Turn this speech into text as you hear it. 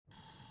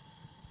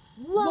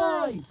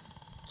Lights,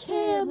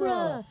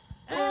 camera,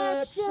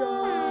 action!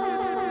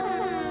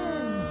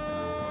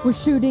 We're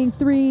shooting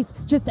threes,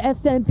 just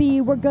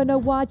SMB. We're gonna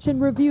watch and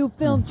review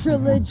film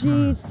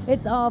trilogies.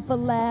 It's all for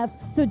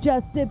laughs, so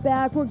just sit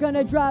back. We're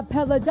gonna drop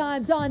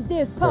Pelodimes on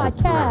this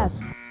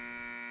podcast.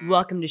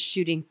 Welcome to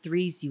Shooting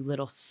Threes, you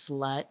little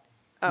slut.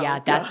 Oh, yeah,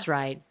 that's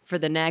right. For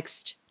the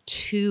next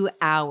 2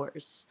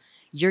 hours,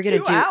 you're gonna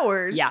 2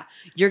 hours? Yeah,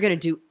 you're gonna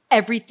do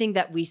everything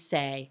that we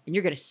say, and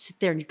you're gonna sit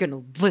there and you're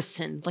gonna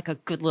listen like a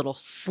good little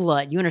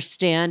slut. You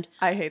understand?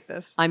 I hate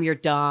this. I'm your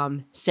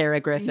dom, Sarah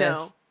Griffith.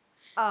 No.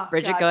 Oh,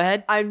 Bridget, God. go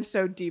ahead. I'm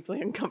so deeply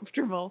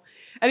uncomfortable.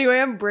 Anyway,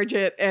 I'm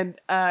Bridget, and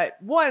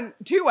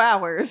 2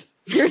 hours.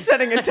 You're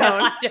setting a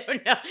tone. I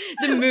don't know.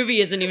 The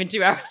movie isn't even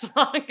 2 hours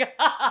long.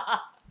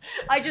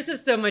 I just have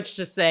so much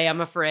to say.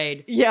 I'm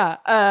afraid.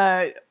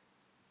 Yeah.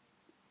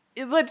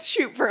 Let's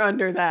shoot for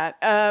under that.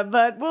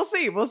 But we'll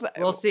see.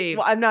 We'll see.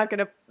 Well, I'm not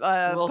gonna.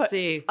 We'll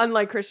see.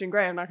 Unlike Christian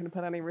Grey, I'm not gonna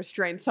put any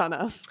restraints on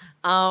us.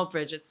 Oh,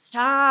 Bridget,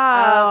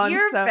 stop. Oh,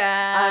 You're so,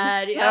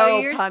 bad. I'm so oh,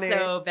 you're punny.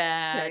 so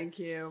bad. Thank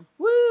you.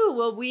 Woo!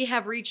 Well, we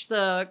have reached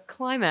the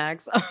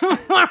climax of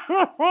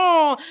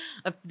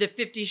the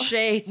 50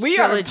 Shades We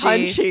trilogy. are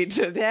punchy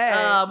today.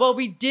 Well,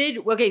 we did.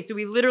 Okay, so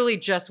we literally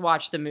just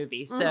watched the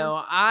movie, so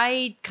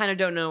I kind of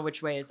don't know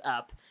which way is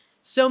up.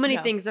 So many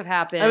things have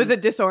happened. It was a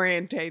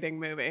disorientating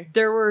movie.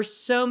 There were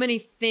so many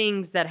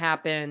things that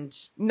happened.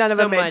 None of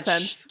so it made much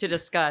sense. to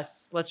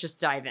discuss. Let's just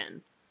dive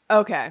in.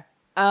 Okay.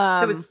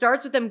 So it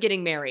starts with them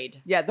getting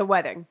married. Yeah, the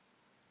wedding.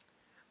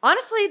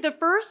 Honestly, the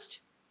first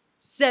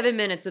 7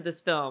 minutes of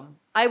this film,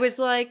 I was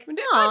like, We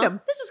didn't mind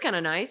 'em. this is kind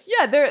of nice.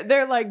 Yeah,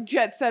 they're like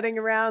jet setting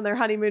around their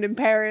honeymoon in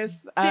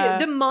Paris.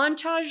 The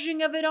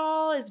montaging of it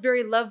all is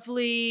very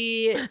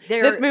lovely.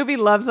 This movie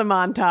loves a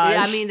montage.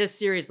 Yeah, I mean, this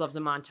series loves a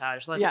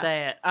montage. Let's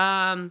say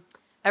it.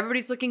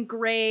 Everybody's looking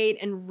great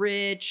and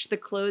rich. The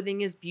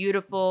clothing is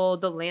beautiful.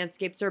 The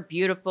landscapes are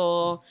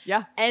beautiful.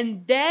 Yeah.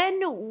 And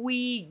then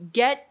we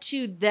get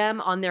to them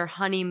on their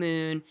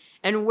honeymoon,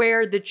 and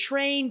where the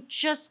train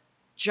just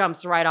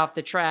jumps right off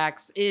the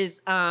tracks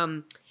is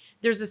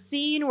there's a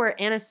scene where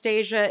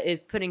Anastasia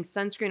is putting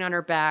sunscreen on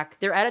her back.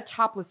 They're at a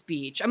topless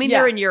beach. I mean,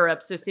 they're in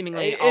Europe, so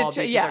seemingly all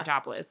beaches are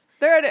topless.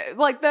 They're at,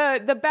 like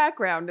the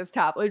background is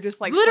topless, just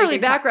like Literally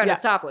streaking background top.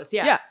 is topless.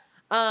 Yeah.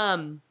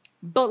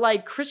 But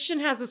like Christian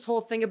has this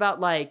whole thing about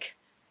like,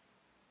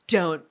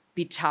 don't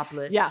be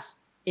topless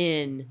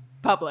in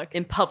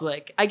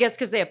public. I guess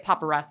because they have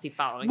paparazzi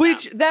following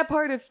Which them. that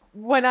part is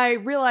when I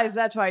realized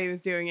that's why he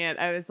was doing it.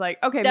 I was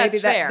like, okay, That's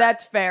maybe fair.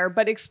 that's fair,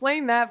 but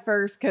explain that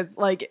first, because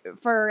like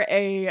for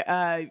a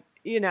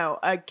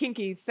a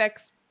kinky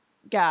sex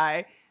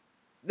guy,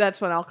 that's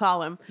what I'll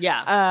call him.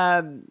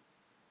 Yeah.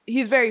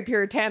 He's very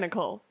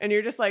puritanical, and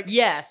you're just like,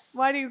 Yes.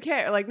 why do you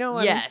care? Like no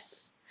one.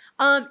 Yes.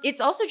 It's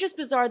also just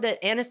bizarre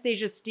that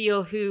Anastasia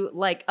Steele, who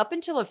like up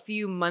until a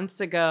few months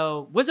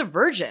ago was a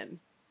virgin,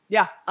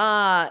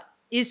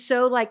 is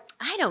so like,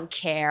 I don't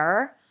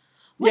care.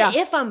 What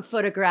if I'm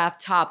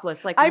photographed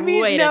topless? Like, I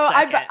mean, wait no, a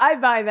second. I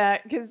buy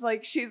that because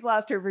like she's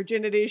lost her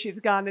virginity. She's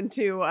gone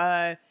into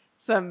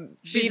some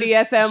She's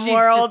BDSM just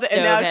world, dove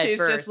and now head she's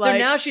first. just like, so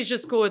now she's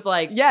just cool with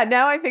like,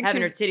 now I think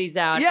having her she's titties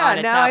out. yeah. on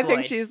a Now I think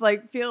tabloid. she's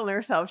like feeling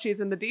herself.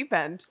 She's in the deep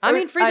end. I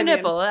mean, free the mean,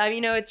 nipple. I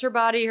mean, it's her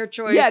body, her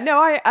choice. Yeah,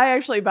 no, I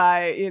actually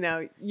buy.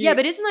 Yeah,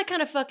 but isn't that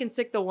kind of fucking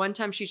sick? The one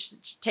time she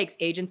takes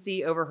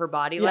agency over her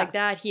body like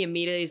that, he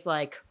immediately is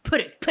like,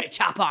 put a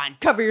top on.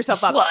 cover yourself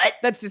Slut. up.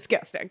 That's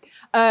disgusting.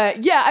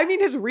 Yeah, I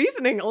mean his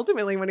reasoning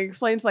ultimately when he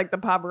explains like the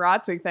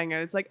paparazzi thing,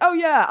 and it's like, oh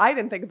yeah, I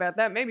didn't think about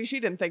that. Maybe she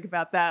didn't think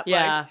about that.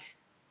 Yeah. Like,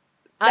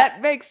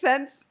 that makes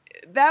sense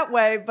that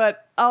way,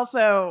 but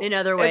also In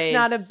other ways, it's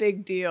not a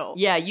big deal.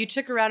 Yeah, you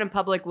took her out in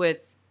public with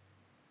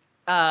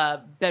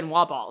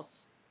Benoit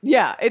balls.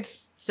 Yeah,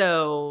 it's.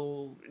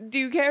 So, Do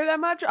you care that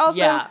much?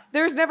 Also,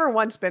 there's never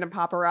once been a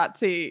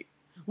paparazzi.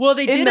 well,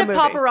 they In did the a movie.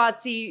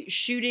 paparazzi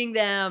shooting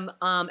them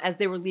as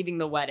they were leaving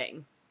the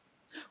wedding.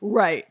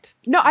 Right.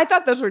 No, I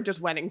thought those were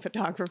just wedding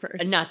photographers.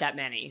 And not that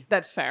many.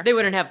 That's fair. They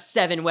wouldn't have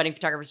 7 wedding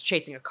photographers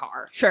chasing a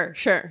car. Sure.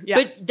 Yeah.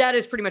 But that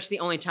is pretty much the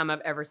only time I've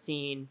ever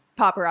seen.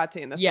 paparazzi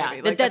in this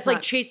movie. That's like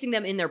not- chasing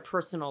them in their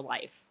personal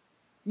life.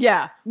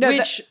 Yeah. No,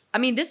 Which, I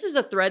mean, this is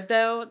a thread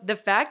though. The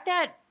fact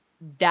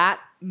that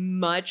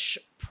much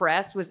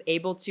press was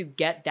able to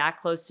get that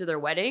close to their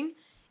wedding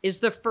is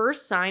the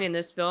first sign in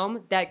this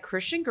film that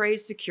Christian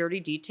Grey's security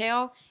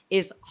detail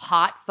is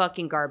hot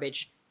fucking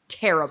garbage.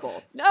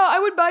 Terrible. No, I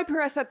would buy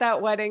press at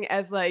that wedding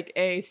as like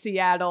a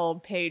Seattle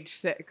page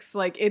 6,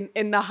 like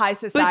in the high But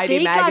society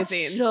they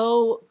magazines. got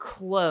so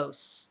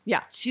close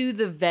Yeah. to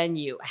the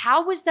venue.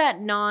 How was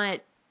that not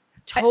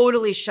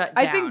totally shut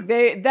down? I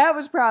think that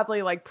was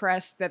probably like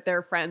press that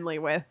they're friendly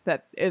with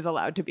that is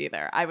allowed to be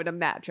there, I would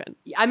imagine.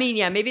 I mean,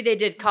 yeah, maybe they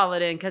did call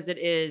it in because it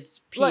is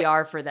PR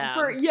Like, for them.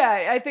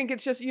 I think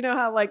it's just,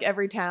 how like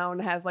every town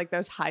has like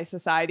those high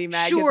society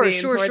magazines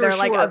Sure, where they're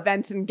like sure.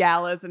 events and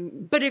galas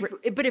and But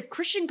if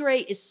Christian Grey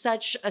is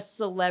such a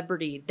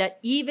celebrity that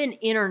even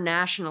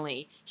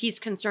internationally he's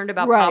concerned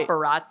about Right.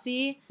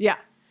 paparazzi, yeah.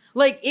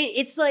 like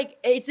it's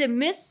a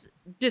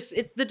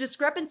it's the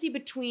discrepancy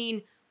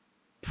between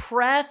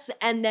press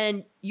and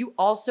then you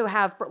also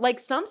have like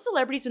some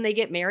celebrities when they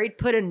get married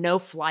put a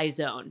no-fly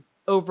zone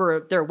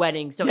over their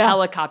wedding so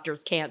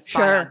helicopters can't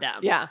spy on them.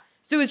 Yeah.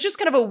 So it's just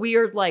kind of a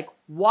weird like,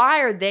 why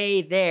are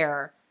they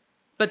there?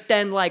 But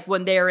then like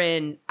when they're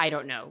in, I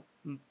don't know,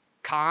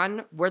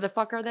 Cannes, where the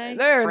fuck are they?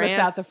 They're in the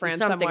south of France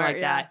something somewhere,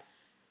 like that.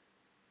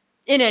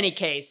 In any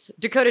case,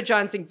 Dakota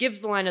Johnson gives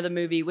the line of the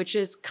movie, which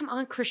is, come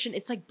on, Christian,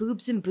 it's like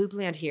boobs in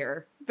boobland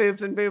here.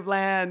 Boobs and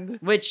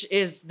Boobland. Which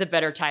is the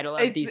better title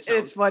of these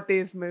films. It's what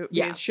these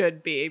movies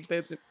should be.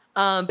 Boobs.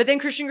 But then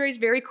Christian Grey's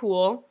very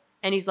cool.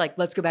 And he's like,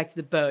 let's go back to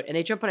the boat. And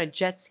they jump on a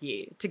jet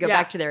ski to go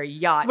back to their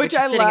yacht, which is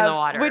sitting in the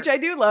water. Which I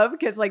do love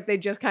because like they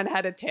just kind of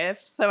had a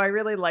tiff. So I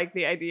really like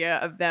the idea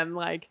of them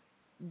like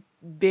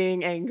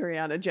being angry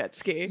on a jet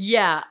ski.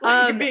 Yeah.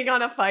 Like, being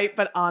on a fight,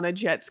 but on a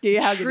jet ski.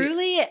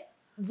 Truly,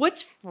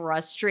 what's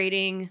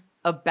frustrating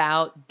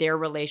about their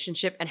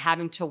relationship and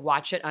having to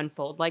watch it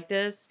unfold like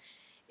this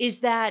is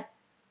that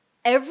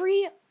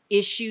every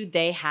issue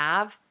they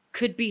have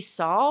could be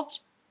solved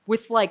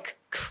with like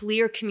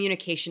clear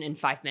communication in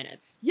 5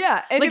 minutes.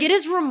 Yeah. And like it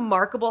is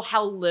remarkable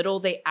how little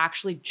they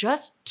actually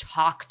just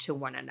talk to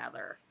one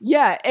another.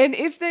 Yeah. And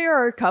if they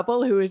are a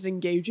couple who is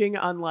engaging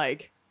on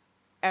like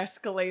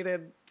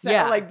escalated,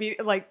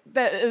 like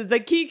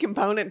the key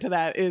component to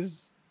that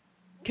is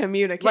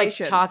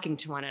communication. Like talking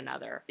to one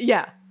another.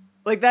 Yeah.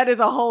 Like that is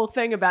a whole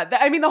thing about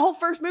that. I mean, the whole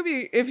first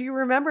movie, if you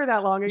remember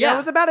that long ago,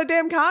 was about a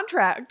damn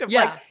contract of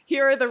like,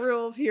 here are the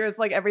rules. Here's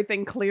like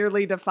everything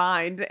clearly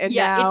defined. And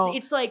now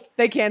it's like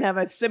they can't have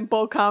a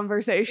simple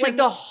conversation. Like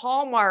the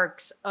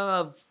hallmarks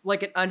of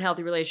like an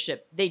unhealthy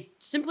relationship. They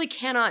simply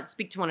cannot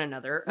speak to one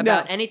another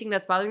about anything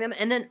that's bothering them.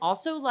 And then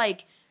also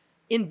like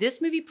in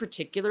this movie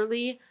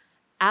particularly,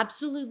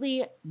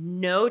 absolutely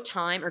no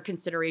time or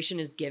consideration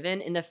is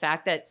given in the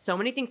fact that so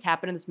many things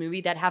happen in this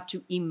movie that have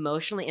to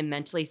emotionally and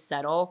mentally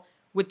settle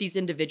with these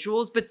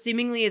individuals, but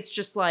seemingly it's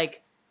just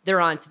like they're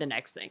on to the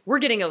next thing. We're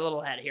getting a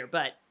little ahead here,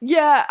 but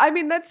yeah, I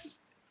mean that's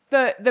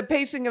the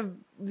pacing of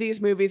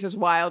these movies is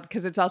wild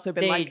because it's also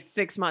been like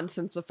 6 months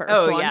since the first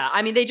one. Oh yeah,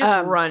 I mean they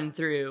just run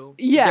through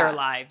their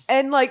lives,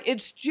 and like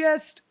it's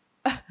just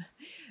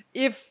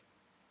if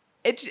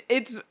it's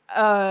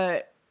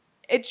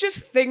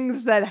just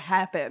things that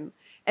happen.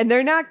 And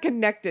they're not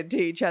connected to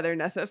each other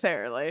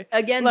necessarily.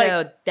 Again,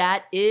 though,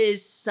 that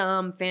is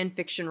some fan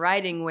fiction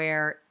writing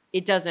where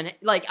it doesn't,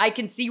 like, I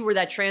can see where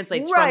that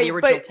translates from the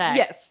original text.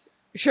 Yes,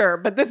 sure,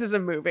 but this is a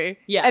movie.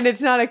 Yeah. And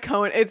it's not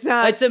it's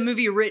not. It's a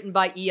movie written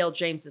by E.L.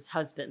 James's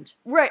husband.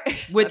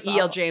 Right. With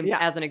E.L. James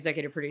as an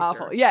executive producer.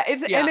 Awful. Yeah,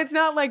 and it's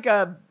not like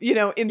a,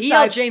 inside.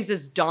 E.L. James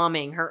is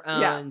doming her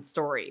own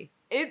story.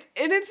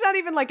 It's not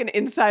even like an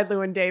inside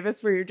Llewyn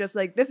Davis where you're just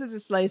like, this is a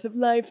slice of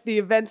life. The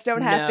events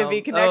don't have to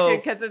be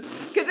connected because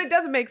it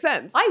doesn't make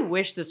sense. I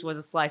wish this was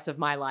a slice of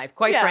my life.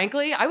 Quite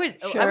frankly, I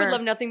would love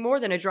nothing more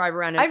than a drive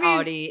around an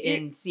Audi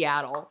in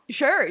Seattle.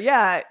 Sure,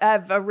 yeah.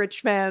 Have a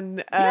rich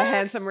man,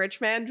 handsome rich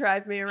man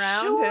drive me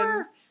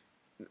around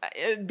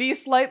and be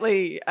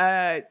slightly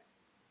I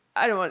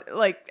don't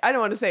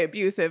want to say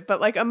abusive,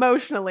 but like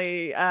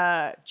emotionally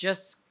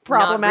just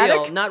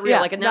problematic, not real,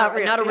 like not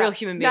a real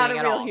human being, not a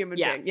real human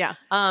being. Yeah.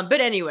 But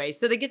anyway,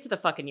 so they get to the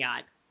fucking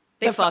yacht.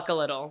 They fuck a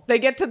little. They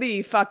get to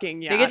the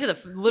fucking yacht. They get to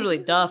literally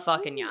the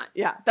fucking yacht.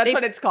 Yeah, that's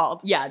what it's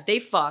called. Yeah, they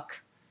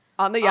fuck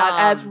on the yacht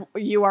as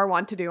you are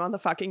wont to do on the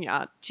fucking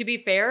yacht. To be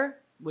fair,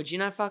 would you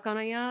not fuck on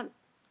a yacht?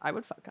 I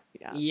would fuck on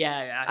a yacht.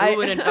 Yeah. Who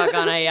wouldn't fuck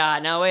on a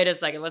yacht? Now wait a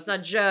second. Let's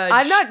not judge.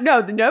 I'm not.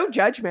 No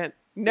judgment.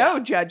 No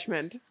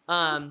judgment.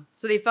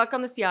 So they fuck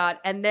on this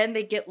yacht, and then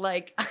they get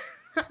like,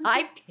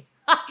 I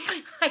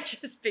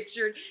just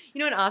pictured,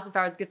 when Austin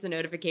Powers gets a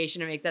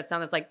notification and makes that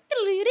sound that's like,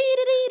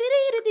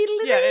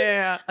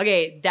 yeah.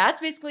 Okay, that's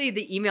basically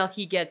the email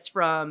he gets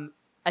from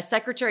a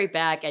secretary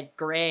back at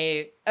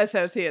Gray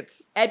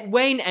Associates at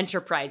Wayne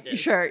Enterprises.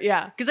 Sure,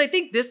 yeah. Because I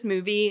think this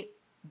movie,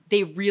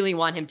 they really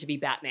want him to be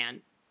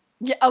Batman.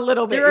 Yeah, a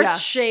little bit. There are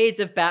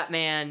shades of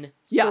Batman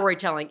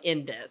storytelling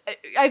in this.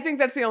 I think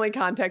that's the only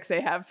context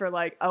they have for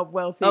like a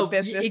wealthy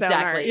business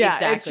owner. Yeah,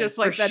 exactly. It's just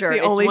like that's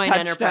the only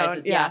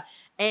touchstone. Yeah.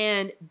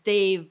 And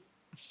they've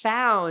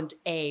found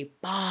a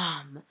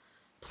bomb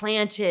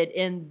planted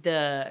in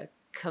the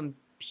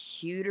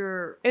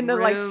computer in the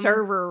room. like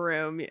server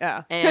room.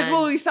 Yeah,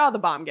 because we saw the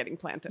bomb getting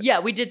planted. Yeah,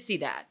 we did see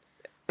that.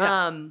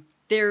 Yeah.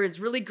 There is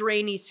really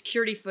grainy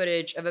security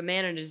footage of a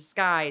man in a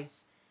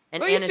disguise.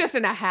 And he's just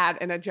in a hat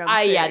and a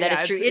jumpsuit. Yeah,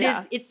 that is true.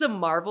 It's the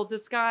Marvel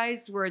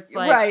disguise where it's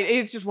like right.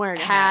 He's just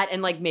wearing a hat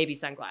and like maybe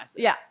sunglasses.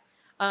 Yeah.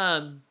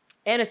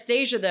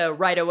 Anastasia though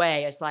right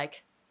away is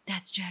like,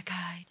 that's Jack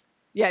Hyde.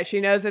 Yeah,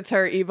 she knows it's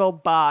her evil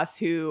boss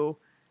who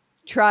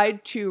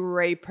tried to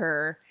rape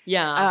her.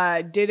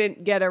 Yeah.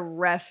 Didn't get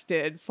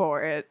arrested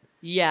for it.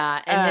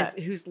 Yeah, and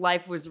whose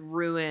life was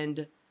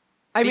ruined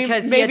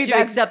because he had to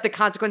accept the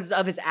consequences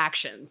of his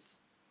actions.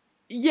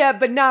 Yeah,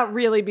 but not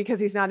really because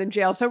he's not in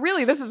jail. So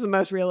really, this is the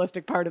most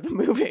realistic part of the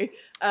movie.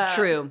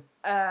 True.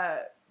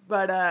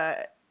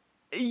 But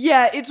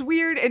Yeah, it's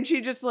weird. And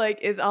she just like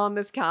is on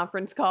this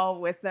conference call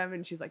with them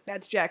and she's like,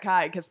 that's Jack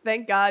Hyde. Because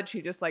thank God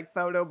she just like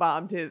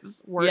photobombed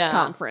his work Yeah.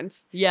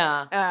 conference.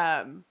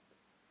 Yeah.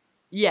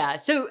 Yeah.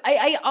 So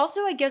I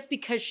also, I guess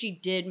because she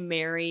did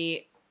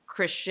marry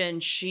Christian,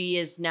 she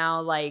is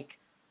now like,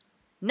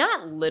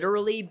 not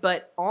literally,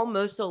 but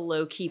almost a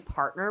low-key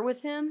partner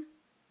with him.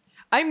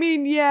 I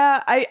mean,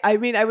 yeah, I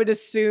mean, I would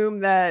assume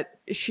that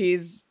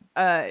she's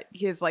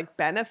his like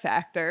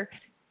benefactor.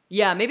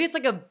 Yeah, maybe it's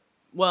like a,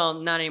 well,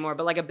 not anymore,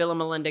 but like a Bill and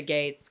Melinda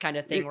Gates kind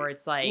of thing where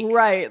it's like,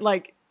 Right,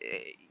 like,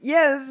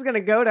 yeah, this is gonna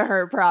go to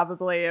her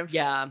probably if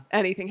yeah.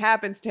 anything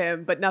happens to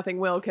him, but nothing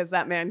will because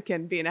that man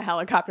can be in a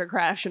helicopter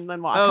crash and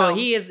then walk Oh, home.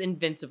 he is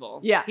invincible.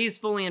 Yeah. He's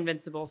fully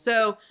invincible.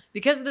 So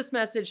because of this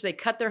message, they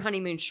cut their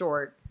honeymoon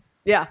short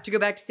Yeah. to go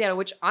back to Seattle,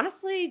 which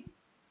honestly,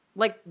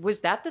 like,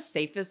 was that the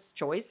safest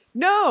choice?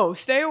 No,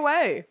 stay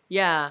away.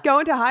 Yeah. Go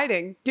into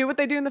hiding. Do what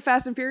they do in the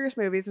Fast and Furious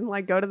movies and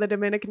like go to the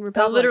Dominican They'll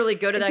Republic. literally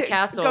go to that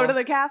castle. Go to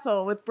the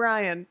castle with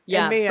Brian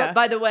Yeah. and Mia. But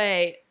by the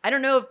way, I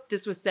don't know if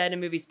this was said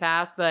in movies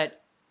past, but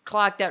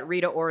clock that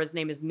Rita Ora's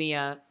name is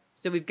Mia.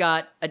 So we've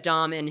got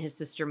Adam and his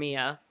sister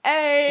Mia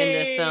Hey!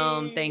 in this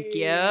film. Thank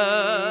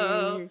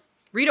you.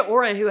 Rita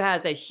Ora, who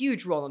has a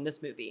huge role in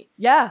this movie.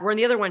 Yeah. Where in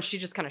the other one, she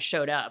just kind of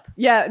showed up.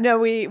 Yeah, no,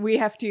 we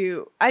have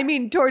to. I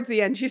mean, towards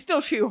the end, she's still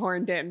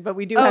shoehorned in, but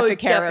we do have to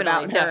care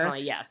about her.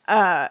 Definitely, yes.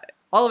 Uh,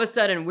 All of a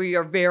sudden, we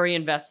are very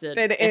invested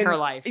in her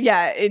life.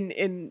 Yeah,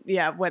 in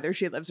whether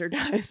she lives or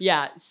dies.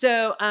 Yeah.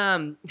 So,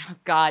 oh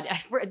God,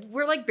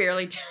 we're like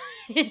barely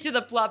into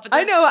the plot. But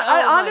I know. there's so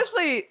much.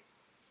 Honestly,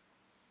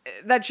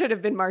 that should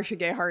have been Marcia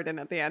Gay Harden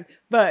at the end.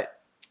 But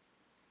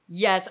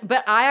Yes,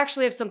 but I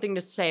actually have something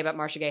to say about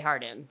Marcia Gay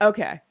Harden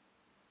okay,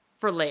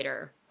 for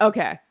later.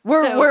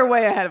 we're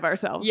way ahead of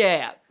ourselves.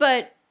 Yeah.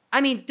 But I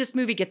mean, this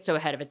movie gets so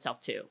ahead of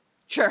itself too.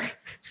 Sure.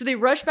 So they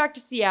rush back to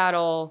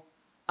Seattle.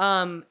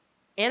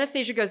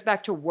 Anastasia goes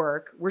back to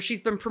work where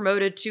she's been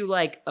promoted to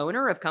like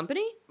owner of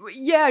company.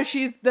 Yeah,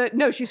 she's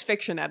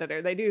fiction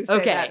editor. They do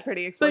say that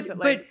pretty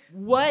explicitly. But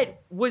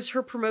what was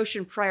her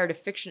promotion prior to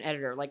fiction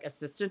editor? Like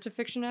assistant to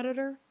fiction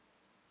editor?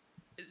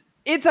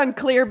 It's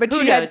unclear, but Who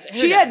she knows? had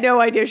Who had knows?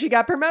 no idea she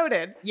got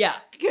promoted. Yeah.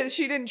 Because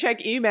she didn't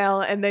check email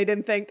and they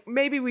didn't think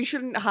maybe we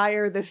shouldn't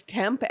hire this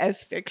temp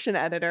as fiction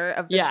editor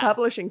of this Yeah.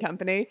 publishing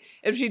company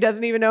if she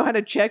doesn't even know how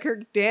to check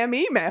her damn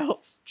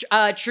emails.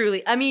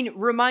 Truly. I mean,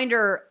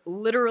 reminder,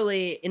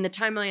 literally in the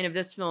timeline of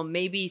this film,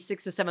 maybe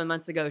 6 to 7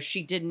 months ago,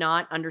 she did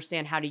not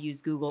understand how to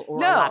use Google or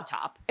a No.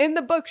 laptop. In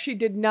the book, she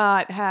did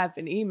not have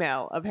an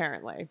email,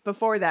 apparently,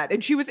 before that.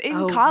 And she was in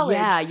Oh, college.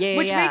 yeah,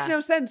 which yeah. makes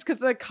no sense because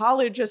the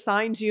college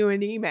assigns you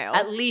an email.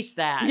 At least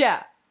that.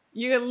 Yeah.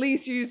 You at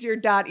least use your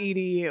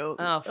 .edu.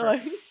 Oh, for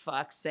Like-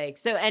 fuck's sake.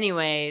 So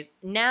anyways,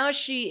 now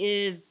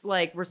she is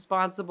like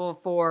responsible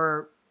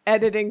for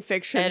editing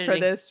fiction for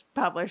Editing. this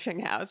publishing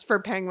house, for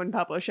Penguin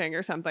Publishing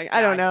or something.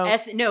 I don't know.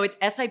 No, it's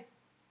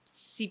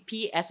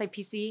SIPC.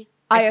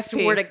 I ISP.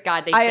 swear to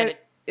God, they I- said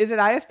it. Is it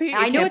ISP?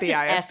 I It know can't it's be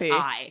an ISP.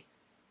 SI,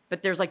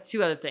 but there's like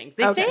two other things.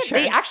 They Okay, say it, sure.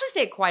 they actually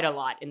say it quite a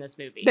lot in this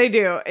movie. They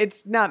do.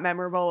 It's not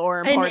memorable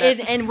or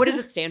important. and what does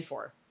it stand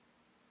for?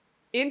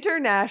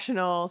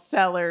 International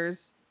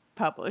Sellers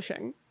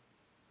Publishing.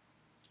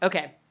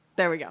 Okay.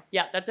 There we go.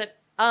 Yeah, that's it.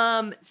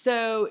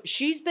 So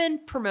she's been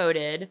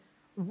promoted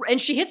and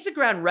she hits the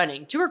ground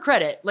running. To her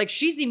credit, like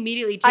she's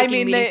immediately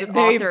taking meetings with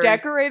they've authors.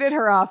 decorated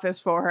her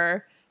office for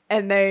her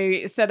and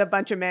they set a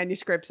bunch of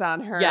manuscripts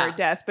on her Yeah.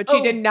 desk, but she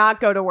Oh. did not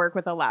go to work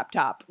with a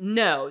laptop.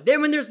 No,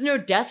 there's no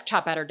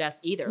desktop at her desk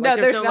either. No,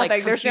 Like, there's no nothing.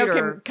 like There's no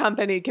computer.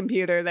 company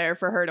computer there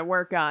for her to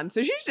work on.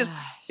 So she's just,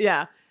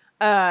 yeah.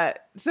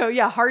 So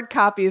yeah, hard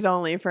copies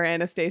only for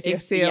Anastasia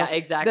Steele. Yeah,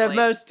 exactly. The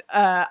most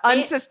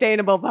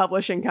unsustainable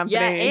publishing company.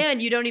 Yeah,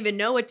 and you don't even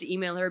know what to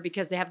email her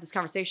because they have this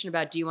conversation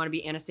about do you want to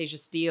be Anastasia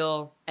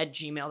Steele at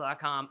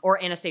gmail.com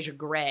or Anastasia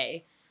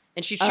Gray?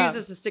 And she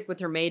chooses to stick with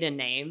her maiden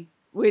name.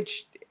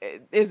 Which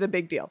is a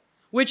big deal.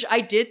 Which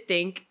I did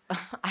think,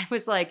 I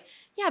was like,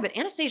 yeah, but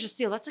Anastasia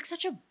Steele, that's like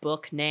such a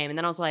book name. And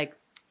then I was like,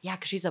 yeah,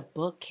 because she's a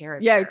book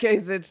character. Yeah,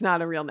 because it's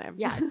not a real name.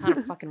 Yeah, it's not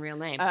a fucking real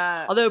name.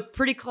 Although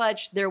pretty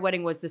clutch, their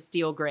wedding was the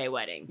Steele Gray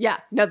wedding. Yeah,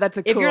 no, that's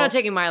a cool. If you're not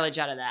taking mileage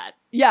out of that,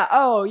 yeah,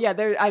 oh yeah,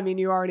 there. I mean,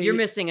 you're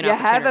missing an You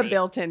have a opportunity.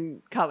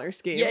 built-in color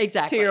scheme. Yeah,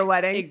 exactly. To your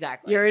wedding.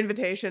 Exactly. Your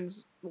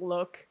invitations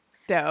look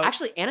dope.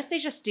 Actually,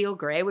 Anastasia Steele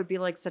Gray would be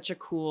like such a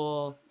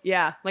cool.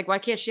 Yeah. Like, why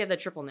can't she have that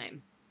triple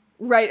name?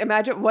 Right.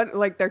 Imagine what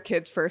like their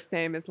kid's first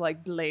name is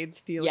like Blade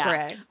Steele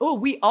Gray. Oh,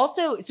 we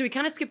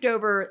kind of skipped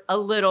over a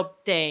little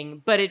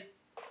thing, but it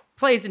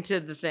plays into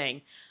the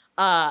thing.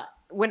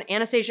 When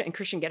Anastasia and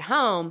Christian get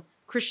home,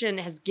 Christian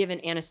has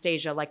given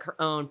Anastasia like her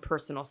own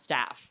personal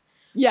staff.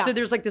 Yeah. So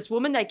there's like this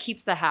woman that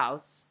keeps the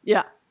house,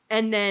 Yeah.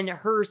 and then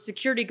her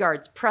security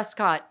guards,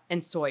 Prescott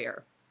and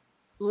Sawyer.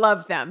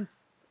 Love them.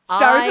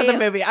 Stars of the I-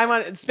 movie. I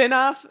want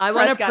spin-off. I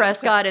want a and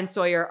Prescott and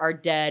Sawyer are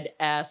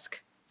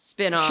dead-esque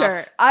spin-off.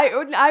 Sure.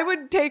 I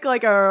would take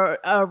like a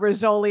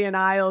Rizzoli and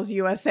Isles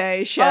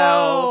USA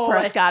show,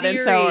 Prescott and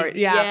Sawyer.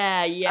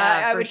 Yeah.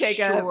 I for would take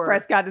a sure.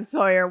 Prescott and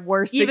Sawyer,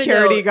 worst Even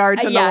security though,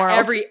 guards in the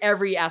world.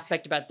 every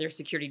aspect about their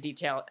security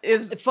detail it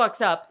is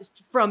fucks up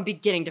from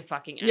beginning to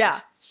fucking end. Yeah.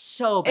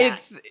 So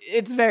bad.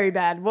 it's very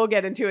bad. We'll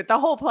get into it. The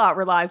whole plot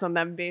relies on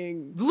them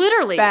being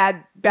literally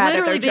bad literally at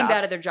their being jobs.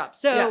 bad at their job.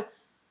 So,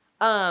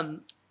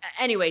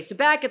 anyway, so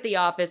back at the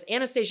office,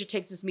 Anastasia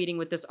takes this meeting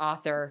with this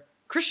author.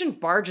 Christian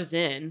barges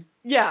in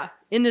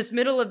this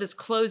middle of this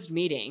closed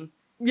meeing.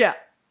 Yeah.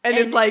 And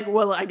it's And- like,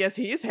 well, I guess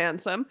he's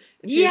handsome.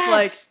 And she's Yes.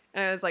 like,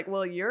 and I was like,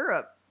 well, you're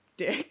a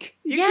dick.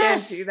 You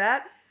Yes. can't do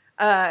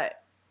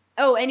that.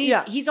 Oh, and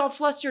Yeah. he's all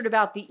flustered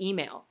about the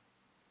email.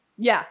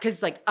 Yeah.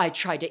 Because, like, I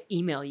tried to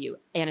email you,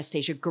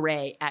 Anastasia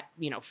Gray at,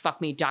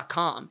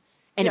 fuckme.com,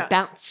 and Yeah. it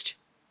bounced.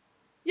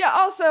 Yeah.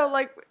 Also,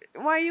 like,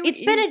 why are you?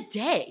 It's been a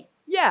day.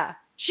 Yeah.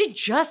 She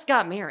just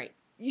got married.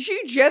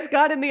 She just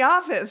got in the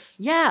office.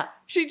 Yeah.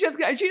 She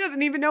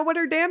doesn't even know what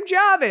her damn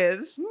job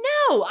is.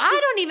 No, I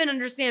don't even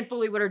understand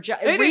fully what her job.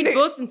 They Read didn't-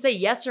 books and say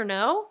yes or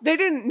no. They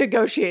didn't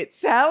negotiate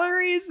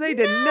salaries. They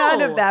did none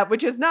No. of that,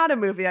 which is not a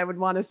movie I would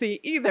want to see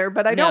either,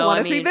 but I No, don't want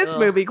I to see mean, this ugh.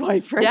 movie,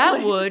 quite frankly.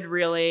 That would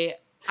really.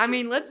 I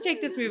mean, let's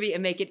take this movie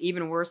and make it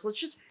even worse. Let's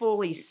just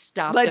fully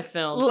stop the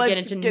film to get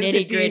into the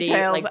nitty gritty,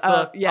 details like of-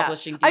 book yeah.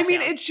 publishing I details.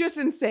 mean, it's just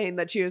insane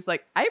that she was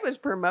like, I was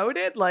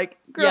promoted. Like,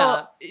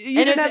 girl, Yeah. you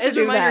and didn't have to as a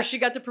do reminder, that. she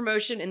got the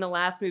promotion in the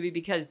last movie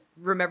because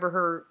remember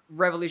her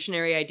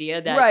revolutionary idea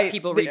that Right.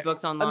 people The- read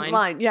books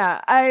online. Yeah.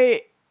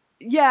 I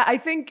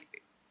think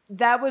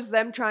that was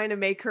them trying to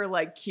make her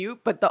like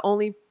cute, but the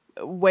only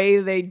way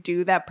they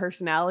do that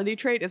personality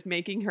trait is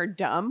making her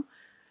dumb.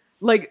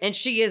 Like, And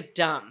she is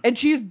dumb. and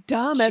she's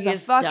dumb as She a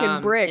is fucking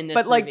dumb brick. in this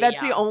But like, movie,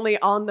 that's yeah. the only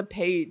on the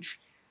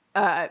page.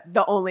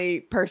 The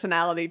only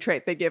personality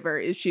trait they give her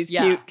is she's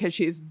Yeah. cute because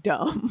she's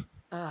dumb.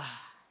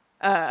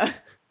 Ugh.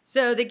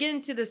 So they get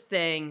into this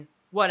thing,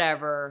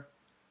 whatever.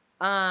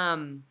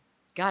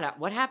 God,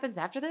 what happens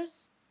after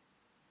this?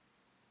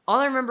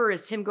 All I remember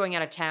is him going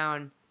out of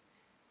town.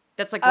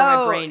 That's like where my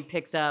Oh. brain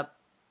picks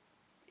up.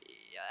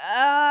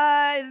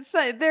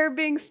 So they're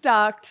being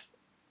stalked,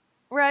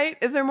 right?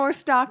 Is there more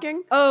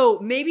stalking? Oh,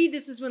 maybe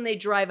this is when they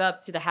drive up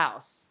to the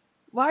house.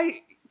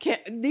 Why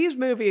can't these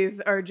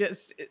movies are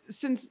just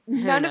since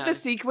none of the knows?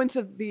 sequence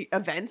of the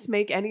events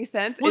make any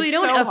sense? Well, it's they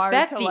don't so hard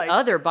affect to, the like,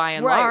 other by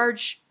and Right.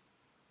 large.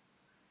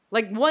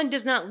 Like one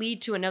does not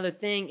lead to another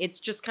thing. It's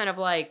just kind of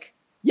like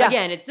Yeah.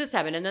 again, it's this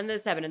happened and then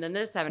this happened and then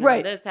this happened Right.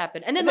 and then this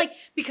happened. And then But- like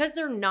because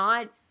they're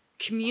not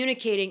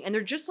communicating and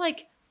they're just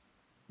like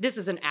this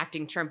is an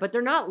acting term, but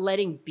they're not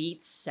letting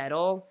beats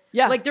settle.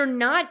 Yeah. Like they're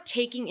not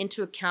taking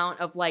into account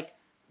of like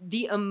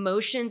the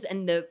emotions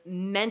and the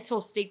mental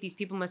state these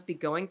people must be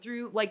going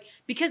through. Like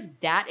because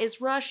that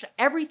is rushed,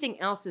 everything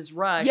else is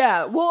rushed.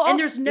 Yeah. Well, And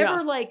there's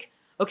never like,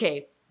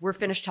 okay, we're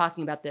finished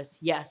talking about this.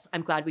 Yes,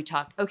 I'm glad we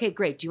talked. Okay,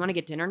 great. Do you want to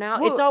get dinner now?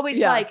 Well, It's always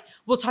yeah. like,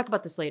 we'll talk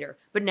about this later.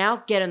 But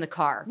now get in the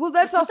car. Well,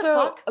 that's Like, what the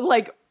also fuck?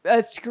 like a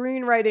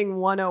screenwriting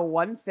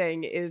 101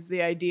 thing is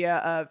the idea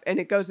of, and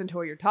it goes into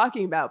what you're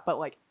talking about, but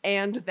like,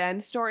 and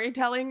then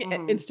storytelling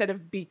Mhm. instead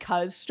of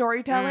because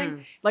storytelling.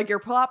 Mm. Like your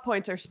plot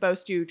points are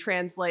supposed to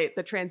translate,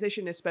 the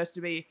transition is supposed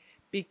to be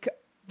because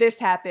this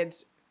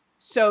happens,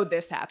 so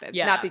this happens.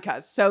 Yeah. Not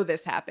because, so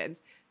this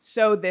happens,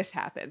 so this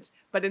happens.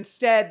 But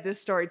instead, this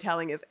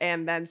storytelling is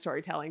and then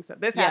storytelling. So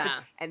this happens,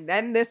 Yeah. and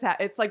then this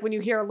It's like when you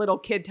hear a little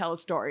kid tell a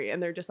story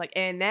and they're just like,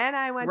 and then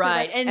I went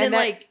Right. to the, And then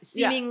like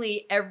yeah.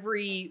 seemingly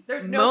every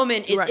There's no-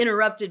 moment is right.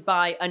 interrupted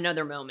by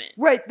another moment.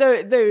 Right.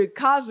 The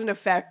cause and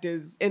effect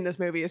is in this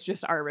movie is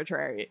just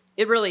arbitrary.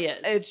 It really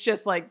is. It's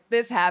just like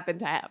this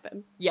happened to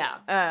happen. yeah.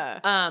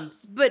 Uh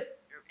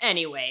But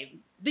anyway,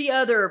 the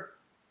other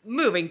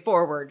moving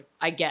forward,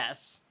 I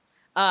guess.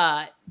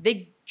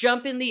 They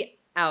jump in the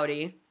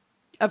Audi.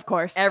 of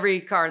course.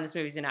 Every car in this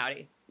movie is an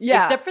Audi.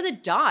 Yeah. Except for the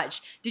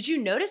Dodge. Did you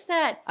notice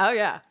that Oh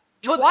yeah.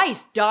 Well,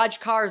 twice Dodge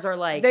cars are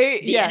like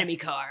They- the yeah. enemy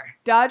car?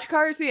 Dodge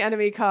car is the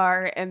enemy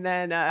car, and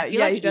then I feel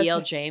yeah, he like does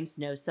E.L. James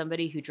knows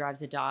somebody who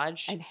drives a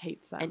Dodge. and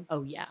hates them. And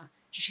oh yeah.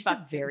 She's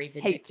Fucking a very hates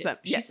vindictive. them.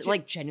 Yeah, She's she-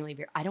 like genuinely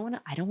very I don't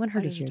want her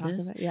I to know hear you're talking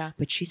this. about- yeah.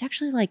 But she's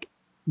actually like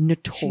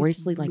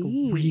notoriously like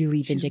mean.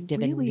 really She's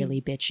vindictive and really-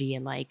 really bitchy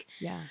and like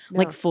Yeah.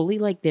 like fully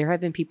like there have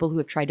been people who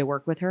have tried to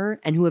work with her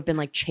and who have been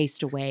like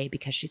chased away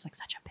because she's like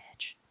such a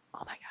bitch.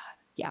 oh my god.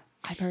 Yeah.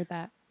 I've heard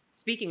that.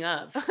 Speaking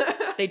of,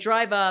 they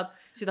drive up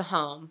to the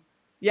home.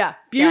 Yeah.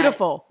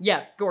 Beautiful.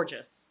 Yeah,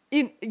 gorgeous.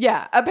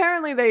 Yeah.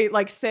 Apparently they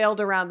like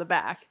sailed around the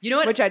back. You know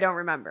what? Which I don't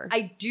remember.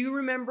 I do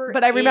remember,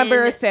 but I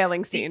remember in a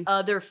sailing the scene.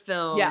 other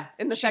film. Yeah,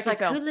 in the she's second like,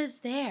 film. who lives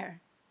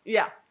there?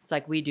 Yeah. It's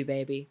like we do,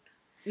 baby.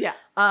 Yeah.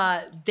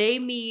 They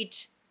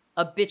meet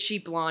a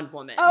bitchy blonde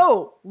woman.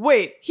 Oh,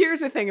 wait. Here's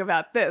the thing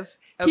about this.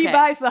 He Okay.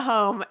 buys the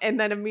home and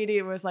then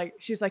immediately was like,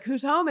 she's like,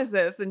 whose home is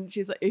this? And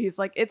he's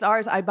like, it's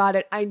ours. I bought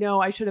it. I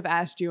know I should have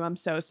asked you. I'm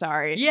so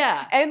sorry.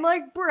 yeah. And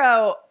like,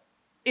 bro,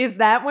 is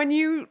that when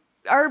you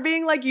are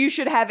being like, you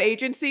should have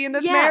agency in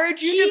this Yeah,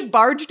 marriage? You he- just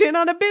barged in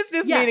on a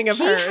business meeting of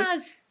he hers.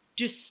 has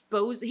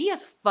he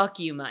has fuck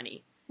you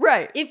money.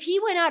 Right. If he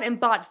went out and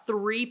bought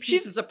 3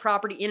 pieces of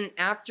property in an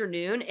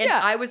afternoon and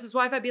I was his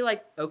wife, I'd be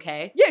like,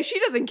 okay. Yeah, she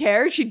doesn't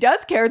care. She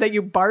does care that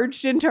you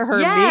barged into her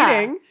Yeah.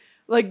 meeting.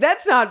 Like,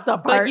 that's not the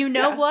part. But you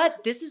know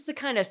what? This is the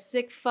kind of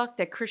sick fuck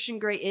that Christian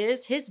Grey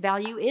is. His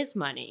value is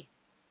money.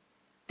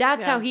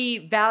 That's how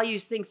he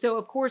values things. So,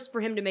 of course,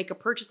 for him to make a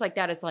purchase like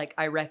that is like,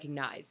 I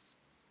recognize.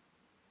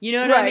 You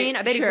know what I mean?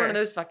 I bet he's one of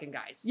those fucking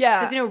guys. Yeah.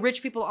 Because, you know,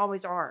 rich people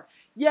always are.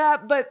 Yeah,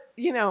 but,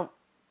 you know,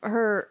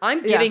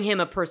 I'm giving him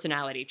a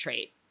personality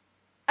trait.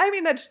 I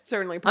mean, that's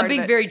certainly part I'm of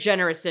being it. very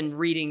generous in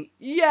reading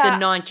Yeah. the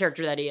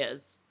non-character that he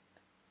is.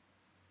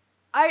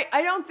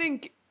 I don't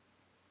think...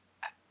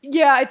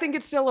 Yeah, I think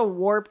it's still a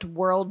warped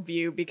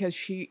worldview because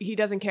he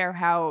doesn't care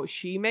how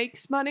she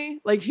makes money.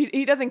 Like,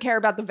 he doesn't care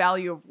about the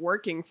value of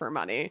working for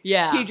money.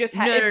 Yeah. He just...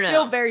 No, it's no.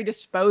 still very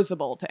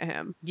disposable to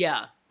him.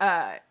 Yeah.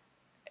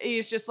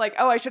 He's just like,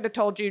 oh, I should have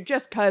told you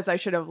just because I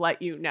should have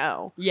let you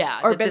know. Yeah.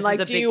 Or that been this like,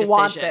 is a do big you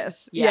want decision.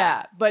 this?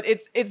 Yeah. But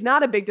it's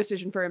not a big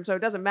decision for him, so it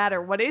doesn't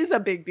matter. What is a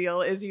big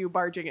deal is you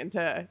barging into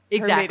her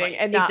meeting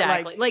and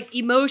not like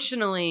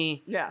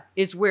emotionally yeah.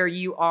 is where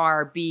you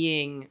are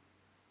being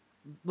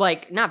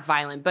like not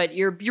violent, but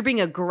you're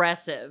being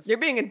aggressive. You're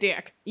being a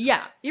dick.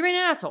 Yeah. You're being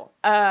an asshole.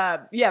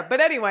 Yeah, but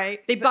anyway.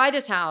 They buy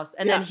this house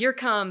and then Yeah. here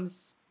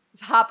comes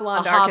It's hot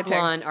blonde a hot architect.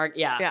 blonde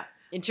yeah. Yeah.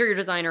 Interior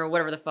designer or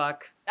whatever the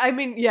fuck. I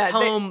mean, yeah.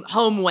 Home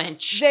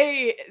wench.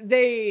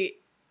 They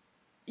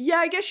yeah,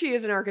 I guess she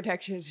is an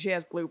architect. She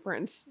has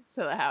blueprints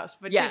to the house,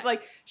 but Yeah. she's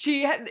like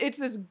it's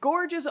this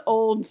gorgeous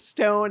old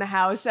stone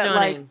house that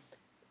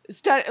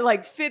Stunning.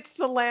 like fits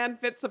the land,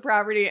 fits the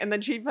property, and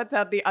then she puts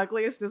out the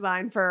ugliest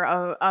design for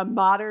a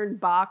modern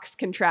box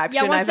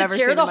contraption wants I've to ever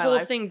tear seen the in my whole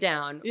life. thing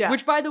down. Yeah.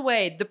 Which, by the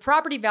way, the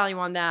property value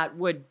on that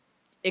would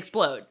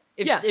explode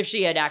if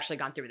she had actually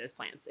gone through with those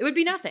plans. It would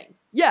be nothing.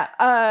 Yeah,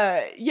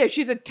 yeah,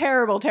 she's a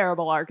terrible,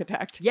 terrible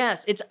architect.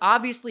 Yes, it's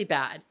obviously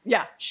bad.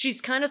 Yeah,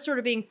 She's kind of sort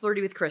of being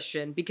flirty with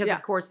Christian because, Yeah.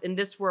 of course, in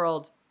this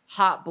world,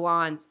 hot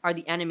blondes are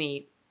the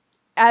enemy.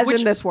 as Which-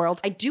 in this world.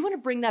 I do want to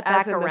bring that As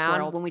back in this around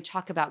world. when we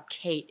talk about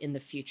Kate in the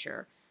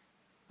future.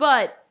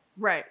 But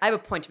Right. I have a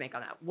point to make on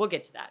that. We'll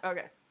get to that.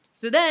 Okay.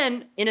 So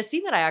then, in a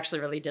scene that I actually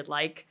really did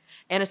like,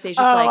 Anastasia's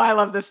Oh, like, I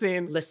love this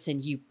scene. listen,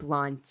 you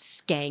blonde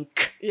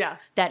skank. Yeah.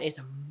 That is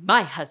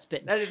my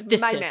husband. That is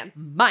this my is man.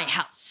 my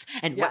house.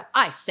 And Yeah. what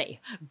I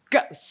say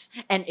goes.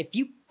 And if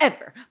you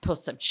ever pull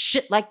some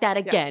shit like that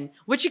again,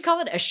 what'd you call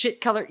it? A shit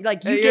color?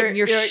 Like you get in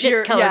your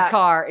shit colored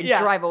car and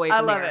drive away from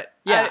I love here. it.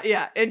 Yeah.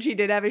 Yeah. And she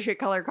did have a shit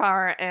color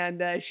car,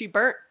 and she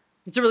burnt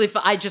It's a really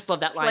fun. I just love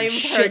that line. Flamed her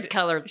Shit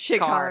colored shit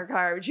car. color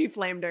car. She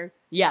flamed her.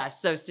 Yeah.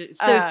 So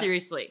Uh,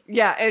 seriously.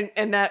 Yeah,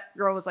 and that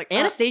girl was like,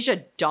 Anastasia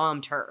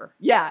domed her.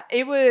 yeah,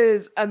 it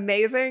was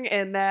amazing,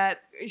 and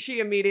that she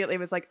immediately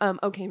was like,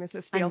 okay,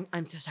 Mrs. Steele.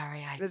 I'm so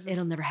sorry. This is-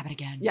 It'll never happen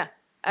again. Yeah.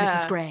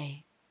 Mrs.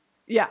 Gray.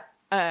 Yeah.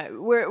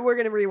 We're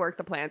gonna rework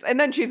the plans, and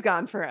then she's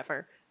gone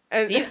forever.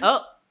 And,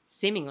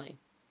 Seemingly.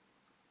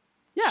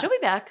 yeah. She'll be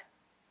back.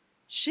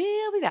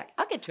 She'll be back.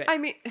 I'll get to it. I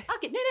mean, I'll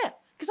get no,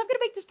 because I'm gonna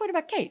make this point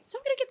about Kate, so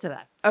I'm gonna get to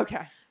that.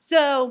 okay.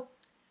 So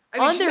I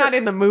mean, On she's their- not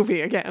in the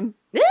movie again.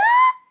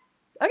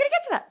 I'm gonna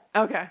get to that.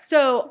 Okay.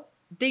 So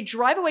they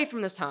drive away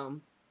from this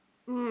home,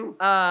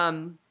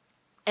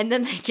 and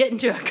then they get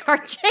into a car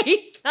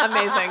chase.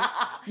 Amazing.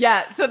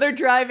 Yeah. So they're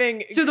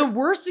driving. So the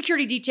worst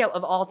security detail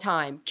of all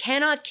time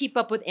cannot keep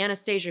up with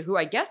Anastasia, who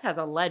I guess has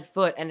a lead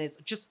foot and is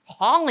just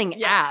hauling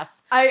Yeah.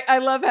 ass I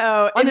love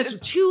how on this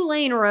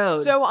 2-lane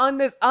road. So on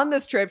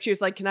this trip, she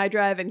was like, "Can I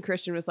drive?" And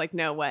Christian was like,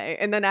 "No way."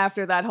 And then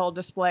after that whole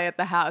display at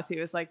the house, he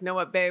was like, "No,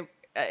 what, babe?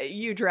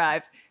 You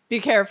drive. Be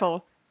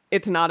careful.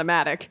 It's an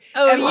automatic."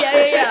 oh And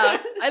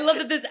yeah. I love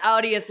that this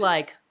Audi is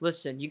like,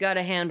 listen, you got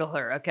to handle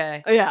her,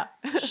 okay? Yeah.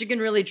 She can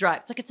really drive.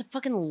 It's like it's a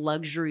fucking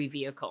luxury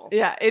vehicle.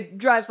 Yeah. It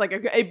drives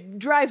it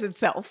drives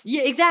itself.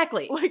 Yeah,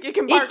 exactly. Like it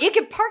can park. It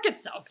can park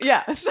itself.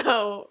 Yeah.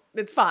 So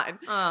it's fine.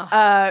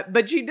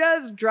 But she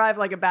does drive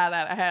like a bat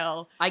out of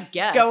hell. I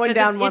guess Going 'cause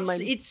down it's, one it's,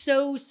 lane. It's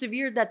so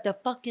severe that the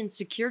fucking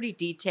security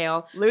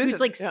detail, Loses, whose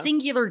like yeah.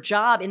 singular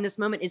job in this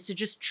moment is to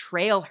just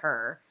trail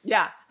her.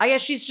 Yeah. I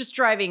guess she's just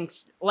driving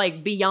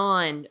like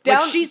beyond.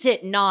 Down- like she's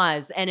hit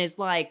Nas and is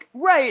like,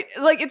 Right.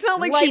 Like it's not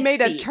like she Light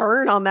made a speed.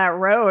 turn on that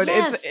road.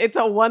 Yes. It's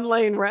a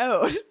 1-lane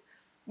road.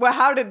 Well,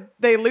 how did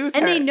they lose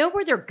and her? they know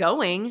where they're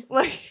going,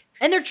 Like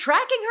and they're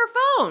tracking her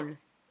phone.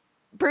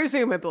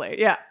 presumably,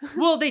 yeah.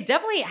 Well, they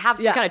definitely have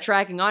some Yeah. kind of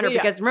tracking on her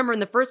Yeah. because remember in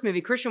the first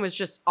movie, Christian was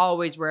just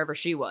always wherever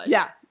she was.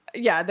 Yeah.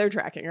 Yeah, they're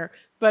tracking her.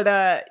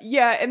 But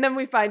yeah, and then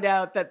we find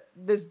out that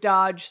this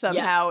Dodge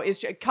somehow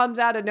comes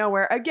out of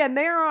nowhere. Again,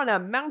 they are on a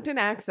mountain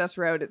access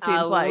road, it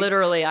seems like.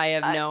 literally, I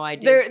have no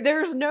idea.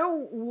 There's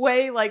no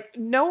way, like,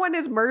 no one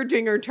is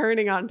merging or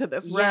turning onto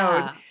this road.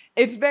 Yeah.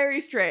 It's very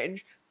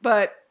strange.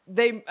 But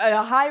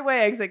a highway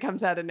exit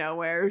comes out of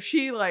nowhere.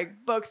 She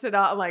like books it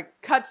off,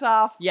 like cuts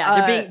off.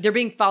 Yeah, they're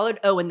being followed.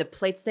 Oh, and the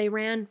plates they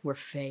ran were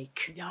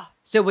fake. Yeah.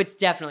 So it's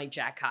definitely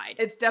Jack Hyde.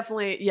 It's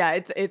definitely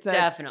it's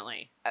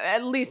Definitely.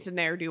 at least a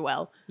ne'er do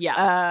well.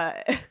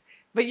 Yeah.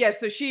 But yeah,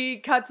 so she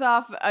cuts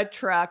off a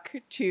truck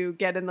to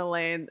get in the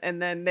lane,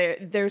 and then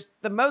there's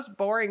the most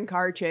boring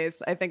car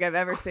chase I think I've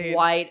ever seen.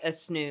 Quite a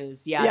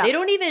snooze. Yeah. They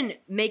don't even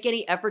make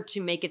any effort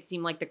to make it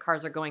seem like the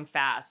cars are going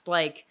fast.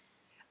 Like,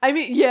 I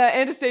mean, yeah,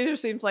 Anastasia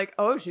seems like,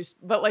 she's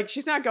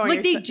not going.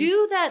 Like, they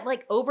do that,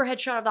 like,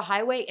 overhead shot of the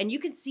highway, and you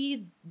can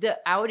see the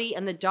Audi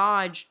and the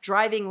Dodge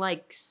driving,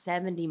 like,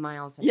 70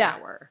 miles an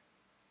hour.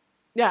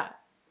 Yeah.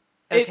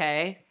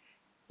 Okay.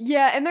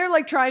 Yeah, and they're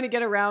like trying to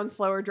get around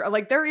slower.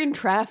 Like they're in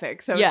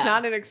traffic, so it's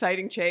not an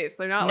exciting chase.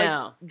 They're not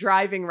like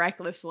driving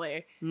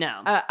recklessly.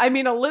 No. I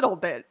mean a little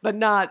bit, but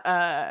not.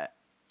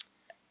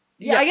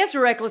 Yeah, I guess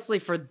recklessly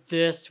for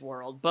this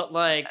world, but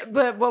like.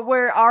 But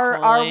where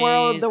our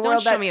world, the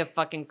world show me a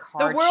fucking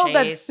car chase. The world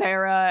that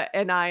Sarah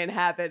and I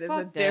inhabit is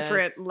a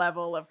different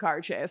level of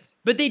car chase.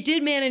 But they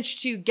did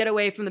manage to get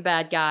away from the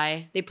bad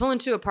guy. They pull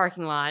into a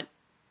parking lot.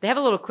 They have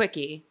a little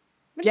quickie,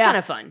 which is kind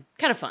of fun.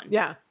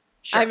 Yeah.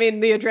 Sure. I mean,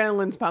 the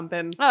adrenaline's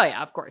pumping. Oh,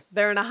 yeah, of course.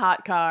 They're in a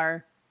hot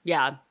car.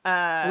 Yeah.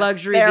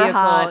 Luxury vehicle.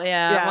 Hot.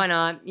 Yeah, why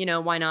not?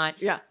 Why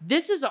not? Yeah.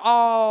 This is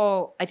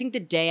all, I think,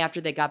 the day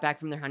after they got back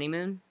from their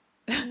honeymoon.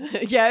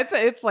 Yeah,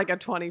 it's like a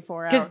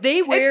 24 hour. Because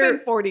it's been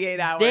 48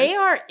 hours. They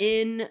are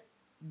in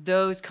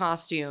those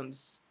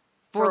costumes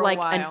for like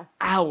an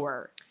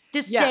hour.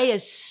 This day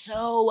is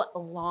so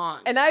long.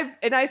 And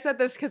I said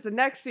this because the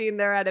next scene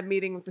they're at a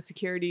meeting with the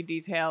security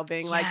detail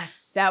being like,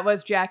 that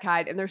was Jack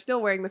Hyde, and they're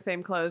still wearing the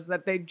same clothes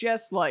that they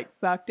just like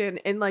fucked in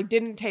and like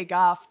didn't take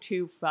off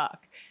to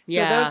fuck.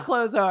 So those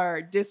clothes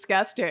are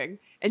disgusting.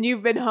 And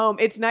you've been home.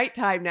 It's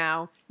nighttime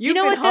now. You've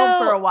been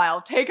home for a while.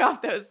 Take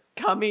off those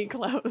cummy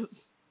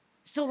clothes.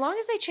 So long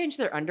as they change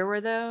their underwear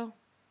though.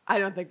 I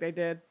don't think they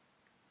did.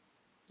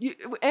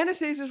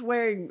 Anastasia's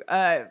wearing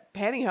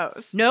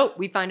pantyhose. Nope,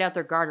 we find out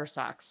they're garter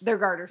socks. They're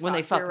garter socks. When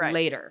they fuck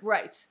later.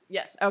 Right.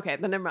 Yes. Okay,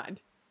 then never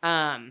mind.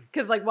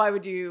 Because like, why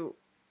would you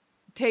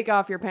take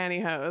off your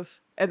pantyhose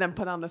and then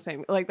put on the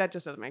same? Like, that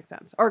just doesn't make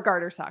sense. Or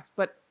garter socks,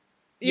 but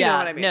you know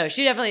what I mean. No,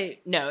 she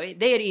definitely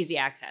they had easy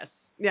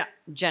access. Yeah.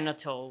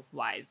 Genital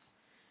wise.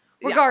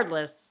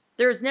 Regardless,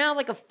 there's now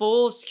like a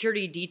full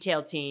security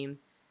detail team,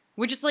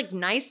 which is like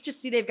nice to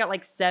see. They've got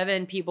like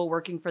 7 people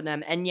working for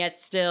them, and yet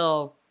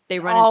still. They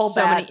run into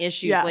so many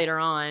issues later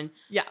on.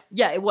 Yeah.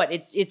 Yeah,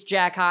 it's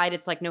Jack Hyde.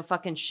 It's like, no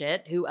fucking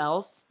shit. Who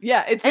else?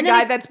 Yeah, it's the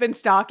guy that's been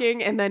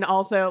stalking and then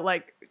also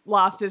like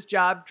lost his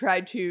job,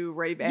 tried to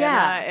rape Anna,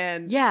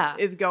 and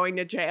is going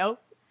to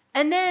jail.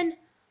 And then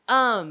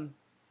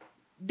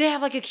they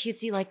have like a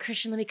cutesy like,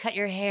 Christian, let me cut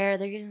your hair.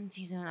 They're going to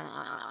tease him.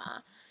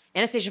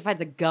 Anastasia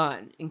finds a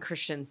gun in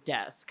Christian's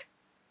desk.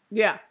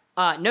 Yeah.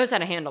 Knows how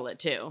to handle it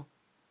too.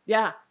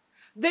 Yeah.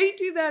 They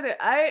do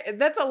that.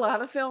 That's a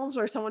lot of films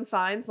where someone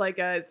finds like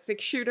a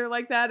 6-shooter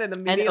like that and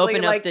immediately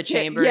open up the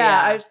chamber.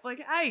 Yeah, I was like,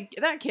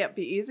 that can't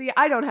be easy.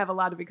 I don't have a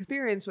lot of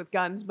experience with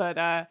guns, but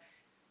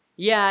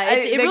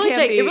it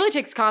really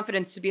takes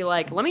confidence to be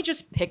like, let me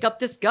just pick up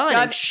this gun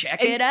and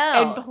check it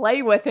out and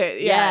play with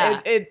it.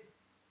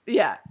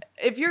 Yeah,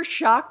 if you're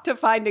shocked to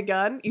find a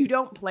gun, you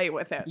don't play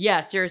with it.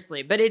 Yeah,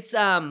 seriously. But it's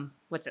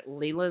what's it?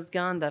 Leela's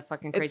gun, the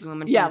fucking crazy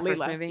woman from the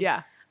first movie.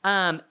 Yeah.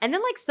 And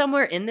then like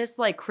somewhere in this,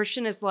 like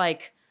Christian is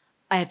like,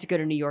 I have to go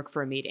to New York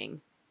for a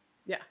meeting.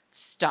 Yeah.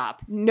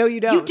 Stop. No,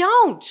 you don't. You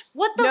don't.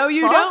 What the fuck? No,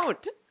 you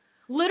don't.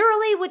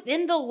 Literally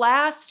within the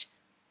last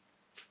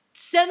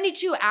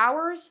 72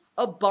 hours,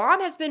 a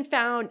bomb has been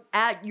found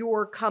at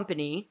your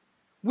company,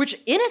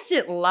 which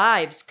innocent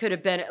lives could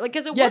have been, like,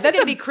 because it wasn't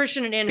going to be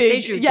Christian and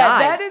Anastasia who died. Yeah,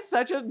 that is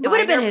such a It would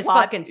have been his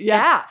fucking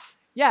staff.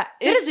 Yeah.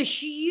 That is a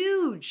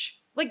huge...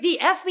 Like the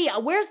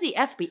FBI, where's the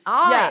FBI?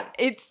 Yeah,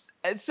 it's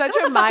such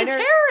a minor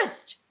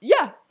terrorist.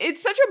 Yeah,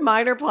 it's such a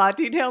minor plot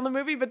detail in the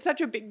movie, but such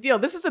a big deal.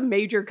 This is a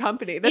major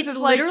company. This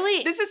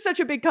is such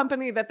a big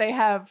company that they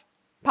have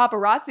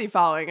paparazzi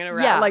following it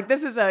around. Yeah. Like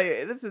this is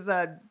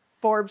a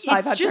Forbes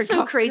 500. It's just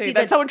so crazy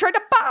that someone tried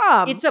to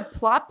bomb. It's a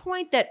plot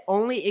point that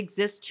only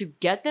exists to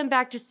get them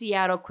back to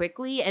Seattle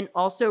quickly and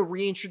also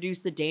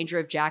reintroduce the danger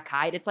of Jack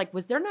Hyde. It's like,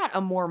 was there not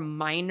a more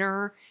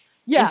minor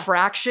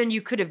infraction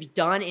you could have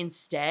done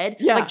instead?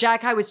 Yeah. Like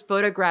Jack Hyde was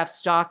photographed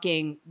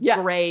stalking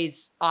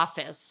Gray's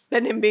office.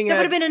 Then him being that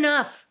would have been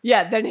enough.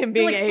 Yeah, then him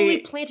being fully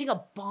planting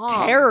a bomb.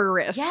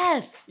 Terrorist.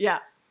 Yes. Yeah.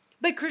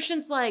 But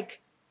Christian's like,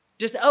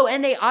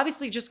 and they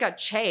obviously just got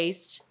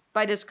chased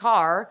by this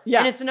car. Yeah.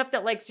 And it's enough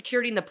that like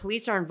security and the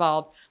police are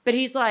involved. But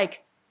he's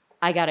like,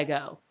 I gotta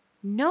go.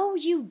 No,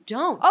 you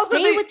don't. Also,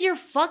 stay with your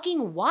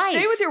fucking wife.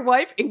 Stay with your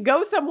wife and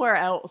go somewhere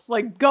else.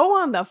 Like, go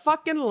on the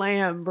fucking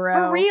lam, bro.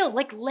 For real.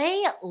 Like,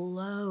 lay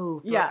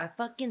low for a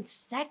fucking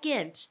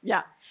second.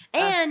 Yeah.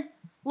 And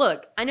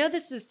look, I know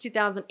this is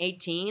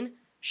 2018.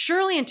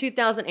 Surely in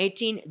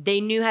 2018, they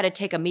knew how to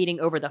take a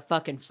meeting over the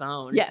fucking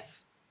phone.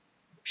 Yes.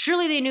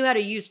 Surely they knew how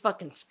to use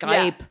fucking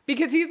Skype. Yeah,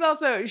 because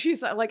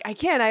she's like, I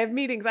can't, I have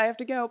meetings, I have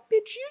to go.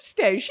 Bitch, you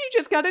stay. She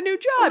just got a new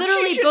job.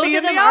 Literally, she should be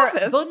in the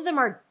office. Both of them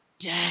are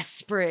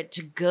desperate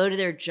to go to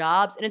their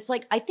jobs. And it's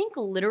like, I think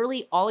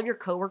literally all of your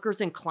coworkers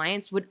and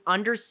clients would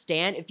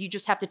understand if you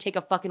just have to take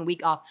a fucking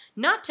week off.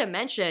 Not to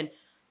mention,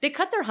 they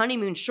cut their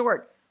honeymoon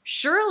short.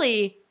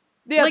 Surely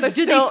Yeah, like, they're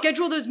did still, they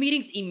schedule those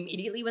meetings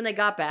immediately when they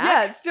got back?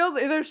 Yeah,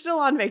 they're still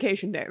on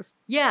vacation days.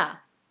 Yeah.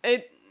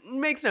 It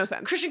makes no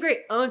sense. Christian Grey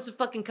owns the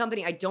fucking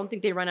company. I don't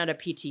think they run out of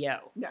PTO.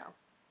 No.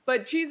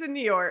 But she's in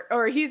New York,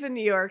 or he's in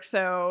New York,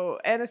 so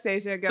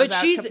Anastasia goes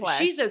out to play.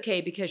 She's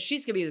okay because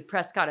she's gonna be with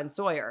Prescott and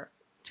Sawyer.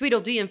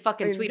 Tweedledee and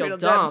fucking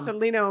Tweedledum.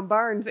 Celino and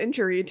Barnes,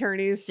 injury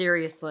attorneys.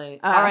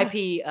 Seriously.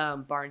 R.I.P.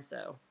 Barnes,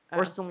 though.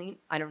 Or Celine.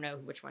 I don't know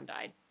which one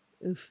died.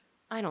 Oof.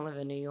 I don't live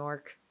in New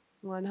York.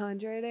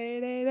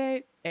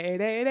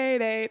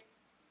 100-888-8888.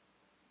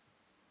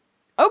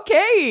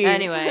 Okay.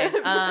 Anyway,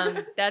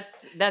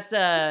 that's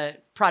a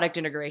product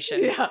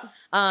integration. Yeah.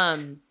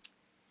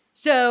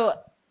 So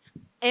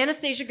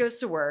Anastasia goes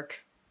to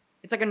work.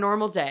 It's like a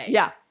normal day.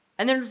 Yeah.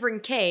 And then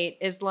freaking Kate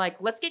is like,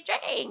 let's get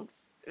drinks.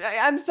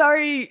 I'm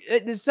sorry,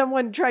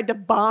 someone tried to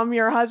bomb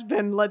your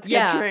husband. Let's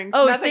get drinks.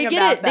 Oh, Nothing they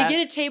about that. They get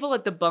a table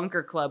at the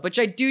Bunker Club, which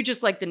I do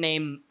just like the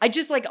name. I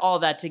just like all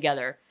that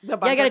together. The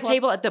I got a Club?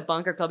 table at the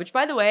Bunker Club, which,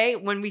 by the way,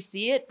 when we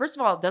see it, first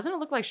of all, doesn't it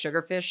look like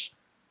Sugarfish?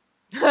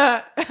 They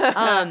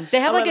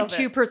have like a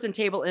 2-person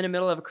table in the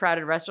middle of a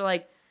crowded restaurant.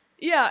 Like,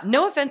 yeah.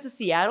 no offense to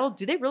Seattle,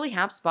 do they really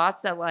have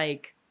spots that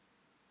like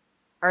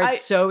are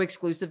so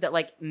exclusive that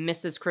like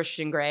Mrs.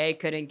 Christian Grey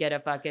couldn't get a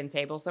fucking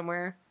table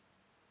somewhere?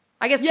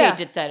 I guess Kate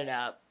did set it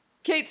up.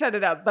 Kate set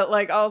it up, but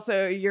like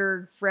also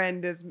your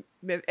friend is,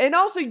 and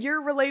also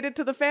you're related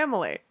to the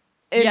family.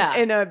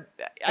 In a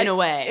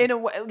way,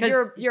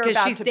 because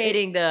she's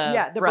dating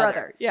the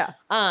brother. Yeah.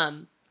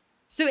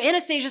 So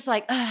Anastasia's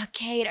like,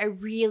 Kate, I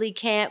really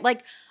can't.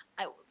 Like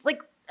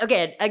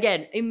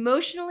again,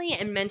 emotionally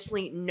and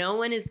mentally, no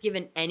one is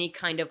given any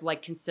kind of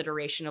like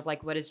consideration of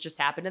like what has just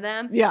happened to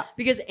them. Yeah.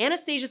 Because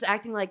Anastasia's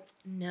acting like,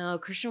 no,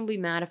 Christian will be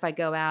mad if I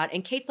go out.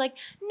 And Kate's like,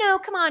 no,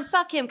 come on,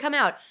 fuck him, come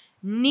out.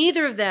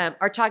 Neither of them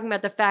are talking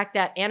about the fact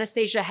that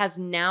Anastasia has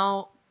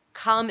now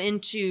come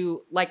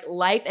into like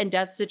life and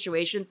death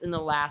situations in the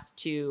last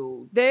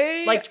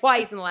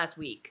twice in the last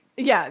week.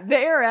 Yeah,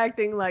 they are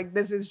acting like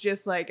this is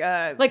just like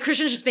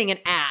Christian's just being an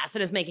ass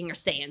and is making her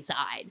stay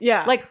inside.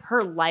 Yeah. Like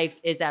her life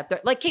is at the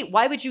like Kate,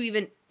 why would you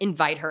even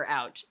invite her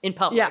out in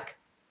public? Yeah.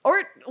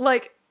 Or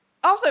like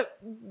also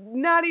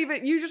not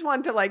even you just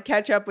want to like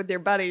catch up with your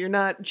buddy. You're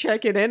not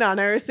checking in on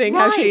her, seeing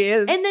how she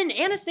is. And then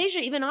Anastasia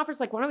even offers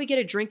like, why don't we get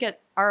a drink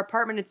at our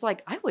apartment? It's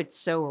like, I would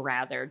so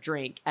rather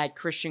drink at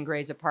Christian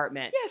Grey's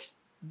apartment. Yes.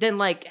 Than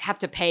like have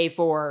to pay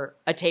for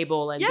a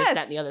table and this, that,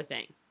 and the other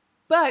thing.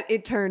 But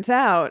it turns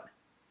out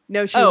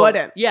no, she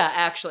wouldn't. Yeah,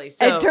 actually.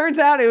 So it turns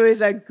out it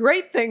was a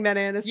great thing that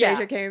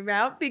Anastasia came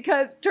out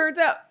because turns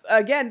out,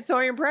 again,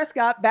 Sawyer and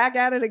Prescott back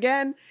at it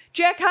again.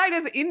 Jack Hyde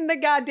is in the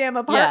goddamn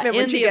apartment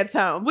when she gets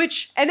home.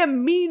 And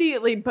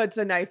immediately puts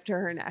a knife to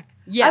her neck.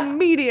 Yeah.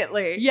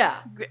 Immediately. Yeah.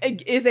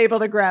 Is able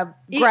to grab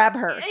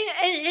her. And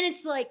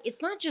it's like,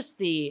 it's not just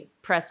the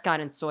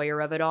Prescott and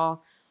Sawyer of it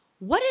all.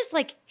 What is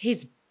like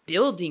his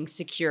building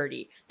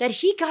security that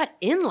he got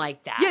in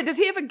like that? Yeah, does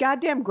he have a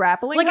goddamn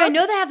grappling hook? I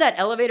know they have that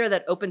elevator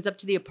that opens up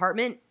to the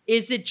apartment.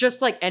 Is it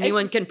just like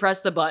anyone can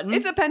press the button?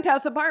 It's a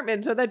penthouse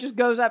apartment, so that just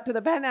goes up to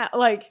the penthouse.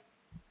 Like,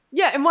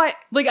 yeah, and why?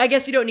 Like, I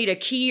guess you don't need a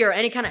key or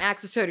any kind of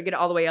access to get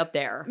all the way up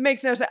there.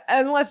 Makes no sense.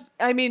 Unless,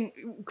 I mean,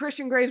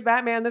 Christian Grey's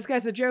Batman, this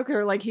guy's a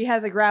Joker, like he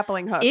has a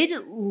grappling hook.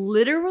 It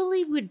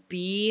literally would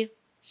be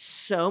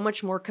so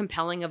much more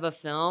compelling of a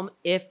film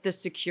if the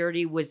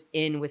security was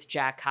in with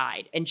Jack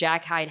Hyde and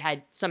Jack Hyde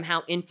had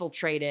somehow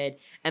infiltrated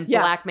and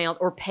blackmailed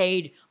or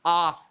paid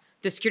off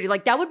the security.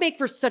 Like that would make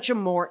for such a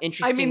more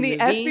interesting movie.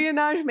 The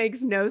espionage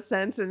makes no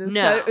sense and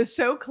is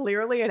so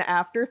clearly an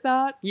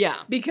afterthought. Yeah.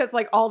 Because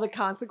like all the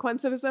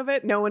consequences of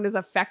it, no one is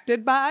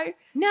affected by.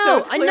 No, so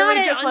it's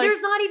clearly just like,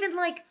 there's not even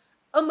like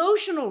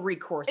emotional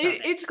recourse of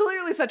it. It's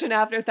clearly such an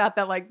afterthought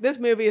that like this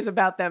movie is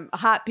about them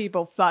hot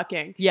people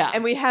fucking. Yeah.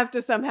 And we have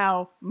to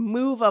somehow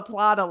move a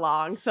plot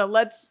along. So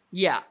let's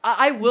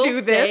I will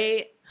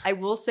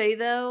say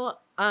though,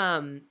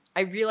 I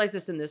realized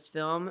this in this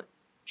film.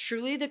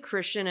 Truly the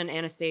Christian and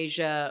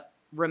Anastasia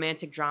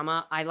romantic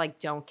drama I like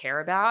don't care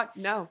about.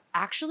 No.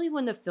 Actually,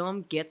 when the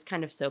film gets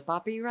kind of soap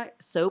opera-y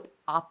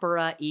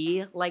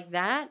like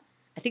that,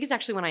 I think it's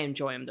actually when I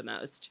enjoy them the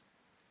most.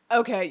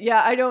 Okay,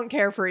 yeah, I don't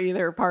care for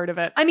either part of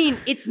it. I mean,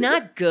 it's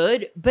not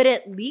good, but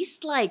at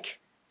least like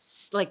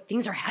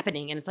things are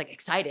happening and it's like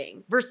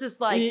exciting versus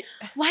like,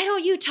 why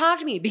don't you talk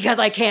to me? Because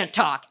I can't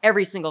talk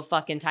every single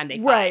fucking time they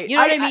fight. Right. You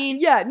know what I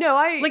mean?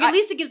 At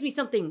least it gives me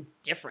something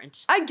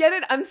different. I get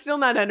it. I'm still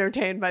not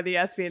entertained by the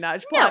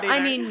espionage plot. No, I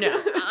mean, no.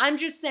 I'm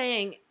just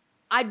saying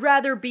I'd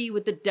rather be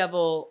with the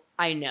devil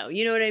I know.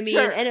 You know what I mean?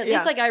 Sure, and at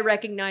least like I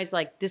recognize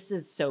like this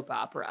is soap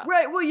opera.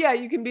 Right. Well, yeah,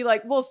 you can be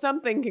like, well,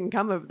 something can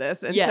come of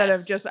this instead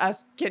of just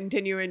us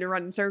continuing to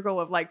run in circle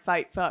of like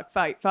fight, fuck,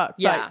 fight, fuck,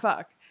 fight,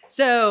 fuck.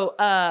 So,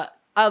 a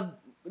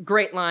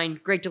great line,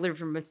 great delivery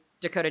from Miss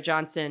Dakota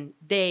Johnson.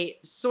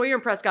 Sawyer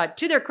and Prescott,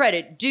 to their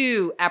credit,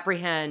 do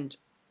apprehend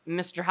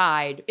Mr.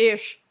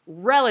 Hyde-ish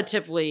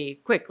relatively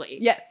quickly.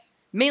 Yes.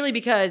 Mainly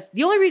because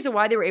the only reason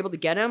why they were able to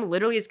get him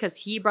literally is because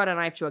he brought a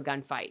knife to a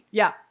gunfight.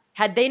 Yeah.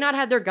 Had they not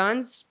had their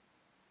guns,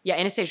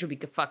 Anastasia would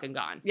be fucking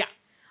gone. Yeah.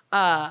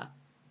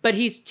 But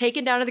he's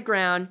taken down to the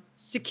ground.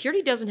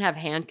 Security doesn't have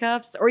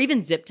handcuffs or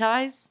even zip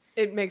ties.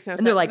 It makes no sense.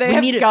 And they're like, they we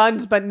have need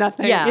guns, but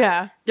nothing. Yeah.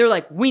 Yeah. They're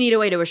like, we need a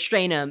way to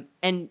restrain him.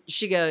 And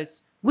she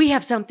goes, we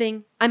have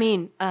something. I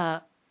mean,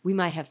 we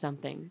might have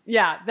something.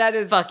 Yeah, that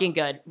is Fucking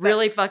good.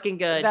 Really fucking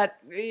good. That,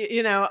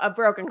 a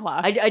broken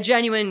clock. A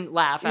genuine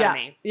laugh out yeah. of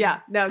me. Yeah.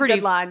 No, Pretty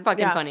good line.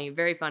 fucking Yeah. funny.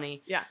 Very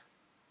funny. Yeah.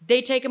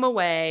 They take him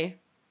away.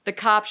 The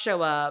cops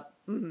show up.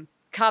 Mhm.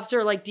 Cops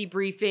are like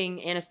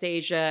debriefing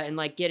Anastasia and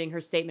like getting her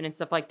statement and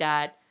stuff like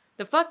that.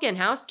 The fucking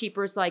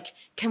housekeeper's like,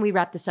 can we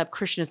wrap this up?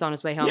 Christian is on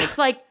his way home. It's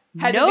like,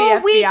 Head of no,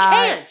 the we FBI.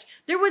 can't.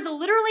 There was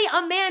literally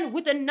a man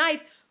with a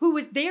knife who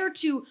was there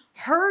to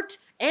hurt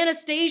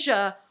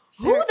Anastasia.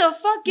 Who the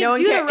fuck gives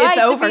you the right it's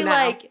over to be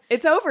now. like,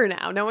 It's over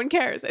now. No one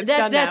cares. It's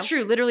done that's now.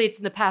 true. Literally, it's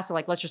in the past. So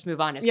like, let's just move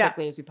on as Yeah.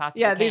 quickly as we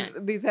possibly Yeah,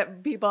 can. these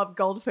people have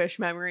goldfish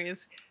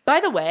memories. By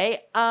the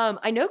way,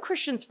 I know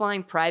Christian's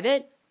flying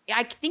private.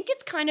 I think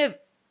it's kind of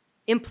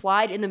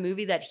implied in the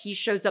movie that he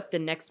shows up the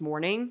next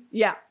morning.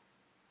 Yeah.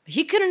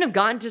 He couldn't have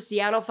gone to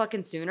Seattle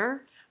fucking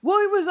sooner. Well,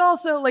 it was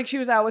also like she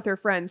was out with her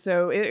friend,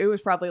 so it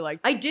was probably like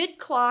I did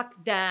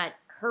clock that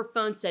her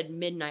phone said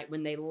midnight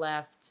when they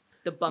left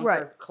the bunker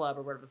Right. club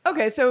or whatever. the fuck.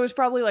 okay, so it was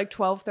probably like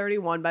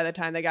 12:31 by the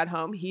time they got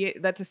home.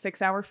 That's a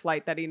 6-hour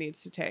flight that he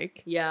needs to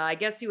take. Yeah, I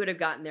guess he would have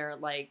gotten there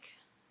at like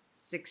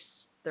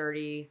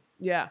 6:37.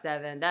 Yeah.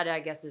 That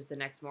I guess is the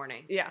next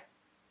morning. Yeah.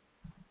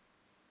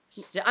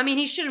 I mean,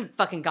 he shouldn't have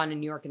fucking gone to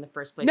New York in the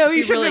first place. No, if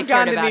he shouldn't have cared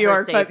gone to about New her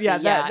York, but safety. yeah,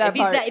 that if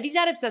he's part. if he's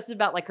that obsessed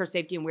about like her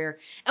safety and where,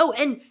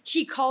 and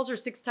he calls her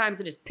 6 times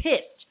and is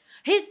pissed.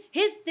 His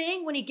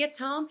thing when he gets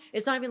home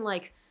is not even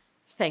like,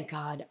 thank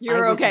God,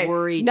 You're I was okay.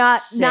 worried,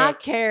 Not sick.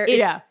 care. It's,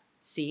 Yeah.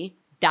 See,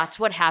 that's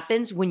what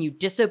happens when you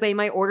disobey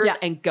my orders Yeah.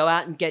 and go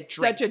out and get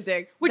drinks. Such a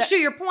dick. Which, That- to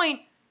your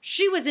point,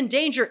 she was in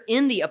danger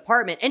in the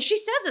apartment, and she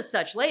says as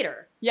such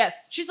later.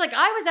 Yes. She's like,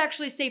 I was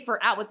actually safer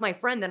out with my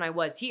friend than I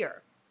was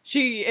here.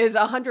 She is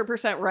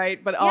 100%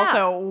 right, but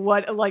also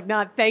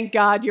not thank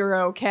God you're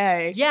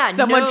okay. Yeah,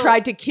 Someone no-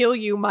 tried to kill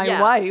you, my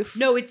Yeah. wife.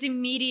 No, it's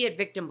immediate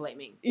victim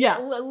blaming. Yeah.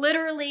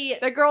 Literally.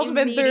 That girl's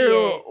been immediate-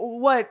 through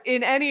what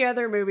in any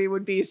other movie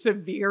would be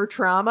severe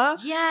trauma.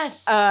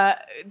 Yes.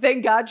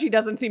 Thank God she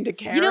doesn't seem to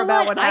care you know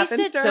about what? what I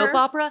happens said to soap her.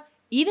 opera,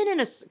 even in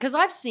because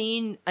I've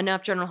seen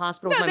enough General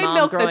Hospital No, with my they mom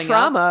milk growing the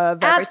trauma up.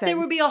 of everything. There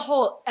would be a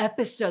whole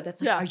episode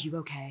that's like, Yeah. are you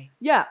okay?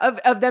 Yeah,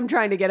 of them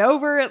trying to get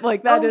over it.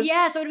 Like that is.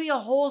 Yeah, so it would be a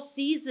whole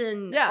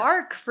season Yeah.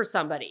 arc for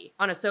somebody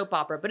on a soap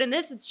opera. But in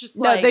this, it's just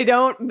No, like they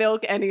don't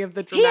milk any of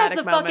the he has dramatic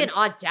the moments.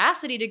 fucking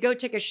audacity to go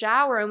take a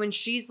shower, and when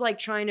she's like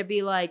trying to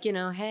be like,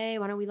 hey,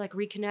 why don't we like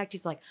reconnect?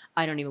 He's like,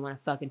 I don't even want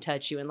to fucking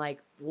touch you, and like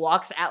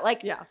walks out.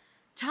 Like, Yeah.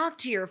 talk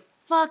to your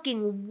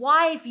fucking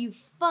wife, you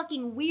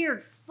fucking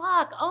weird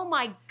fuck. Oh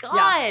my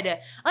God.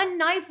 A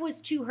knife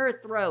was to her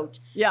throat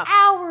Yeah.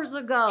 hours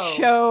ago.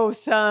 Show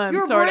some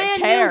Your sort of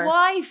brand care. new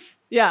wife.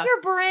 Yeah. Your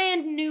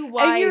brand new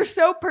wife. And you're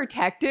so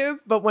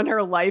protective, but when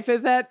her life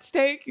is at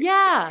stake,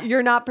 yeah.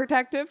 you're not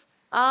protective.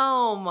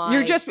 Oh my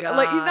You're just God.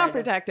 like he's not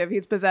protective,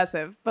 he's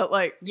possessive. But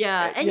like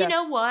Yeah. And yeah. you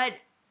know what?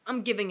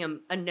 I'm giving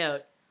him a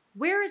note.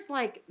 Where is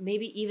like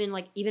maybe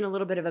even a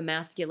little bit of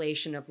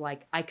emasculation of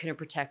like, I couldn't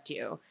protect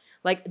you.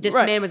 Like this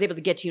Right. man was able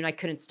to get to you and I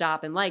couldn't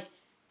stop him. Like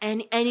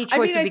any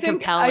choice would I be think,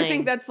 compelling. I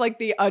think that's like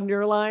the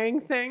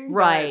underlying thing. but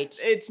Right.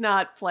 It's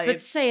not played.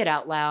 But say it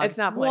out loud. It's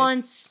not played.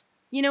 once.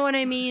 You know what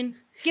I mean?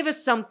 Give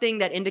us something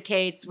that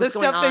indicates the what's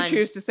going stuff on. they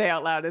choose to say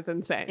out loud is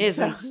insane. Is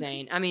so.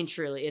 insane. I mean,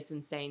 truly, it's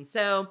insane.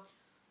 So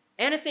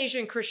Anastasia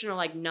and Christian are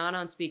like not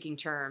on speaking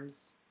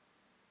terms.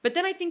 But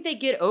then I think they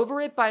get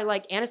over it by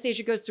like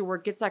Anastasia goes to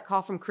work, gets that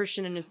call from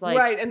Christian, and is like,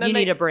 Right, and then you they-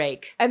 need a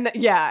break. And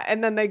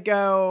and then they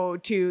go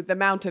to the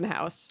mountain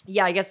house,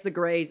 Yeah, I guess the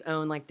Greys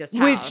own like this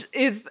house. which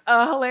is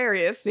a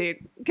hilarious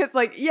scene because,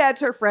 like, yeah,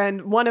 it's her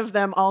friend. One of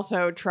them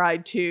also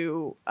tried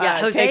to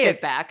Jose take is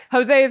it. back.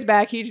 Jose is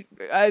back.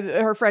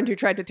 Her friend who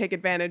tried to take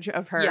advantage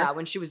of her. Yeah,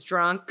 when she was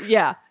drunk.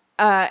 Yeah.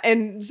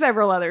 And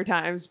several other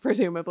times,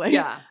 presumably.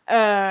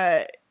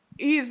 Yeah.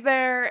 He's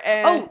there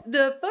and Oh,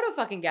 the photo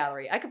fucking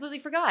gallery. I completely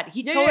forgot.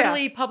 He Yeah, yeah.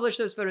 totally published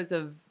those photos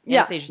of yeah,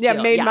 Anastasia yeah,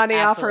 Steele. made money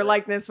off her absolutely.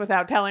 likeness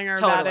without telling her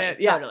about Totally, it.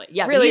 Yeah, totally.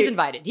 Yeah, but really. he's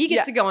invited. He gets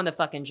Yeah. to go on the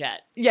fucking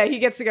jet. Yeah, he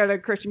gets to go to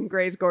Christian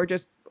Grey's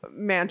gorgeous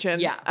mansion,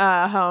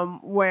 Yeah.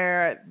 home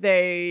where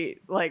they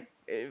like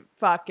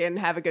fuck and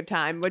have a good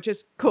time, which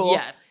is cool.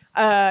 Yes.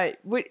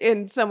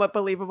 And somewhat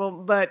believable.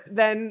 But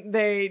then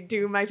they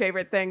do my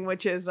favorite thing,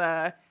 which is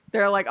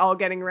they're like all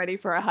getting ready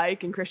for a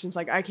hike, and Christian's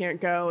like, I can't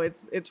go.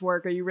 It's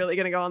work. Are you really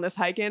gonna go on this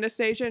hike,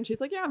 Anastasia? And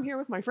she's like, yeah, I'm here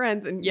with my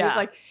friends. And Yeah. he's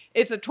like,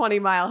 it's a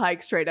 20-mile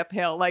hike straight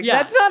uphill. Like Yeah.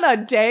 that's not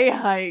a day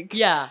hike.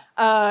 Yeah.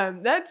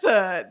 That's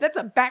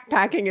a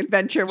backpacking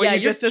adventure. What Yeah,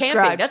 you you're just camping.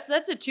 described.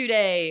 That's a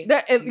 2-day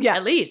Yeah.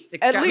 at least.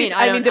 At least,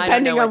 I mean,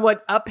 depending on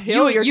what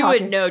uphill you're you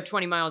talking. would know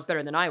 20 miles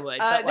better than I would.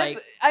 But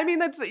like,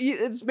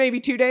 it's maybe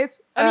 2 days.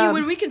 I mean,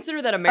 when we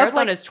consider that a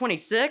marathon like- is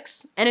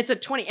 26 and it's a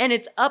 20 and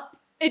it's up.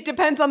 it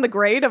depends on the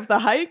grade of the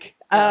hike.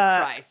 Oh,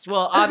 Christ.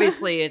 Well,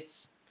 obviously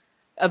it's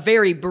a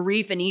very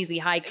brief and easy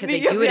hike because they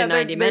do it in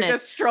 90 minutes. They're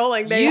just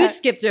strolling. You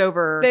skipped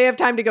over. They have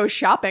time to go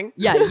shopping.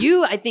 Yeah,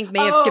 you, I think,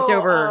 may have skipped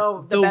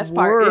over the best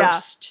worst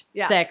part.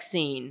 Yeah. sex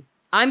scene.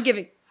 I'm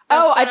giving...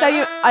 Oh,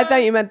 I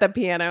thought you meant the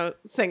piano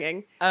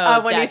singing.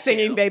 When he's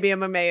singing too. Baby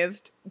I'm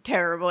Amazed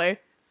terribly.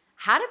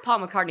 How did Paul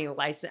McCartney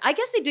license? I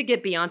guess they did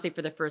get Beyonce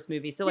for the first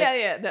movie. So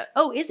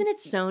oh, isn't it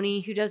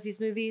Sony who does these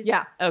movies?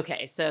 Yeah.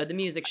 Okay, so the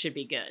music should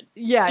be good.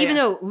 Yeah. Even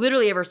though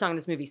literally every song in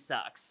this movie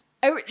sucks.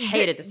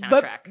 Hated the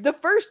soundtrack. But the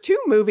first two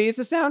movies,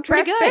 the soundtrack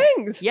Pretty good.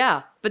 bangs.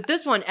 Yeah, but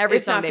this one, every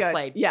It's song not they good.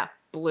 played, Yeah.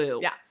 blew.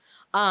 Yeah.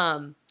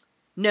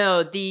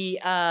 No,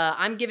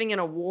 I'm giving an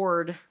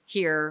award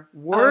here.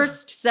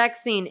 Worst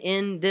sex scene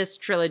in this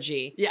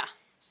trilogy. Yeah.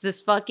 It's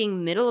this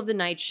fucking middle of the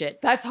night shit.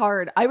 That's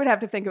hard. I would have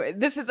to think of it.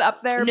 This is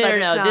up there, No, but no,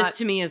 it's no. not. This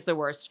to me is the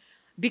worst.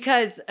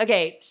 Because,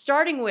 okay,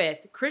 starting with,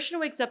 Christian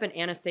wakes up and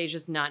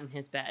Anastasia's not in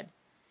his bed.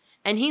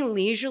 And he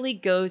leisurely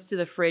goes to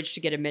the fridge to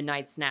get a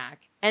midnight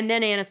snack. And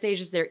then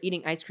Anastasia's there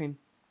eating ice cream.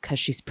 Because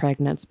she's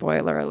pregnant,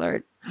 spoiler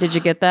alert. Did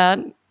you get that?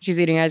 She's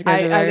eating ice cream.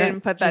 I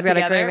didn't put that She's got a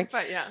together, craving.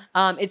 but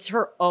yeah. It's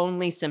her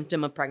only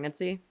symptom of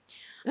pregnancy.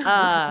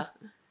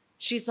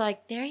 She's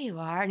like, there you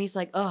are. And he's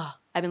like, oh,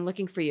 I've been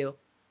looking for you.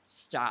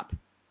 Stop.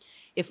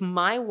 If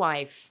my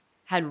wife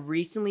had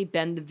recently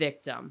been the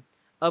victim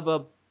of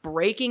a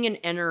breaking and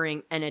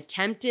entering an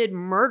attempted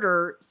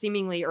murder,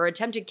 seemingly, or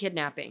attempted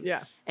kidnapping,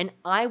 Yeah. and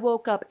I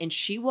woke up and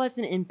she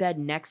wasn't in bed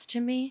next to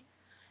me,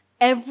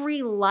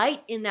 every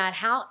light in that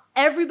house,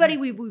 everybody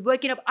would be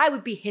waking up, I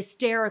would be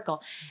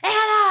hysterical.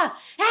 Anna!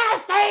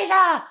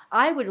 Anastasia!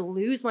 I would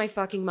lose my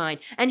fucking mind.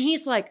 And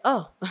he's like,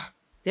 oh,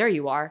 there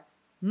you are.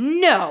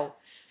 No.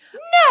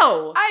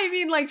 No! I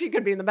mean, like, she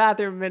could be in the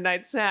bathroom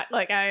midnight snack.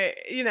 Like,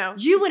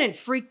 You wouldn't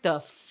freak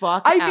the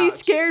fuck out. I'd be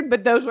scared,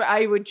 but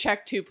I would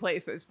check two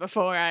places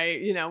before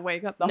I,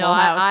 wake up the whole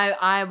house.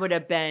 I would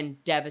have been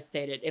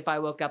devastated if I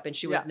woke up and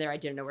she wasn't there. I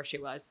didn't know where she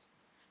was.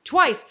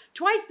 Twice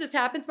this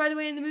happens, by the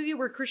way, in the movie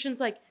where Christian's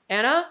like,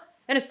 Anna?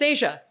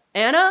 Anastasia?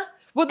 Anna?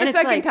 Well, the And it's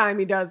second like- time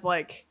he does,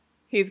 like,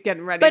 he's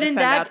getting ready But to in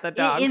send out the that,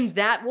 dogs. in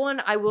that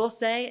one, I will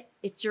say,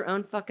 it's your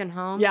own fucking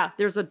home. Yeah.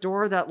 There's a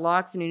door that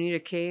locks and you need a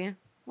key.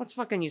 Let's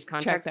fucking use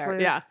context there,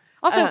 clues. yeah.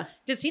 Also,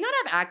 does he not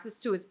have access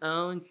to his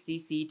own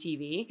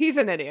CCTV? He's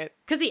an idiot.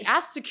 Because he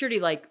asked security,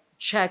 like,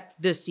 check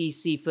the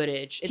CC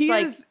footage. It's He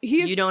like, is-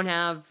 you don't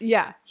have,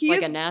 Yeah. He like,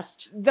 is a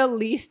Nest? the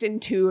least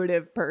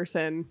intuitive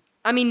person.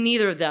 I mean,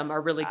 neither of them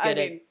are really good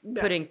no.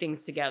 at putting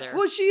things together.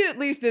 Well, she at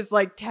least is,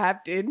 like,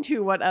 tapped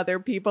into what other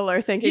people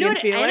are thinking You know and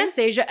what? feeling.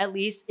 Anastasia at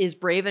least is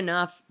brave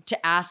enough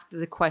to ask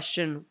the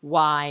question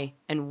why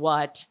and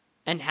what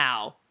and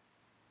how.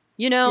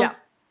 You know? Yeah.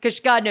 Because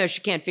God knows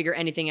she can't figure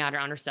anything out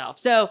on herself.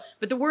 So,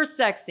 but the worst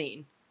sex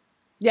scene,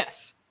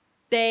 Yes.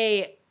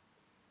 they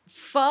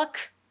fuck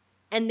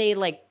and they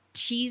like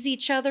tease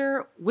each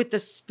other with a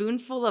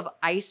spoonful of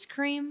ice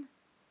cream.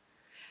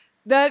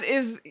 That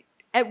is...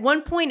 At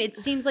one point, it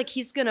seems like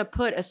he's going to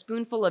put a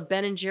spoonful of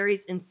Ben and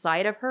Jerry's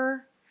inside of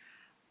her,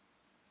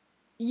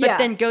 Yeah. but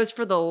then goes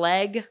for the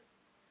leg.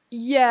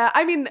 Yeah,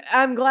 I mean,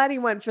 I'm glad he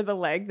went for the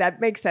leg. That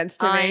makes sense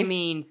to me. I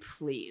mean,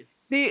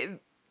 please.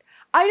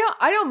 I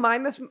don't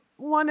mind this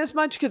one as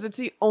much because it's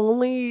the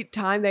only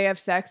time they have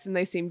sex and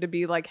they seem to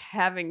be like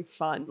having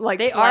fun. Like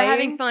They are playing.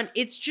 having fun.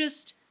 It's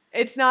just...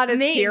 It's not as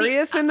Maybe-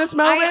 serious in this I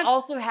moment.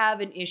 also have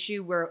an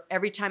issue where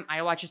every time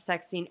I watch a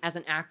sex scene as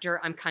an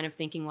actor, I'm kind of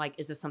thinking like,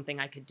 is this something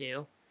I could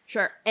do?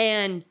 Sure.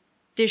 And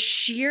the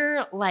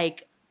sheer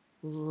like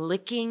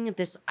licking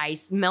this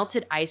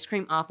melted ice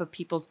cream off of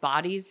people's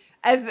bodies.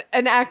 As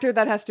an actor,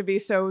 that has to be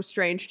so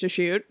strange to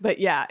shoot. But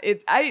yeah,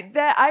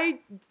 I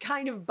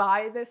kind of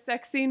buy this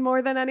sex scene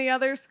more than any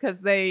others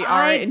because they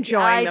are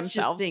enjoying themselves.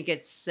 I just think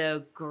it's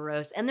so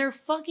gross. And they're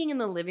fucking in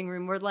the living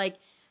room where like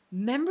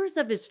members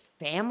of his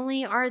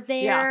family are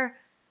there. Yeah.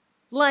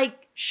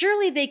 Like,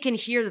 surely they can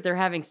hear that they're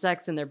having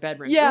sex in their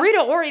bedrooms. Yeah. Rita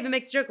Ora even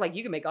makes a joke like,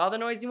 you can make all the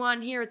noise you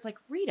want in here. It's like,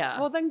 Rita.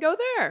 Well, then go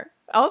there.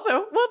 Also,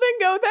 well, then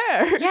go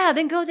there. Yeah,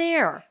 then go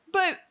there.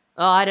 But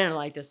Oh, I didn't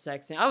like this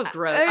sex scene. I was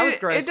gross. I was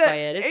gross by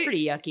it. It's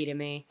pretty yucky to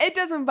me. it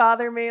doesn't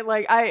bother me.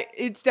 Like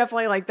it's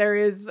definitely like there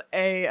is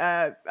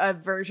a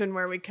version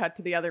where we cut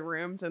to the other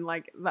rooms and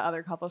like the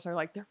other couples are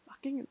like they're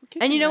fucking in the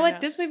kitchen And you know right what? now.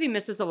 This movie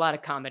misses a lot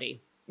of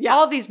comedy. Yeah.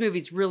 All these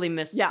movies really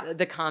miss Yeah.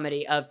 the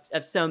comedy of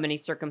so many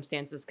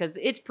circumstances because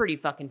it's pretty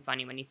fucking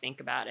funny when you think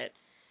about it.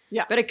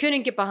 Yeah. But I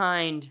couldn't get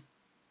behind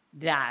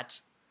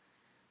that.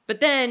 But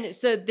then,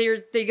 so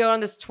they go on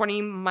this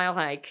 20-mile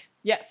hike.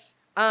 Yes.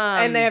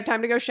 And they have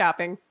time to go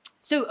shopping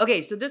So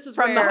this is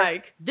from where the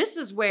hike. This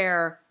is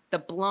where the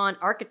blonde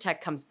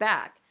architect comes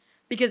back.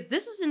 Because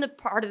this is in the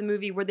part of the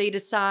movie where they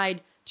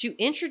decide to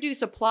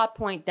introduce a plot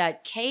point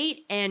that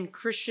Kate and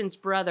Christian's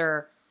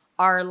brother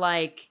are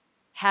like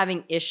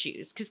having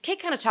issues. Because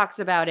Kate kind of talks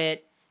about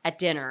it at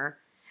dinner.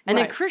 And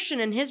then Right.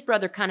 Christian and his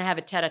brother kind of have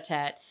a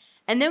tete-a-tete.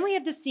 And then we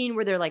have the scene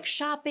where they're like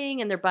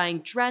shopping and they're buying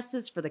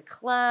dresses for the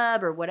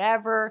club or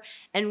whatever.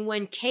 And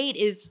when Kate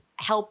is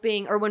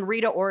helping, or when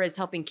Rita Ora is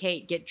helping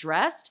Kate get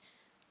dressed,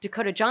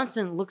 Dakota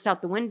Johnson looks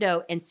out the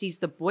window and sees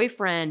the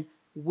boyfriend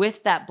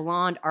with that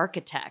blonde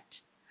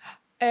architect.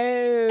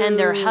 and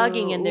they're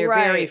hugging and they're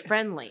very right.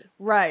 friendly.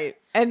 Right.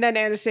 And then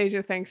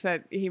Anastasia thinks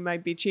that he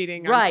might be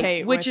cheating on Right,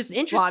 Kate. which with is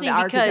interesting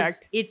Blonde because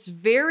Architect. it's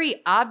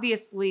very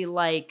obviously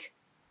like,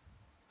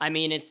 I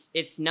mean,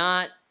 it's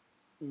not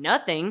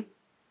nothing.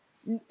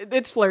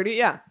 It's flirty,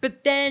 yeah.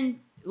 But then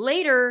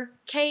later,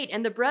 Kate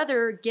and the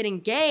brother get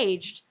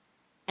engaged,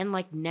 and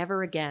like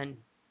never again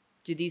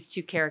do these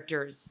two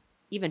characters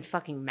even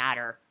fucking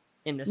matter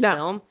in this No.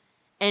 film.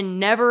 And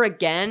never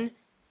again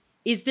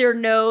is there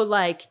no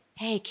like,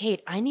 hey,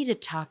 Kate, I need to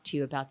talk to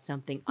you about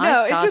something. No,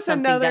 I saw it's just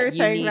something another that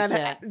you thing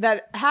need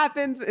that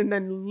happens and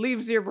then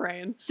leaves your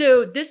brain.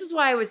 So this is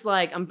why I was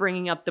like, I'm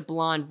bringing up the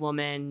blonde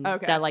woman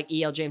Okay. that like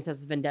E.L. James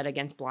has a vendetta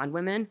against blonde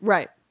women.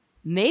 Right.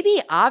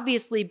 Maybe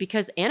obviously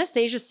because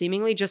Anastasia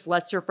seemingly just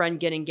lets her friend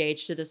get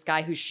engaged to this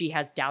guy who she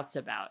has doubts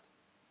about.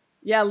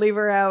 Yeah, leave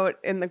her out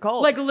in the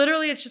cold. Like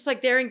literally it's just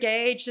like they're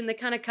engaged and they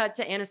kind of cut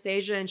to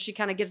Anastasia and she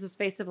kind of gives this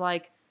face of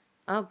like,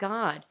 oh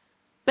God.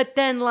 But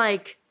then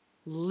like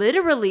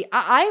literally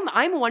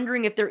I'm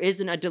wondering if there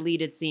isn't a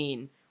deleted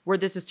scene where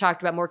this is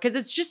talked about more. Cause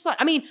it's just like,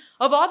 I mean,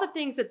 of all the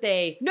things that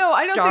they no,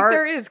 I don't think start,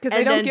 there is because they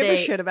and don't then give a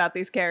they- shit about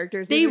these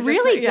characters. They These are just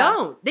really like- yeah.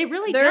 don't. They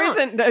really There don't.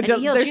 isn't And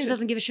E.L. there's- James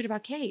doesn't give a shit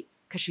about Kate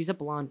because she's a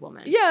blonde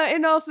woman. Yeah,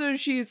 and also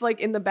she's like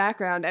in the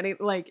background and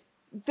like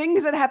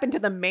things that happen to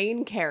the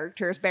main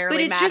characters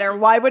barely it's matter. just-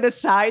 Why would a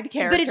side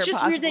character But it's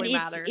just weird that possibly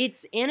matter?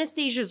 it's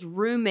Anastasia's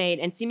roommate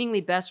and seemingly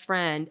best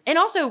friend and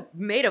also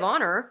maid of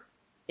honor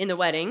in the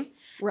wedding.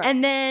 Right.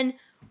 And then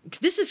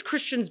this is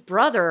Christian's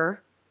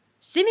brother,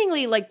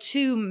 seemingly like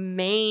two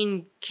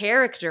main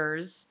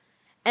characters.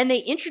 And they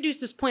introduce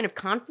this point of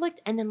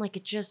conflict and then like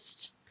it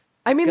just...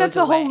 I mean, goes that's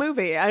the whole away.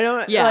 movie. I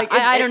don't Yeah, like.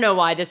 I don't know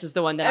why this is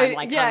the one that I'm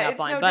like yeah, hung up it's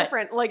on. no But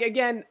different. Like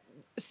again,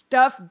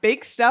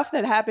 big stuff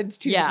that happens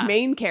to Yeah.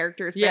 main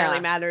characters barely Yeah.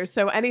 matters.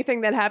 So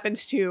anything that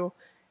happens to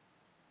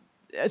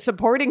a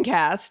supporting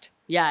cast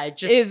yeah, it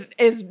just...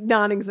 is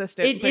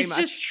non-existent. pretty it's much.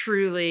 just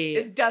truly...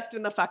 It's dust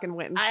in the fucking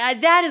wind.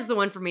 that is the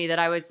one for me that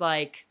I was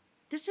like,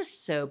 this is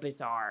so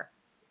bizarre.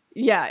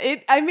 Yeah,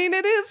 I mean,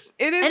 it is.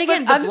 It is. And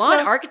again, but the I'm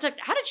blonde so-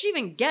 architect, how did she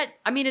even get?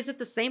 I mean, is it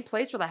the same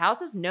place where the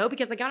house is? No,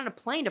 because I got on a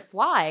plane to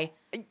fly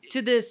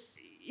to this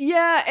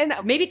Yeah, and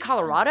maybe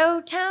Colorado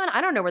town.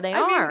 I don't know where they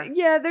are. mean,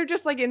 yeah, they're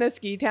just like in a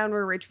ski town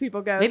where rich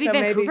people go. Maybe so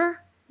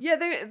Vancouver?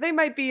 yeah, they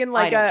might be in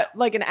like I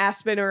don't an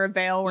Aspen or a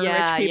Vale where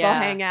Yeah, rich people yeah.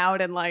 hang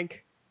out and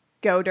like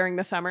go during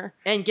the summer.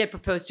 And get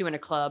proposed to in a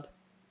club.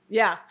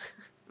 Yeah,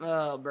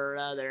 Oh,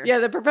 brother. yeah.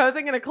 The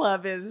proposing in a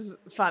club is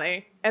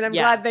funny, and I'm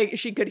Yeah. glad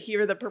she could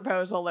hear the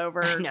proposal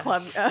over I know,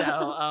 club. so,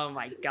 oh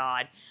my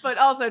God. But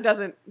also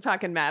doesn't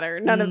fucking matter.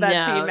 None of that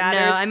No, scene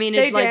matters. no, I mean,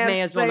 they it, like, dance,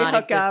 may as well they not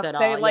hook exist up, at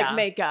They all, like yeah.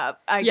 make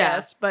up, I Yeah.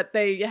 guess, but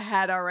they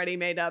had already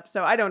made up.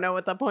 So I don't know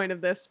what the point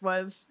of this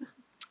was.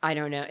 I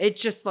don't know. It's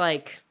just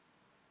like,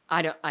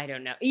 I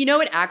don't know. You know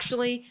what,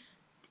 actually,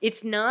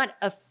 it's not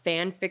a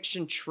fan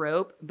fiction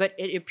trope, but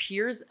it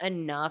appears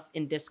enough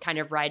in this kind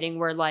of writing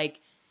where like,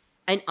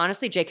 and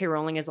honestly, J.K.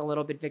 Rowling is a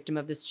little bit victim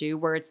of this too,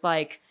 where it's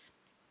like,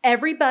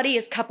 everybody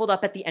is coupled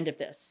up at the end of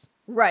this.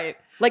 Right.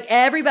 Like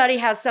everybody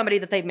has somebody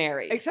that they've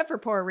married. Except for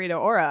poor Rita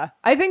Ora.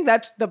 I think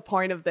that's the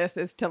point of this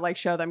is to like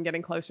show them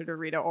getting closer to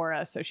Rita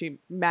Ora so she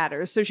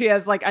matters. So she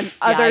has like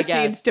other I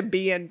scenes guess. to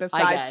be in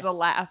besides the guess.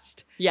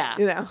 last, Yeah.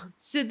 you know.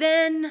 So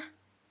then,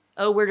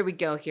 oh, where do we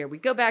go here? We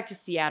go back to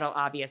Seattle,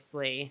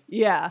 obviously.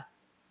 Yeah.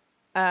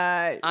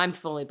 I'm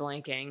fully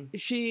blanking.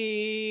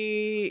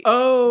 She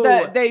Oh,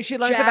 she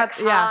learns Jack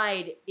about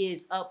Hyde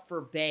is up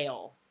for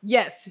bail.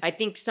 Yes. I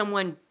think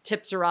someone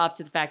tips her off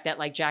to the fact that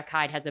like Jack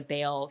Hyde has a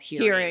bail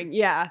Hearing,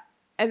 yeah.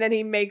 And then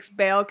he makes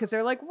bail because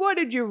they're like, what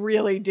did you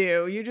really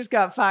do? You just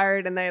got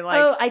fired. And they like,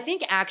 Oh, I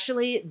think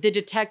actually the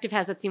detective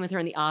has that scene with her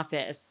in the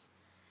office.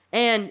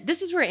 And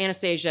this is where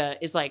Anastasia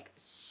is like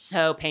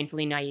so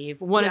painfully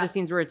naive. One of Yeah. the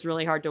scenes where it's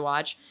really hard to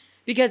watch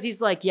because he's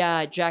like,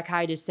 yeah, Jack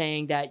Hyde is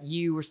saying that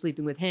you were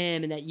sleeping with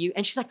him and that you,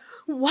 and she's like,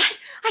 what?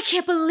 I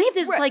can't believe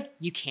this. Right. Like,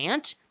 you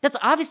can't? That's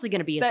obviously going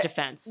to be his That-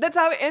 defense. that's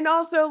how, and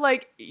also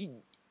like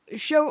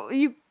show,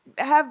 you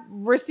have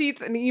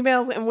receipts and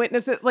emails and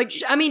witnesses. Like,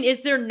 I mean,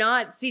 is there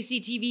not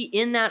CCTV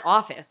in that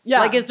office?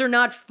 Yeah. Like, is there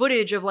not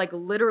footage of like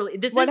literally,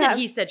 this What isn't hap-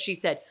 he said, she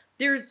said.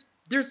 There's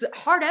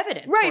hard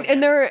evidence. right. for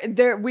And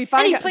this. we And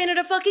find he out, planted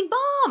a fucking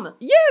bomb.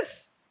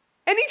 yes.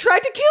 And he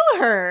tried to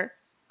kill her.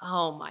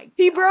 Oh my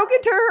He broke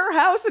into her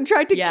house and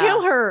tried to Yeah.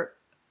 kill her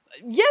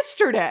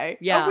yesterday,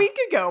 Yeah. a week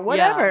ago,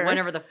 whatever. Yeah,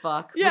 whenever the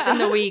fuck. Yeah.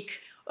 Within the week.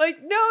 Like,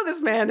 no,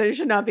 this man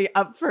should not be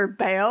up for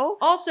bail.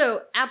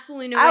 Also,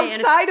 absolutely no way.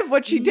 Outside of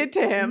what she did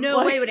to him. No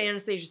like, way would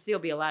Anastasia Steele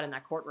be allowed in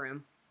that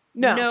courtroom.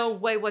 No. No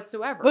way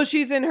whatsoever. Well,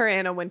 she's in her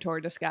Anna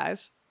Wintour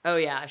disguise. Oh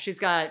yeah, she's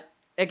got,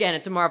 again,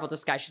 it's a Marvel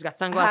disguise. She's got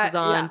sunglasses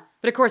on. yeah.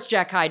 But of course,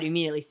 Jack Hyde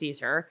immediately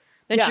sees her.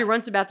 Then Yeah. she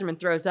runs to the bathroom and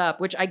throws up,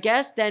 which I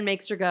guess then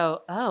makes her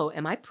go, oh,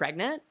 am I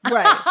pregnant?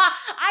 Right.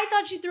 I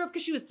thought she threw up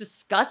because she was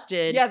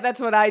disgusted. Yeah, that's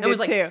what I did and was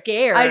like too.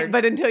 scared.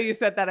 But until you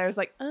said that, I was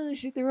like, oh,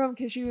 she threw up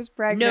because she was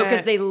pregnant. No,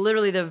 because they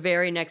literally, the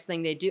very next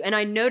thing they do. And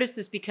I noticed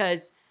this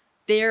because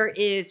there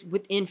is,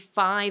 within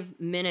 5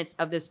 minutes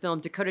of this film,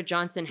 Dakota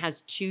Johnson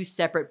has 2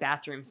 separate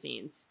bathroom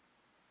scenes.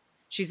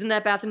 She's in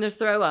that bathroom to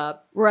throw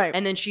up. Right.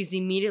 And then she's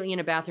immediately in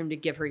a bathroom to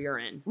give her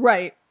urine.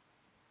 Right.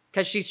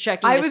 Because she's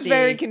checking I to was see.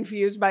 very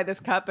confused by this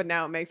cup, but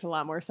now it makes a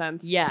lot more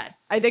sense.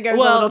 Yes. I think I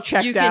was a little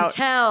checked you out. can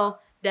tell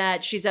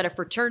that she's at a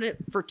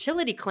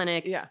fertility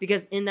clinic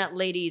because in that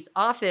lady's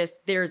office,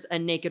 there's a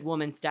naked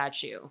woman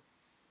statue.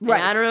 Right.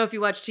 And I don't know if you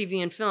watch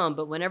TV and film,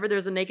 but whenever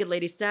there's a naked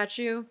lady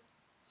statue,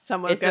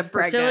 Someone it's a got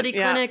fertility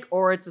pregnant. clinic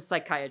or it's a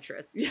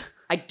psychiatrist. Yeah.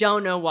 I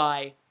don't know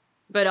why,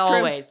 but It's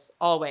true.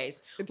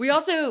 always. It's We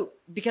also,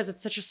 because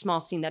it's such a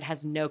small scene that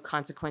has no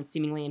consequence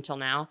seemingly until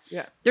now,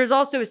 Yeah. there's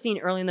also a scene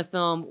early in the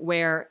film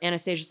where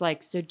Anastasia's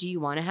like, so do you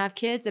want to have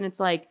kids? And it's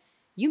like,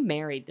 you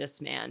married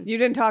this man. You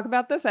didn't talk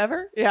about this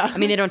ever? Yeah. I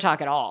mean, they don't talk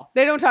at all.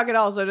 they don't talk at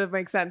all, so it doesn't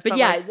make sense. But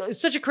yeah, like,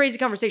 it's such a crazy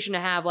conversation to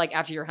have like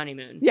after your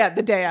honeymoon. yeah,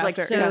 the day after. Like,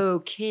 so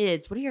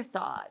kids, what are your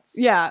thoughts?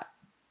 yeah.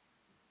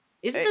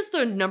 Isn't this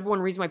the number one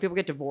reason why people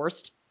get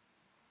divorced?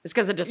 It's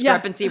because of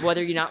discrepancy of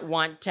whether you not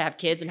want to have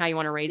kids and how you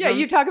want to raise Yeah, them.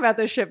 you talk about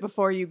this shit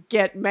before you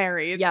get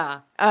married. Yeah.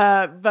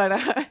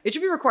 But It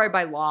should be required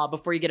by law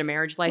before you get a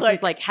marriage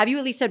license. Like have you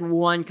at least had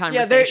one you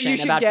conversation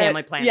should about get,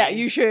 family planning? Yeah,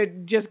 you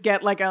should just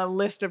get like a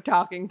list of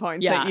talking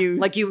points Yeah, that you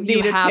like you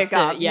need to have tick to-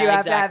 off. yeah, you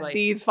have to exactly. have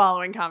these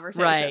following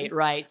conversations.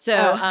 Right.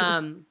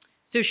 So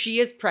so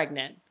she is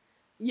pregnant.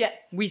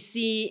 Yes. We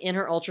see in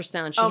her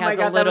ultrasound she Oh has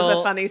my God, a little that was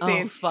a funny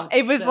scene. Oh, fuck,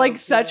 It was so like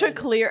such a good.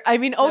 clear. I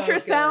mean, So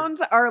ultrasounds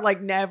are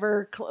like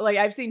never like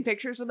I've seen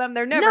pictures of them.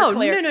 They're never No,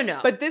 clear. no.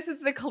 But this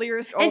is the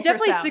clearest ultrasound. And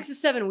definitely 6 to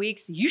 7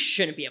 weeks, you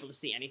shouldn't be able to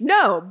see anything.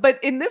 No, but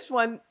in this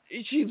one,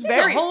 she's There's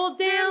very a whole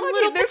damn Look,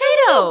 little there's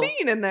potato. a little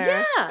bean in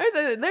there. Yeah. There's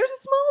a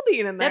small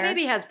bean in there. That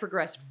baby has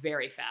progressed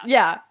very fast.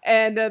 Yeah,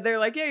 and they're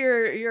like, yeah,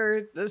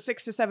 you're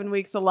 6 to 7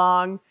 weeks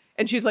along,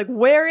 and she's like,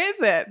 where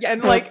is it? Yeah.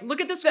 And like,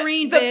 look at the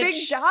screen, the bitch.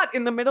 big dot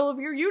in the middle of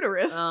your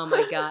uterus. Oh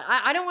my God.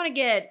 I don't want to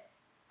get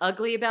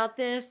ugly about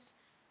this,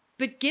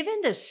 but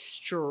given the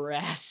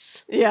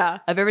stress Yeah,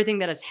 of everything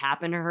that has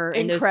happened to her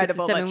in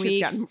incredible those 6 to 7 that she's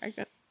weeks. gotten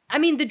pregnant. I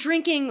mean, the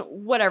drinking,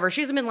 whatever.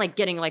 She hasn't been like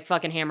getting like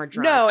fucking hammered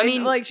drunk. No, I and,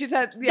 mean, like she's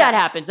had that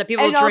happens. That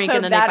people and drink also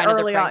and then they that find out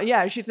early they're on. pregnant.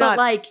 Yeah, she's But, not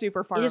like,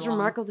 super far. It is along.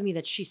 remarkable to me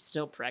that she's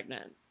still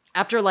pregnant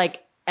after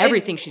like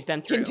everything she's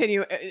been through.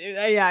 Continue.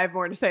 Yeah, I have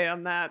more to say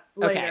on that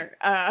later.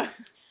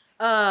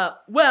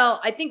 Well,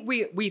 I think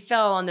we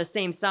fell on the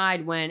same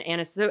side when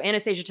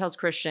Anastasia tells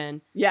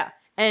Christian, Yeah,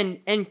 and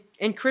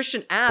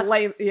Christian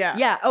asks,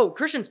 yeah. Oh,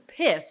 Christian's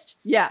pissed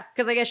yeah,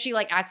 because I guess she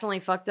like accidentally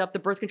fucked up the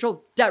birth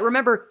control. That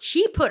remember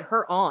he put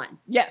her on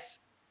yes.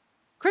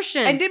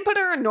 Christian, And didn't put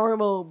her on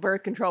normal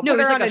birth control. No, put it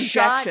was her like on a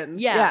shot.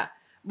 injections. Yeah.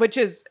 Which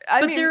is, I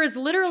but mean, there is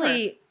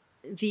literally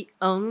the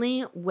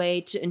only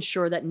way to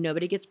ensure that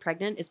nobody gets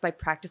pregnant is by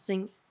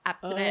practicing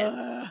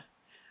abstinence.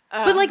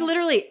 But like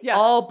literally, yeah.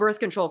 all birth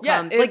control Yeah,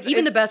 comes. Like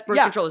even the best birth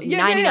yeah. control is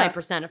Yeah, yeah, yeah.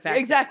 99% effective.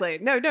 Exactly.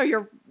 No,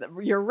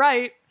 you're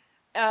right.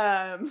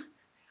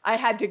 I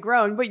had to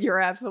groan, but you're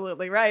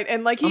absolutely right.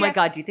 And like, Oh my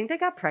God, do you think they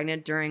got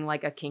pregnant during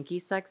like a kinky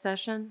sex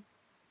session?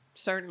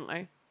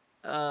 certainly.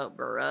 Oh,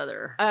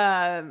 brother.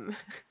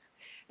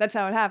 That's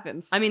how it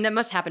happens. I mean, that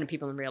must happen to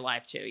people in real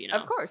life too, you know?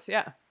 Of course,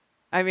 yeah.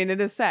 I mean, it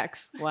is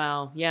sex.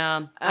 Wow.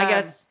 Yeah. I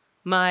guess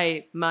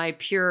my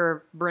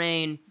pure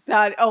brain,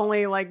 That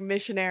only like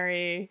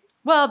missionary.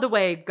 well, the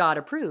way God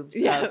approves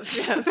Yes,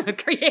 of yes.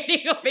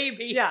 creating a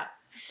baby. Yeah.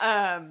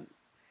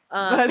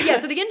 But- Yeah,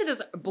 so they get into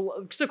this.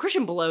 So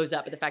Christian blows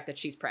up at the fact that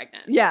she's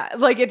pregnant. Yeah,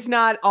 like it's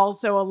not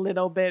also a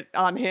little bit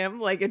on him.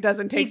 Like it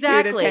doesn't take two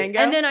Exactly. to tango.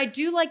 And then I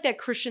do like that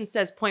Christian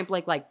says point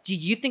blank, like, do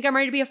you think I'm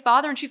ready to be a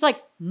father? And she's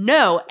like,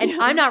 no, and Yeah.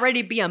 I'm not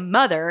ready to be a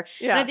mother.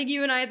 Yeah. And I think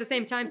you and I at the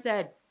same time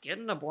said, get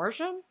an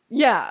abortion?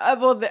 yeah,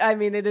 well, I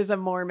mean, it is a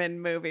Mormon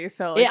movie,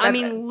 so like, Yeah, I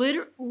that's- mean,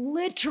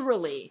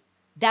 literally,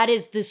 that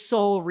is the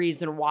sole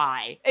reason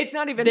why. it's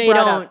not even they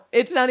brought don't- up.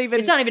 It's not even.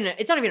 It's not even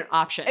an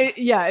option.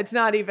 Yeah, it's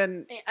not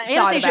even. thought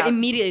Anastasia about.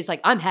 immediately is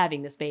like, I'm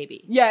having this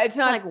baby. Yeah, it's It's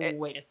not like,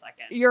 wait a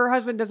second. your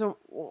husband doesn't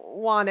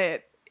want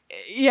it.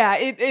 Yeah,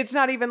 it's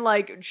not even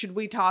like, should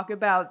we talk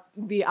about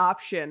the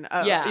option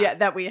of, Yeah.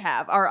 that we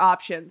have, our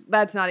options?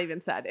 That's not even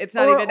said. It's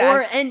not even.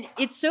 And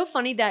it's so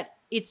funny that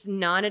it's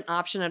not an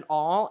option at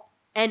all.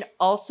 And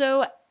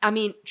also, I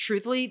mean,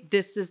 truthfully,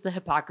 this is the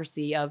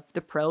hypocrisy of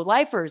the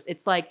pro-lifers.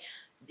 It's like,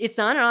 it's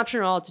not an option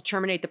at all to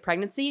terminate the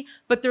pregnancy,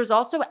 but there's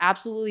also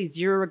absolutely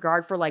zero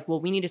regard for like,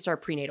 well, we need to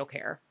start prenatal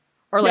care.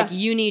 Or like, Yeah.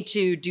 you need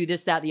to do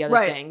this, that, the other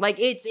Right. thing. Like,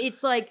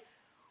 it's like,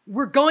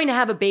 we're going to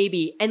have a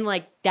baby. And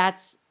like,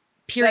 that's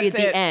period,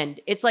 That's the it. end.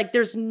 It's like,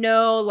 there's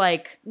no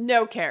like,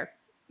 no care.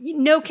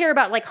 no care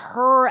about like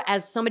her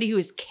as somebody who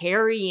is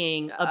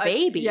carrying a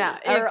baby. yeah,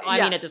 Or, I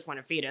yeah. mean, at this point,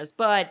 a fetus,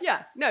 but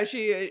Yeah, no,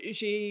 she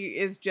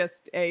is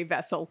just a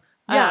vessel.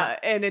 Yeah.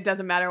 And it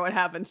doesn't matter what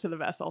happens to the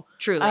vessel.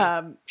 truly,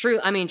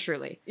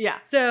 truly. Yeah,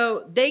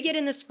 So they get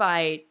in this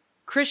fight.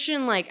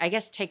 Christian, like, I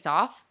guess takes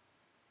off.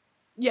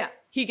 yeah,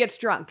 he gets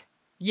drunk.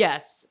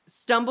 Yes.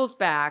 Stumbles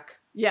back.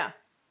 Yeah,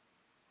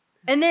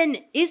 And then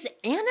is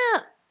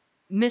Anna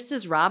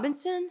Mrs.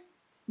 Robinson?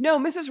 no,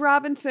 Mrs.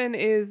 Robinson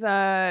is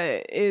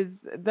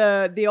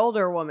the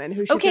older woman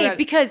who. She Okay, threw out-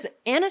 because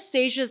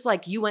Anastasia's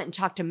like, you went and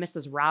talked to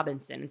Mrs.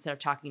 Robinson instead of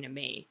talking to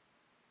me.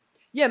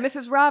 Yeah,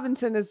 Mrs.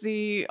 Robinson is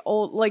the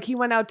old, like, he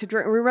went out to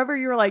drink. Remember,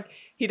 you were like,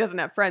 he doesn't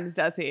have friends,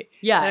 does he?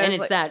 Yeah, I and was it's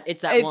like, that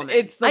woman.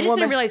 It's the I just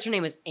woman. didn't realize her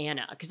name was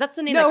Anna, because that's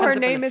the name that No, comes her up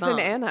on name the isn't phone.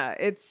 Anna.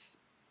 It's,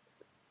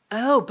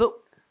 Oh, but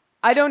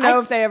I don't know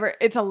if they ever,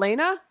 it's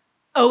Elena?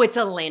 oh, it's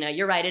Elena.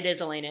 You're right, it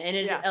is Elena.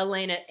 And Yeah.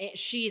 Elena,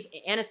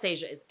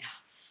 Anastasia is,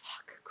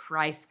 fuck,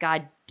 Christ,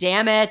 God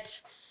damn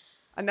it.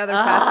 Another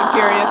Fast and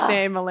Furious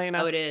name,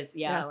 Elena. Oh, it is.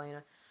 Yeah, Yeah.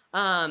 Elena.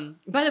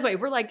 By the way,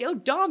 we're like, oh,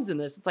 Dom's in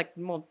this. It's like,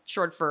 well,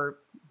 short for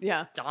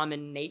Yeah.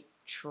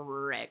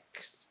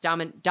 dominatrix.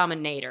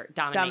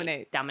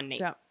 Dominate.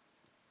 Yeah.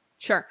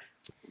 Sure.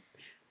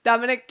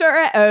 Dominic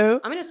Toretto.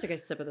 I'm going to take a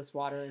sip of this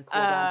water and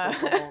cool down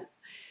for a little.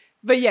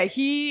 But yeah,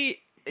 he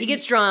He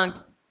gets drunk.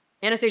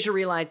 Anastasia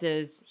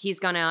realizes he's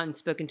gone out and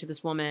spoken to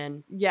this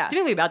woman. Yeah.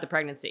 Seemingly about the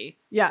pregnancy.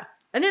 Yeah.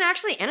 And then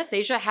actually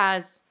Anastasia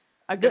has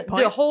A good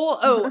point. the whole,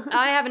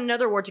 I have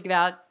another word to give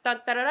out.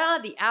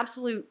 The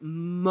absolute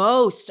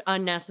most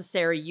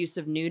unnecessary use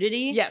of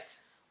nudity. Yes.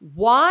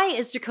 Why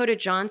is Dakota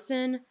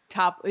Johnson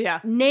Top.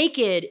 Yeah.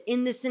 naked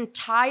in this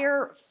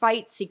entire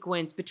fight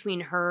sequence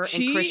between her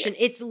She- and Christian?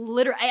 It's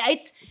literally,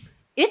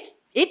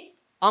 it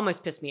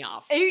almost pissed me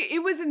off.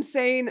 It was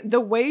insane.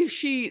 The way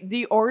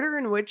the order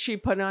in which she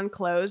put on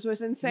clothes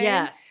was insane.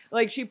 Yes.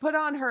 Like, she put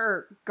on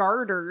her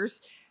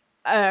garters.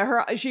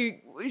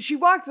 She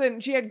walked in,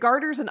 she had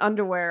garters and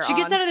underwear She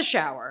gets on. out of the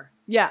shower.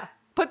 Yeah.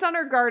 Puts on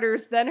her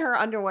garters, then her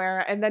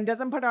underwear, and then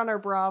doesn't put on her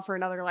bra for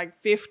another like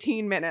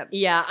 15 minutes.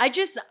 Yeah,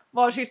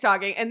 While she's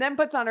talking, and then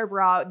puts on her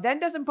bra, then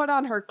doesn't put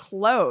on her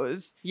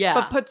clothes, yeah.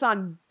 but puts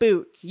on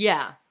boots.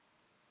 Yeah.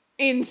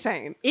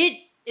 Insane.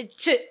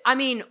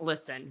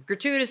 Listen,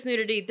 gratuitous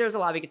nudity, there's a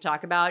lot we could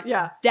talk about.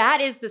 Yeah.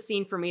 That is the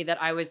scene for me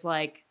that I was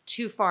like,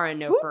 too far and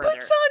no Who further.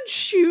 puts on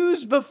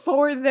shoes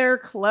before their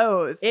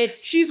clothes?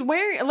 She's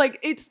wearing, like,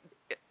 it's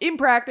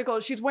impractical.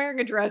 She's wearing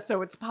a dress,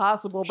 so it's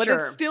possible, but Sure.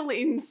 it's still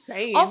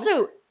insane.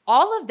 Also,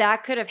 all of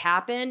that could have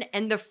happened,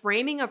 and the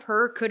framing of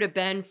her could have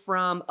been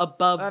from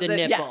above the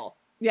nipple.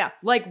 Yeah.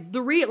 Like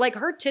like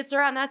her tits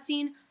are out in that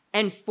scene,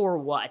 and for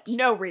what?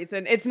 No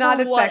reason. It's not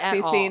For a what sexy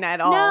at all? scene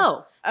at all.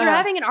 No, they're Uh,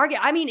 having an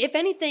argument. I mean, if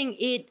anything,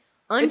 it It's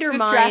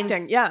undermines.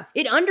 distracting. Yeah.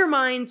 It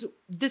undermines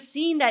the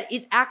scene that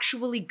is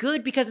actually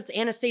good because it's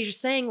Anastasia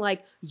saying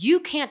like, "You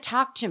can't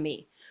talk to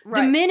me."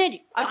 Right. The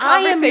minute A I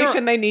am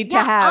conversation they need to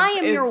have. I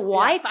am your is-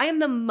 wife. I am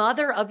the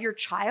mother of your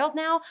child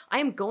now. I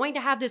am going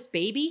to have this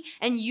baby,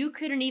 and you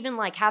couldn't even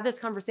like have this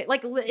conversation.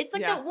 Like it's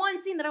like Yeah. that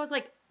one scene that I was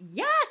like,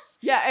 yes,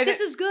 Yeah. And this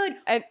is good.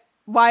 and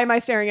why am I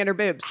staring at her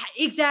boobs?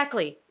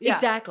 Exactly, Yeah.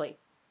 exactly.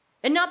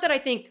 And not that I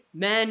think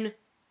men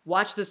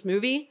watch this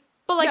movie,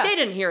 but like Yeah. they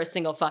didn't hear a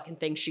single fucking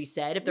thing she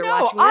said if they're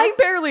No, watching I this.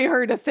 barely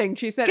heard a thing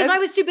she said. Because I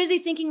was too busy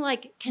thinking,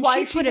 like, can Why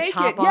she is she put a naked?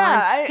 top on?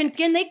 Yeah,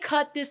 Can they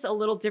cut this a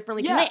little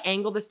differently? Can Yeah. they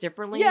angle this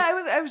differently?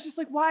 Yeah, I was just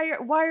like, why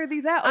are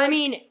these out? I Like,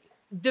 mean,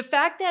 the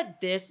fact that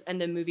this and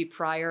the movie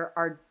prior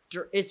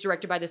is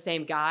directed by the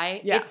same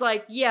guy, Yeah. it's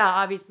like, yeah,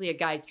 obviously a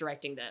guy's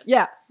directing this.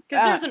 Yeah.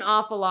 Because there's an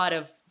awful lot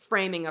of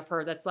framing of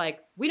her that's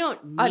like, we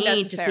don't need to see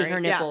Unnecessary, her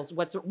yeah. nipples.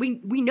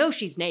 We know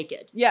she's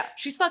naked. yeah,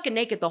 She's fucking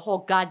naked the whole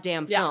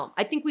goddamn Yeah. film.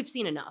 I think we've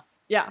seen enough.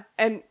 yeah,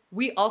 and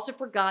We also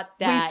forgot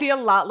that we see a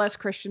lot less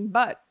Christian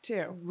butt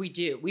too. we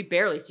do. We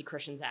barely see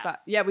Christian's ass. But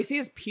yeah, we see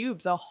his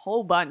pubes a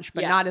whole bunch,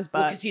 but Yeah. not his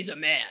butt. Because he's a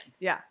man.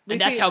 Yeah, we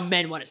And that's see how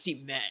men want to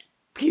see men.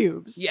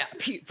 pubes. Yeah,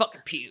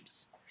 fucking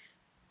pubes.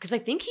 Because I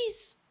think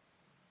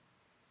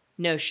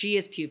No, she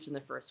is pubes in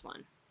the first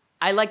one.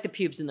 I like the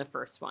pubes in the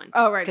first one.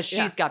 Oh right, Because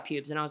she's got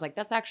pubes. And I was like,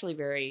 that's actually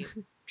very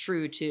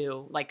true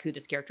to like who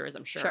this character is,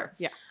 I'm sure. sure.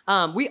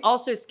 Yeah, We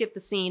also skipped the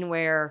scene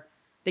where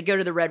they go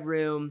to the Red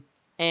Room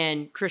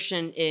and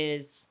Christian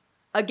is,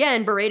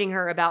 again, berating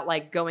her about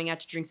like going out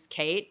to drinks with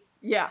Kate.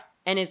 yeah,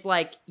 And is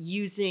like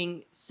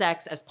using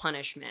sex as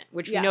punishment,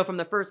 which Yeah. we know from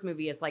the first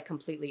movie is like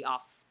completely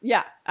off.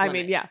 yeah. I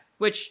mean, limits, yeah,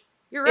 which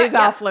you're right, is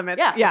yeah. off limits.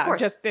 Yeah, of Yeah, course.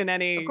 just in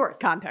any Of course.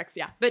 context.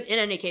 Yeah, But in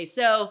any case,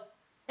 so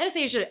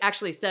Anastasia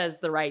actually says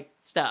the right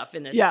stuff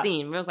in this Yeah.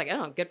 scene. I was like,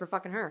 oh, good for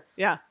fucking her.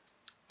 yeah.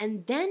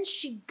 And then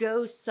she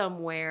goes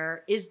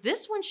somewhere. Is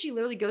this when she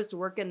literally goes to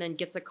work and then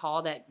gets a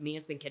call that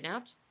Mia's been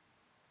kidnapped?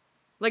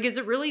 Like, is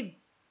it really?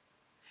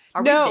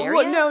 Are we there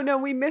yet? No.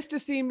 We missed a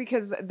scene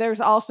because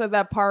there's also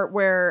that part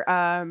where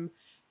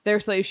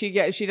there's like she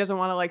doesn't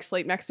want to like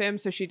sleep next to him,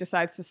 so she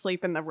decides to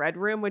sleep in the Red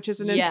Room, which is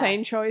an insane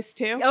Yes. choice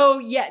too. Oh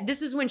yeah,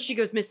 this is when she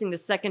goes missing the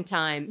second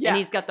time, Yeah. and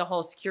he's got the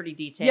whole security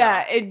detail.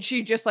 Yeah, and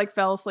she just like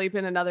fell asleep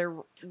in another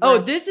room. Oh,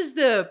 this is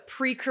the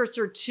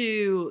precursor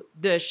to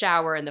the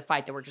shower and the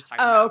fight that we're just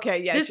talking Oh, about.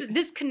 okay, yeah.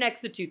 This connects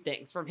the two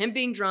things. From him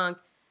being drunk,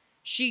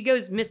 she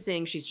goes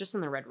missing. She's just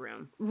in the Red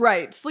Room.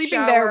 Right,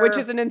 sleeping there, which Shower.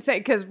 is an insane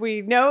because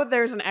we know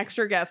there's an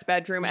extra guest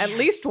bedroom, at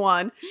least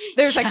one.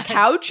 There's Yes. a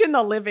couch in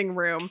the living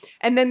room,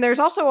 and then there's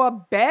also a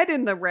bed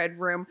in the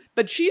Red Room,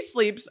 but she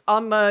sleeps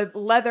on the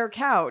leather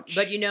couch.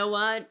 But you know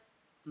what?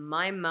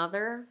 My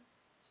mother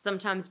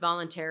sometimes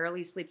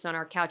voluntarily sleeps on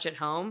our couch at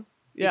home.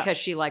 Yeah. because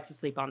she likes to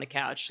sleep on the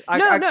couch.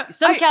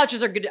 Some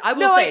couches are good. I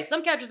will say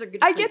some couches are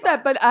good. To I sleep get that,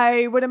 on. but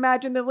I would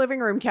imagine the living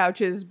room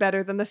couch is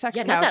better than the sex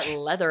couch. Not that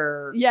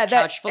leather Yeah,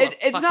 couch full of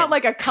it's not fucking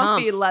like a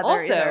comfy cum. leather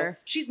Also, either.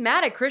 she's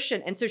mad at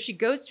Christian, and so she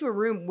goes to a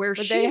room where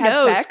But she they have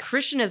knows sex?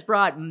 Christian has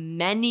brought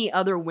many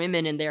other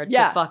women in there to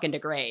Yeah. fucking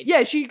degrade.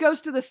 Yeah, she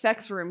goes to the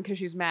sex room because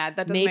she's mad.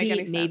 That doesn't make any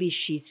sense. Maybe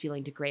she's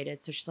feeling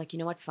degraded, so she's like, you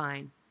know what?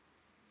 Fine,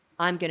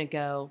 I'm gonna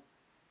go.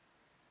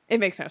 It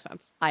makes no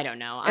sense. I don't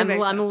know. It I'm makes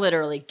no sense.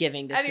 literally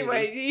giving this Anyway,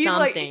 movie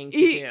something to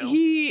do.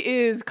 He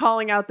is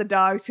calling out the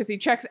dogs because he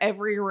checks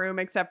every room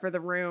except for the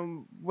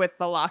room with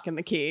the lock and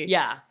the key.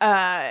 Yeah.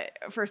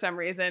 For some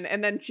reason.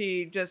 And then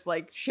she just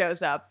like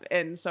shows up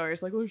and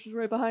Sawyer's like, oh, she's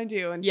right behind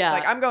you. And she's Yeah.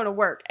 like, I'm going to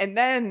work. And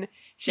then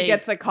she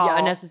gets a call.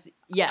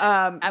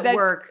 Yeah, at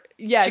work.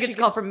 Yeah. She gets a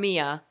call from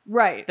Mia,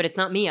 Right. but it's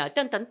not Mia.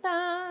 Dun, dun,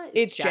 dun.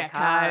 It's Jack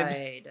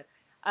Hyde.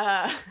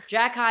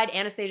 Jack Hyde,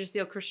 Anastasia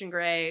Steele, Christian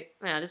Grey.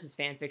 This is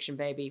fan fiction,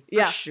 baby. For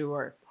Yeah.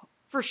 sure.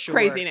 For sure.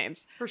 Crazy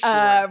names. For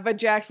sure. But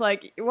Jack's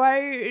like,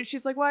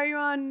 she's like, why are you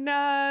on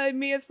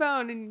Mia's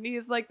phone? And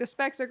he's like, the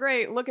specs are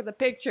great. Look at the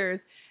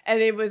pictures. And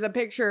it was a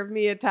picture of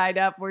Mia tied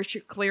up where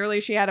she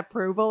had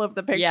approval of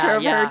the picture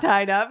of her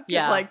tied up.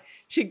 Yeah.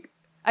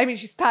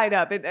 She's tied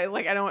up.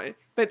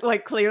 But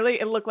like clearly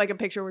it looked like a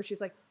picture where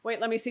she's like,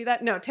 wait, let me see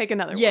that. No, take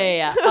another one.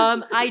 Yeah.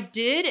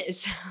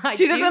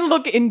 She doesn't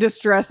look in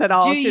distress at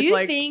all. Do She's you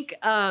like, think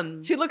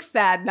she looks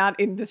sad, not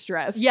in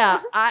distress.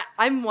 Yeah,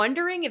 I'm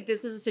wondering if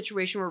this is a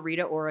situation where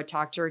Rita Ora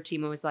talked to her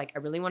team and was like, I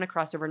really want to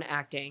cross over into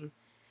acting.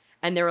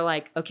 And they were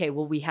like, okay,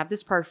 well, we have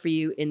this part for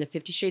you in the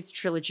 50 Shades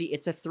trilogy.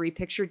 It's a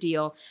 3-picture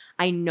deal.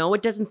 I know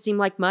it doesn't seem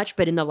like much,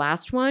 but in the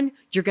last one,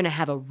 you're going to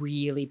have a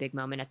really big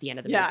moment at the end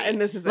of the movie. Yeah,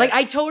 and this is like, it.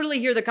 I totally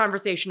hear the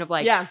conversation of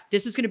like, Yeah.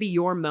 this is going to be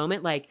your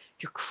moment. Like,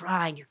 you're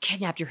crying, you're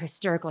kidnapped, you're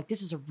hysterical. Like,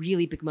 this is a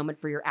really big moment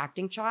for your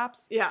acting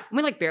chops. Yeah. And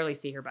we like barely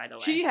see her, by the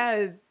way. She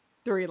has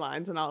 3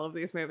 lines in all of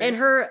these movies. And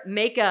her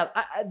makeup,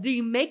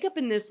 the makeup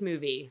in this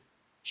movie,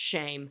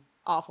 shame.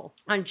 Awful.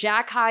 On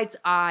Jack Hyde's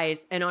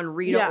eyes and on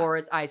Rita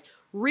Ora's eyes.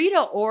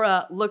 Rita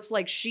Ora looks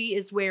like she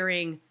is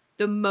wearing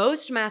the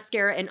most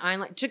mascara and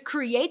eyeliner to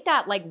create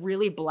that like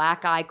really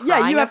black eye crying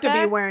Yeah, you have to be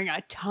effect. wearing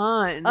a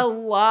ton. A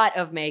lot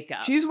of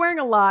makeup. She's wearing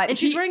a lot. And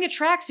she's wearing a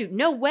tracksuit.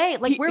 No way.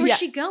 Like, where was yeah.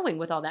 she going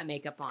with all that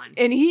makeup on?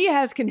 And he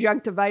has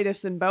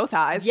conjunctivitis in both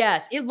eyes.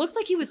 Yes, it looks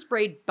like he was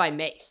sprayed by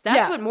mace.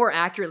 That's what more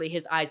accurately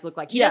his eyes look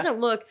like. He doesn't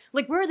look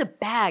like, where are the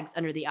bags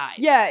under the eyes?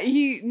 Yeah,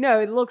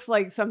 it looks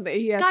like something.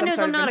 He has God some knows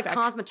sort I'm of not infection.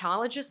 a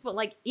cosmetologist, but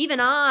like even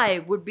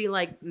I would be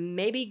like,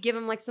 maybe give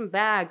him like some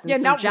bags and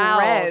some not jowls.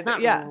 red. Not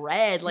Yeah.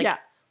 red. Like, Yeah.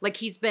 like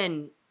he's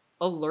been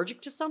allergic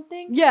to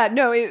something. Yeah,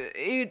 no,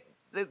 it's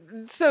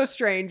so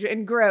strange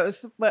and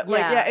gross. But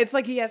it's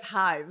like he has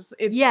hives.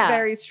 It's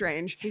very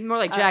strange. He's more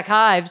like Jack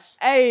Hives.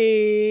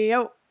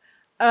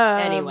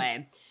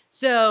 Anyway,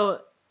 so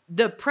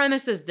the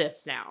premise is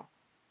this now.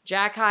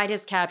 Jack Hyde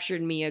has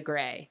captured Mia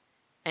Gray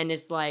and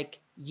is like,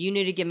 you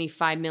need to give me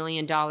 $5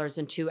 million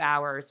in 2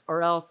 hours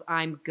or else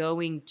I'm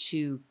going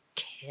to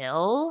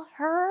kill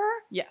her?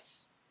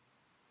 Yes.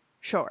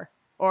 Sure.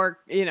 Or,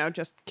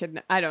 just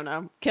kidnap. I don't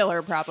know. Kill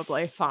her,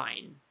 probably.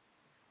 Fine.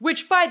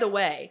 Which, by the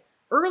way,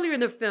 earlier in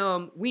the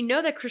film, we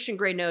know that Christian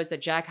Grey knows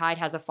that Jack Hyde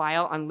has a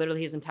file on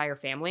literally his entire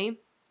family.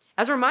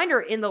 As a reminder,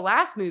 in the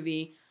last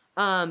movie,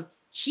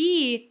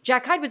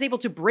 Jack Hyde was able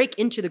to break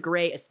into the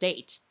Grey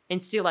estate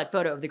and steal that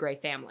photo of the Grey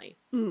family.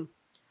 Mm.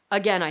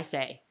 Again, I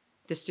say,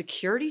 the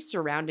security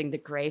surrounding the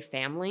Grey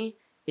family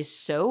is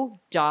so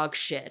dog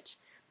shit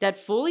that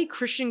fully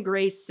Christian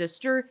Grey's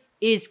sister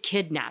is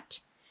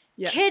kidnapped.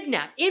 Yeah.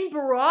 Kidnapped in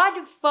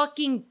broad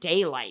fucking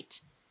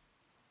daylight.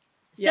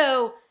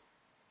 So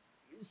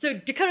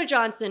Dakota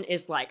Johnson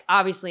is like,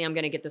 obviously I'm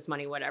going to get this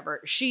money,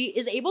 whatever. She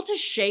is able to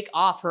shake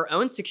off her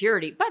own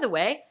security. By the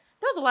way,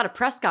 that was a lot of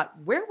Prescott.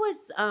 Where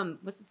was,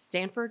 what's it,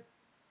 Stanford?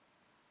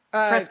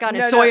 Prescott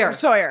and Sawyer.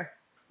 Sawyer.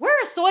 Where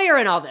is Sawyer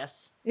in all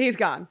this? He's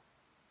gone.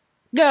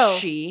 No.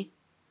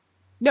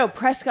 No,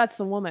 Prescott's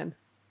the woman.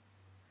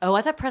 Oh,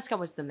 I thought Prescott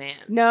was the man.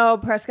 No,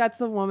 Prescott's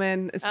the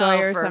woman.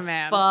 Sawyer's for the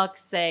man.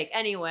 Fuck's sake.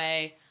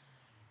 Anyway,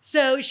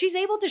 so she's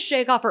able to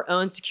shake off her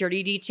own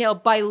security detail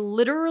by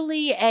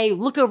literally a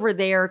look over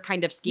there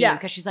kind of scheme. Yeah.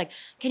 Because she's like,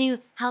 can you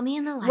help me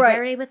in the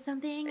library with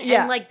something?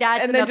 Yeah. And like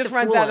that's and then enough just to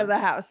runs fool out him. of the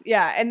house.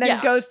 Yeah. And then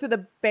Yeah. goes to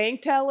the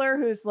bank teller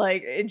who's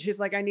like, and she's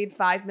like, I need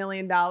 $5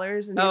 million. And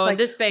he's Oh, like, and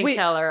this bank "Wait,"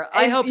 teller,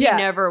 I and- hope he yeah.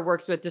 never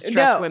works with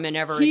distressed No, women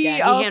ever again. He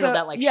handled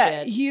that like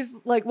shit. He's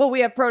like, well, we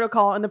have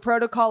protocol, and the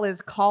protocol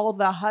is call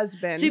the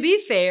husband. To be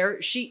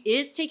fair, she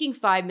is taking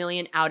 $5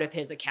 million out of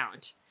his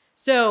account.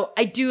 So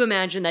I do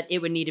imagine that it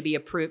would need to be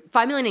approved.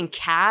 $5 million in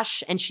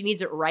cash, and she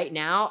needs it right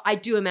now. I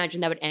do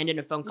imagine that would end in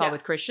a phone call Yeah.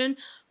 with Christian.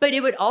 But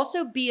it would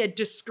also be a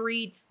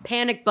discreet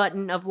panic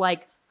button of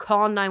like,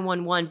 call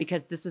 911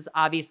 because this is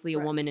obviously a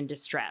woman in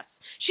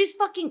distress. She's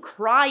fucking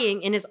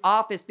crying in his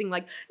office being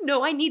like,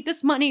 no, I need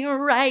this money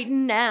right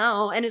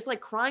now. And is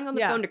like crying on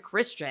the phone to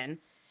Christian.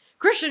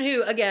 Christian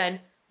who, again,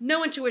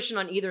 no intuition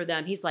on either of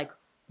them. He's like,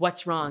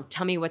 what's wrong?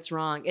 Tell me what's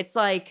wrong. It's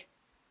like,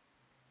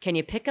 can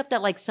you pick up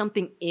that like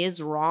something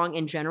is wrong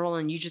in general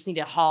and you just need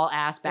to haul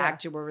ass back Yeah.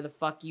 to wherever the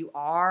fuck you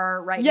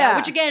are right Yeah. now?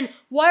 Which again,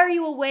 why are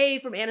you away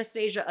from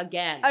Anastasia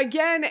again?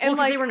 Again, Well, and because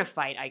like, they were in a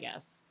fight, I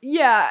guess.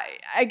 yeah,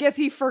 I guess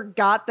he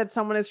forgot that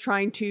someone is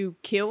trying to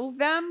kill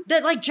them.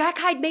 That like Jack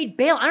Hyde made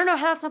bail. I don't know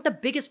how that's not the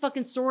biggest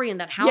fucking story in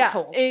that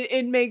household. Yeah,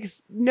 it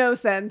makes no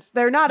sense.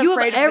 They're not You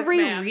afraid have of this every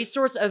man.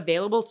 resource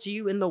available to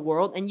you in the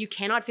world, and you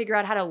cannot figure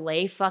out how to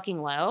lay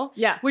fucking low.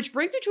 Yeah. Which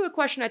brings me to a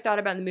question I thought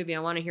about in the movie. I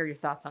want to hear your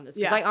thoughts on this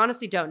because Yeah. I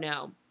honestly don't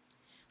know.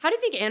 How do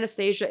you think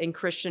Anastasia and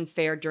Christian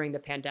fared during the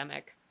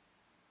pandemic?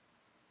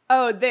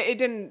 Oh,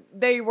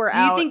 they were Do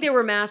out. you think they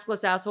were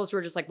maskless assholes who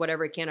were just like,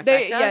 whatever, it can't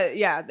affect us?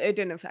 Yeah, it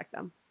didn't affect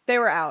them. They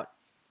were out.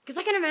 Because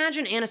I can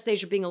imagine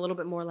Anastasia being a little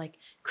bit more like,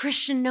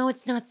 Christian, no,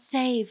 it's not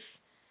safe.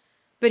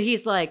 But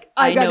he's like,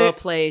 I got know a it.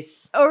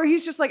 place. Or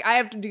he's just like, I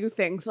have to do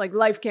things. Like,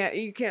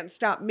 you can't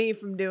stop me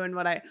from doing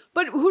what I.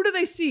 But who do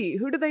they see?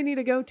 Who do they need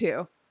to go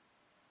to?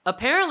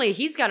 Apparently,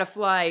 he's got to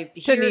fly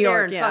here, New there,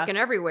 York, and yeah. fucking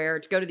everywhere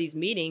to go to these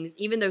meetings,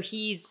 even though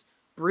he's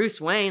Bruce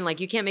Wayne. Like,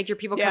 you can't make your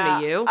people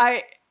come to you.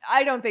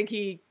 I don't think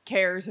he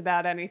cares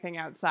about anything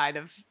outside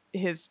of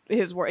his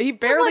work. He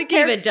But barely what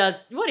cares. even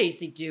does, what does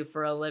he do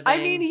for a living? I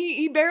mean,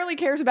 he barely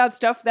cares about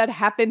stuff that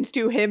happens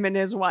to him and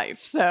his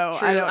wife. So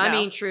True. I don't know. I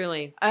mean,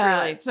 truly.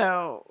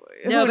 So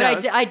No, who but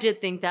knows? I did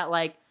think that,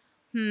 like,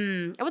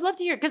 I would love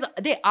to hear, because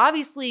they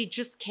obviously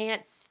just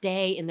can't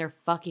stay in their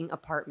fucking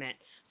apartment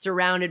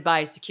surrounded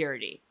by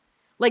security.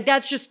 Like,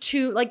 that's just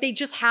too, like, they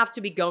just have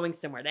to be going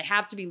somewhere. They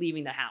have to be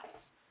leaving the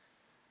house.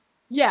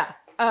 Yeah.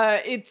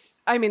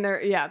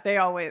 They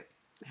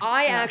always.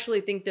 I Yeah.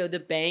 actually think, though, the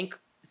bank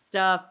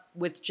stuff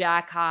with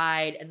Jack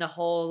Hyde and the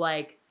whole,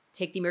 like,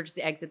 take the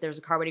emergency exit, there's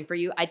a car waiting for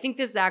you. I think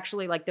this is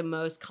actually, like, the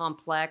most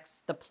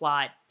complex the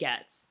plot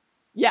gets.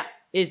 Yeah.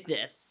 Is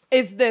this.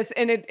 Is this,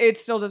 and it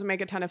still doesn't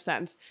make a ton of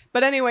sense.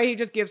 But anyway, he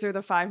just gives her the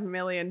 $5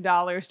 million,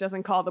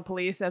 doesn't call the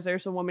police as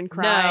there's a woman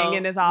crying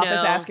in his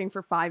office no. asking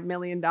for $5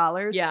 million.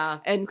 Yeah.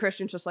 And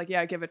Christian's just like,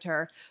 yeah, give it to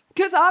her.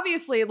 Because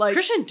obviously, like...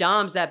 Christian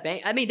doms that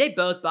bank. I mean, they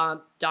both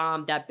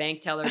dom that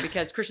bank teller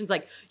because Christian's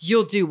like,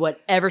 you'll do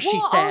whatever she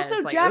says.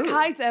 Also, Like, Jack ooh.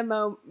 Hyde's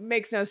MO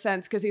makes no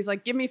sense because he's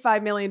like, give me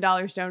 $5 million,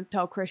 don't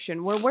tell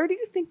Christian. Well, where do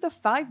you think the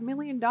 $5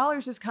 million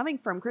is coming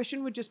from?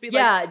 Christian would just be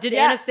like... Did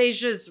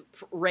Anastasia's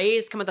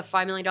raise come with a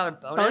 $5 million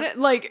bonus?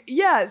 Like,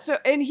 yeah, so,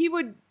 and he'd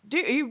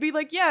be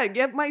like, yeah,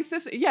 get my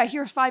sister, yeah,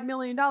 here's $5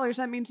 million,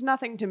 that means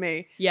nothing to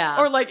me. Yeah.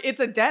 Or like, it's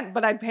a dent,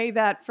 but I'd pay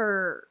that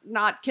for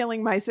not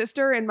killing my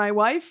sister and my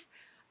wife.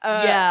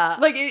 Yeah.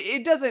 Like,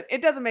 it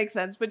doesn't make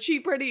sense, but she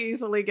pretty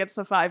easily gets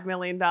the $5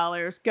 million,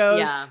 goes,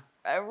 yeah.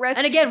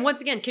 And again,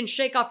 once again, can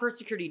shake off her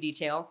security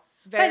detail.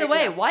 By the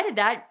way, why did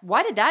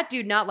that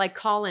dude not like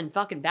call in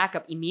fucking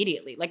backup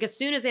immediately? Like as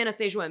soon as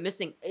Anastasia went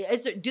missing,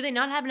 do they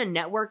not have a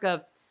network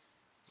of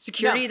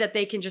security that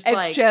they can just it's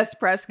like just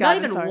Prescott not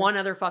and even Sawyer. one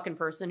other fucking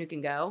person who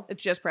can go?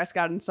 It's just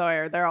Prescott and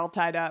Sawyer. They're all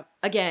tied up.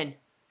 Again,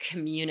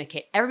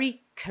 communicate.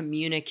 Everybody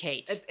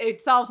communicate.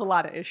 It solves a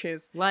lot of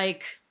issues.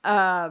 Like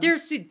Um,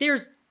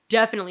 there's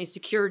definitely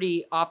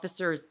security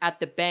officers at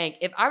the bank.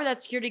 If I were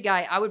that security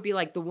guy, I would be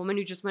like, the woman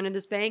who just went in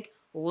this bank,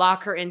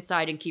 lock her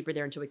inside and keep her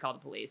there until we call the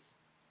police.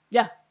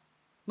 Yeah.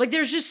 Like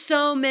there's just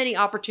so many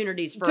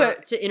opportunities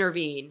to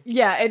intervene.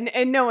 Yeah,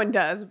 and no one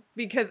does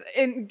because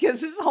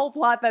this whole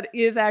plot that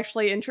is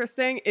actually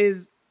interesting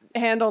is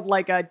handled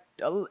like a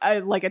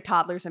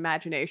toddler's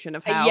imagination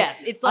of how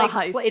Yes, it's like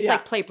heist,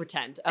 like play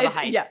pretend of a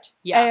heist.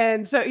 Yeah.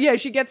 And so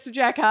she gets to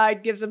Jack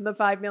Hyde, gives him the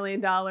 $5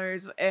 million,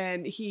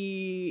 and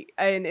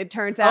it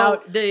turns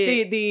out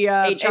the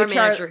HR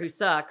manager who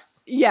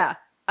sucks. Yeah,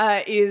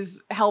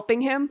 is helping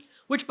him.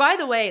 Which, by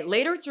the way,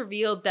 later it's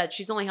revealed that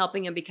she's only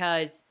helping him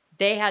because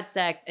they had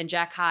sex and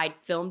Jack Hyde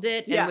filmed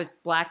it and was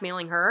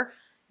blackmailing her.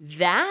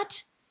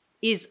 That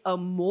is a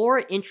more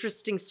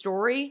interesting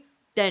story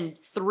than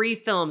 3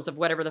 films of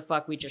whatever the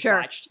fuck we just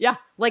watched. Yeah.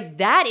 Like,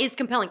 that is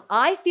compelling.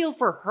 I feel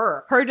for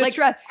her. Her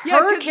distress. Like,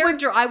 her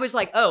character, I was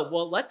like, oh,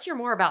 well, let's hear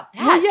more about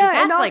that. Well,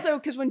 yeah, and that's also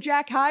because when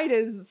Jack Hyde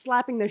is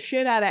slapping the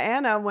shit out of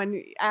Anna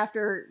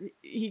after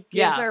he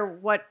gives her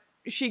what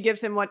she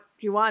gives him what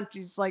he wants,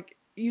 he's like,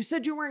 you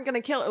said you weren't going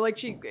to kill her. Like,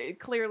 she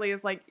clearly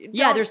is like,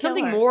 yeah, there's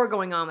something her. more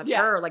going on with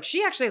her. Like,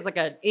 she actually has like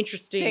an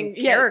interesting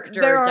Yeah, character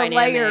there are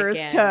dynamic layers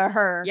and- to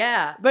her.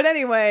 Yeah. But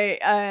anyway,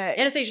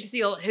 Anastasia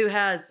Steele, who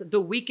has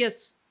the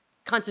weakest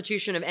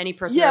constitution of any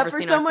person I've ever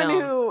seen on film. for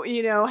someone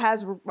who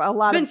has a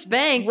lot Been of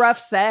spanked. rough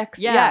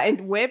sex,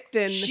 and whipped,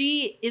 and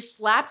she is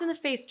slapped in the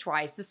face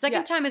twice. The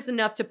second time is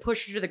enough to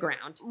push her to the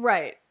ground.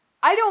 right.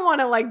 I don't want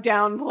to like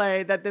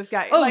downplay that this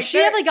guy. Oh, like, she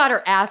definitely got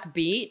her ass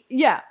beat.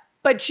 Yeah,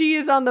 but she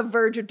is on the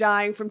verge of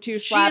dying from 2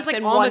 She slaps is like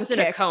and almost one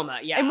in kick. a coma.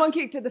 Yeah, And one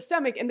kick to the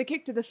stomach. And the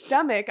kick to the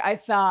stomach, I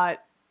thought,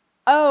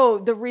 oh,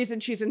 the reason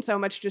she's in so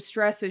much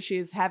distress is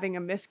she's having a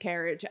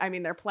miscarriage. I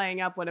mean, they're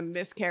playing up what a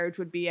miscarriage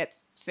would be at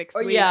 6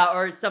 weeks. Yeah,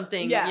 or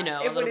something. Yeah, you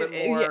know, it a little would-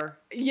 bit more.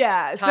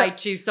 Yeah. tied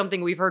to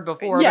something we've heard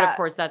before, but Yeah. of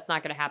course that's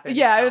not going to happen. in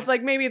Yeah, this it was film.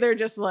 like maybe they're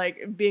just like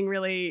being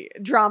really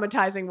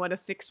dramatizing what a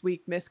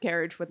 6-week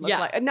miscarriage would look Yeah.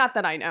 like. Not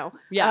that I know.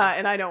 Yeah.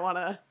 And I don't want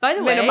to By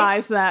the way,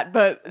 minimize that,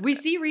 but we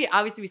see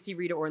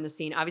Rita Ora in the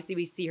scene. Obviously,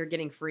 we see her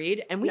getting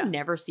freed, and we Yeah.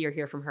 never see or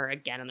hear from her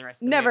again in the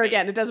rest of the never movie.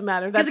 again. It doesn't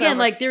matter. Because That's again, over.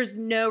 like, there's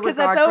no 'Cause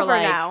regard that's for over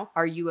like, now.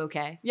 are you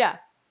okay? yeah.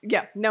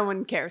 No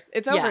one cares.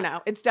 It's Yeah. over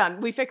now. It's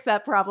done. We fixed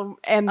that problem.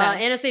 And then,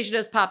 Anastasia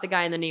does pop the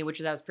guy in the knee,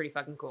 that was pretty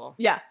fucking cool.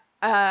 yeah.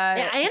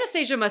 Yeah,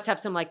 Anastasia must have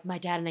some like, my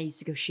dad and I used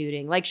to go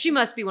shooting. Like, she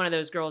must be one of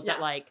those girls that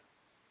Yeah. like.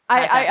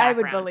 has that I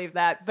would background. believe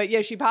that. But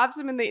yeah, she pops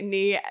him in the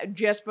knee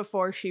just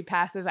before she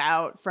passes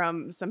out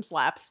from some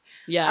slaps.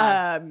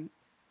 Yeah,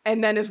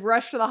 And then is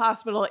rushed to the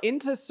hospital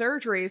into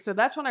surgery. So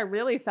that's when I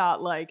really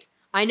thought like,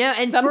 I know.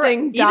 And something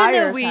even though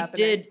dire's we happening.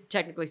 did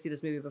technically see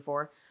this movie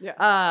before,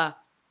 yeah.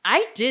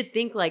 I did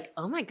think like,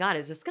 oh my god,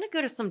 is this gonna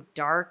go to some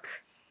dark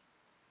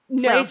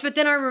No. place? But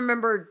then I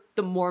remembered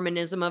the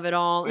Mormonism of it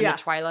all and Yeah. the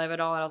twilight of it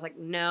all, and I was like,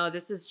 no,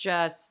 this is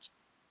just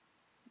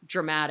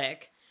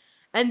dramatic.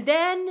 And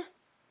then,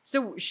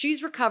 so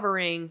she's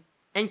recovering,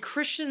 and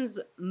Christian's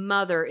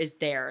mother is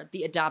there,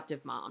 the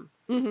adoptive mom,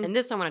 Mhm. and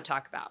this I want to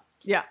talk about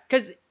Yeah.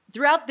 because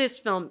throughout this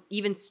film,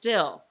 even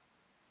still,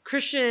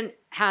 Christian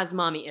has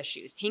mommy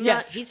issues.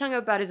 Yes. He's hung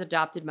up about his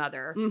adopted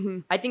mother. Mm-hmm.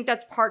 I think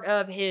that's part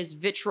of his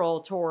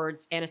vitriol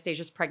towards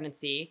Anastasia's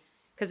pregnancy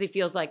because he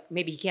feels like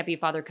maybe he can't be a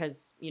father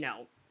because,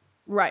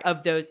 Right.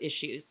 of those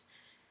issues.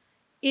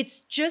 It's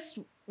just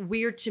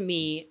weird to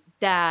me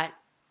that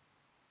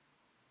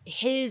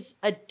his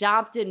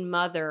adopted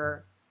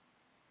mother,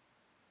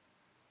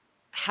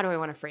 how do I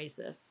want to phrase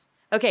this?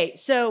 Okay,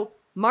 so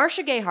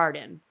Marcia Gay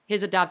Harden,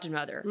 his adopted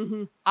mother,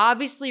 Mm-hmm.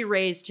 obviously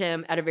raised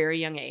him at a very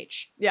young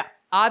age. Yeah.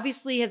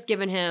 Obviously has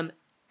given him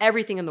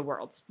everything in the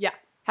world. Yeah.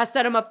 Has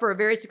set him up for a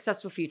very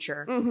successful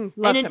future. Mm-hmm. and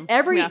Loves in him.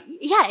 every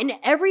Yeah. in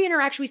every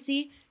interaction we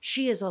see,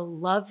 she is a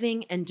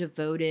loving and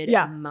devoted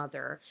Yeah.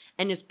 mother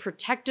and is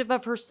protective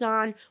of her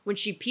son. When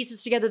she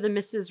pieces together the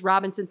Mrs.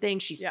 Robinson thing,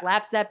 she Yeah.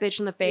 slaps that bitch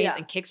in the face Yeah.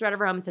 and kicks her out of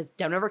her home and says,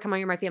 "Don't ever come on,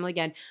 you're my family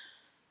again."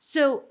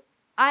 So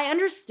I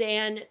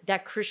understand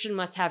that Christian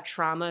must have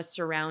trauma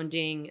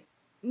surrounding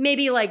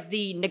maybe like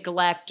the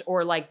neglect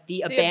or like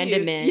the The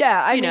abandonment. abuse.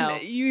 Yeah, I you mean, know.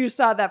 you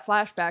saw that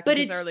flashback But of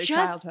his it's early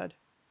just- childhood.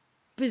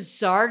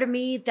 Bizarre to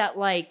me that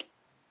like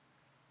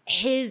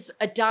his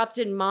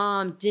adopted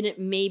mom didn't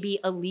maybe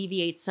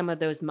alleviate some of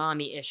those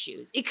mommy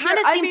issues. It kind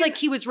of Sure, I seems mean- like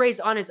he was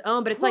raised on his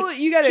own, but it's Well, like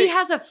you gotta. he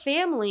has a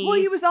family. Well,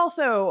 he was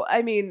also.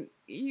 I mean,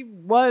 he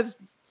was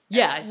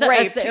yeah, so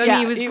raped. I mean, Yeah,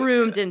 he was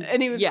groomed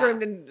and he was yeah.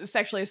 groomed and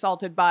sexually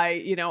assaulted by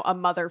a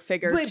mother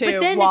figure But, too.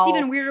 but then while- it's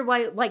even weirder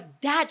why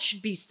like that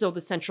should be still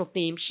the central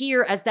theme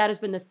here, as that has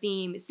been the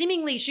theme.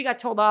 Seemingly, she got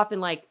told off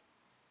and like,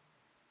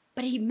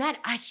 but he met.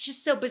 It's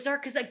just so bizarre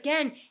because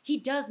again, he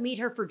does meet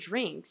her for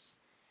drinks.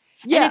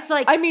 Yeah, and it's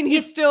like I mean,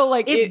 he's still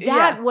like if it-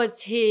 that yeah,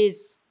 was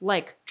his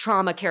like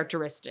trauma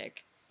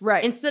characteristic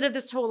right. instead of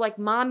this whole like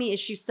mommy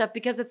issue stuff,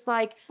 because it's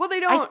like Well, they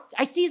don't.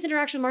 I see his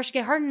interaction with Marcia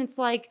Gay Harden. And it's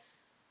like,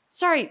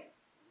 sorry,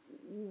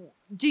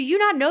 do you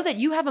not know that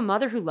you have a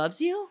mother who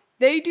loves you?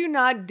 They do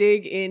not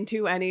dig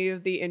into any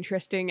of the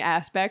interesting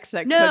aspects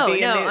that No, could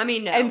be. no, in the, I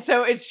mean, no. And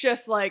so it's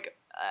just like,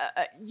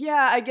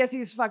 yeah, I guess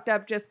he's fucked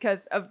up just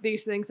because of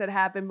these things that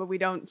happen, but we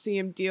don't see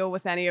him deal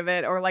with any of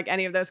it or like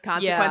any of those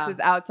consequences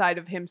outside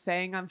of him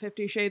saying I'm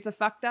 50 Shades of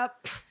fucked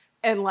up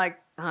and like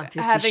 50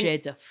 having-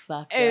 Shades of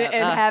fucked and, up.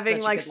 and Ah, having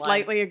such a like good line.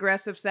 slightly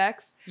aggressive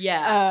sex.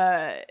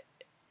 Yeah.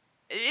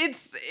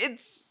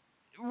 It's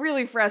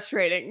really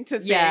frustrating to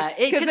see. Yeah,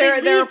 because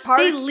there are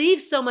parts they leave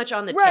so much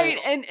on the right,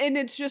 table. and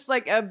it's just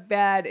like a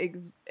bad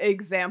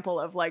example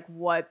of like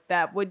what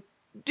that would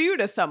do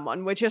to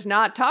someone, which is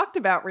not talked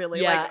about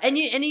really. Yeah, Like, and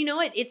you know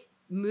what? It's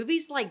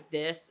movies like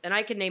this, and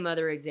I could name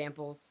other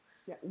examples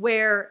Yeah.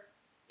 where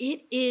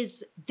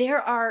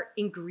there are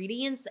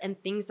ingredients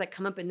and things that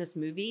come up in this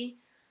movie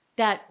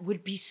that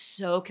would be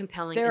so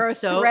compelling there are and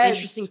so threads.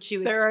 interesting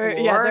to there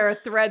explore. are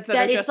threads that,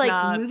 that are it's just like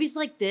not. movies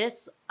like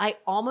this, I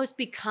almost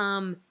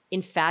become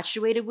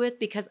infatuated with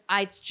because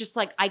it's just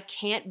like I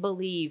can't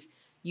believe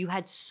you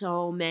had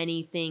so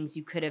many things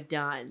you could have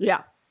done.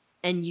 Yeah,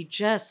 And you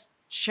just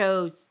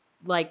chose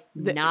like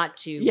not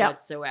to yeah.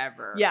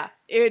 whatsoever. yeah.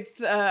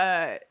 It's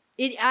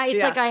It's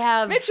Yeah. like I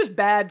have it's just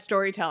bad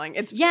storytelling.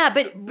 It's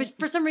but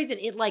for some reason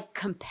it like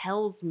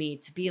compels me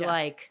to be Yeah.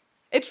 like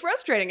it's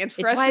frustrating. It's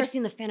it's why I've frustrating.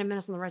 seen the Phantom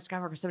Menace and the Rise of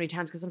Skywalker so many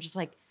times because I'm just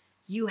like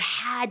you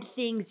had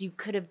things you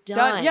could have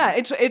done. Yeah,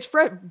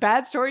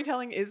 bad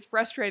storytelling is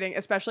frustrating,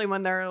 especially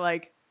when there are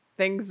like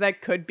things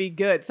that could be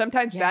good.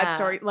 Sometimes bad Yeah.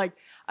 story, like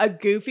a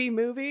goofy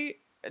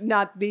movie,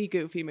 not the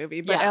goofy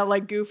movie, but Yeah. a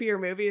like goofier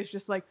movie is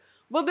just like,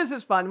 well, this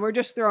is fun. We're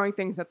just throwing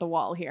things at the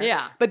wall here.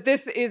 Yeah. But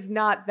this is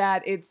not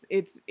that. It's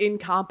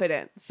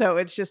incompetent. So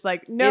it's just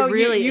like, no, It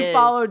really you is.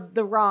 followed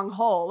the wrong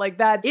hole. Like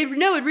that's It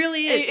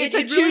really is. It's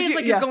It a really is choose-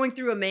 like yeah. you're going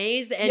through a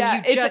maze and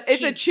yeah, you just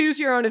it's a keep- choose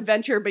your own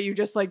adventure, but you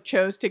just like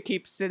chose to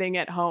keep sitting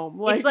at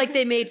home. it's like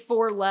they made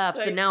 4 lefts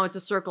like- and now it's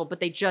a circle, but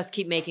they just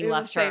keep making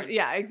left same- turns.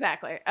 Yeah,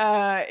 exactly.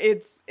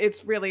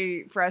 It's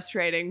really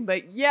frustrating,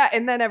 but yeah,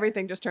 and then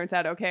everything just turns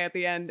out okay at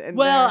the end. And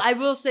Well, they're- I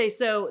will say,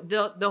 so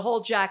the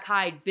whole Jack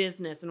Hyde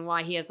business and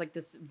why he has like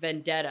this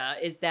vendetta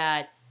is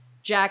that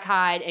Jack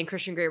Hyde and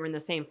Christian Grey were in the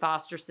same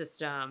foster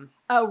system,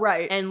 oh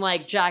right, and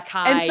like Jack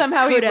Hyde, and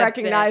somehow he could have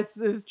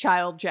recognizes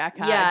child Jack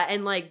been, Hyde. yeah,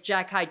 and like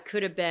Jack Hyde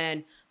could have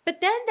been. But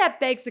then that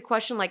begs the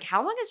question, like,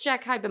 how long has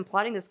Jack Hyde been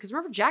plotting this? Because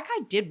remember, Jack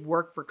Hyde did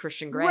work for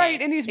Christian Grey.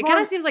 Right, and he's it more-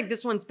 kind of seems like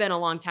this one's been a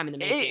long time in the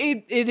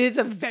making. It is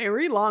a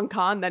very long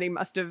con that he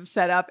must have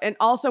set up, and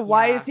also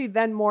why Yeah. is he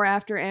then more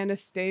after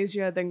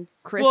Anastasia than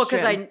Christian?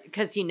 Well,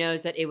 because he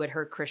knows that it would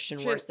hurt Christian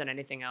Sure. worse than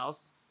anything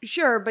else.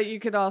 Sure, but you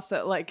could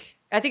also like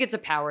I think it's a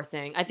power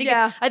thing. I think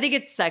Yeah.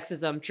 it's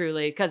sexism,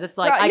 truly, because it's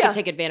like Right, I yeah. can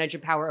take advantage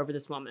of power over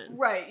this woman.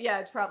 right, yeah,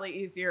 it's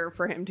probably easier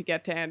for him to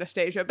get to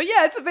Anastasia, but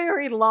yeah, it's a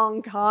very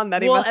long con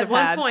that he Well, must at have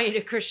one had.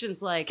 point,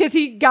 Christian's like, Because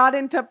he got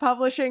into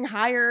publishing,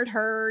 hired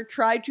her,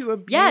 tried to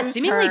abuse yeah,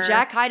 seemingly her.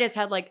 Jack Hyde has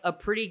had like a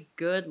pretty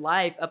good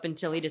life up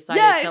until he decided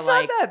Yeah, to it's not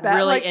like that bad.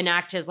 really Like-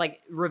 enact his like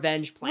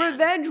revenge plan.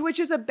 Revenge, which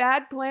is a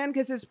bad plan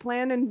because his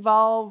plan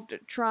involved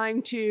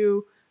trying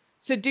to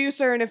seduce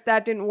her, and if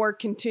that didn't work,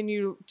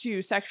 continue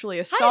to sexually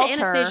How assault did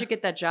her. Anastasia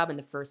get that job in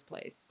the first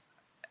place?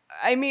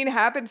 I mean,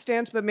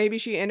 happenstance, but maybe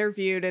she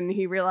interviewed and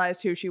he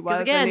realized who she was.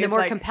 Because again, and the he's more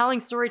like, compelling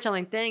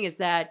storytelling thing is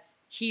that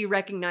he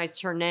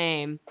recognized her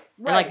name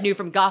and Right. like knew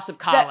from gossip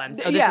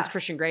columns. Oh, this yeah. is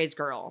Christian Grey's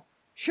girl.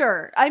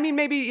 Sure. I mean,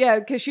 maybe, yeah,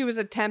 because she was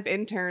a temp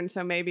intern,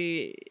 so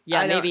maybe.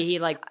 Yeah, I don't- maybe he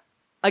like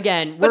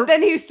again. But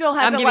then he still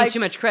had I'm to giving like. too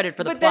much credit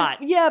for the but plot.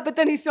 then, yeah, but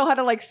then he still had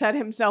to like set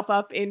himself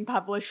up in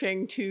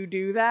publishing to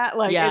do that.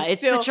 Like, yeah, it's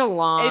still, such a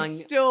long. It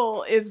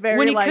still is very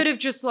when he like. could have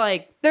just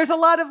like There's a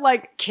lot of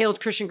like. killed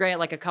Christian Grey at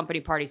like a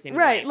company party scene.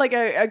 Right, like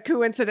a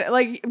coincidence,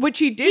 like which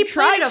he did he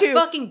try planted to a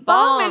fucking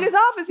bomb bomb in his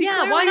office. He yeah,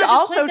 clearly why not just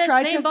also plant that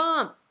tried same to.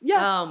 bomb?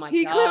 Yeah, Oh my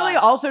he god. clearly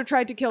also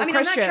tried to kill I mean,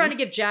 Christian. I'm not trying to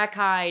give Jack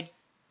Hyde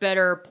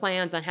better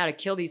plans on how to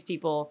kill these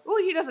people. Well,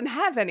 he doesn't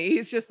have any.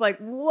 He's just like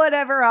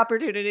whatever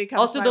opportunity comes.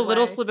 Also, my the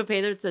little way. slip of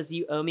paper that says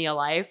 "You owe me a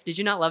life." Did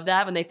you not love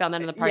that when they found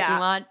that in the parking Yeah.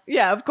 lot?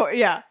 Yeah, of course.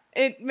 Yeah,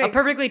 it A makes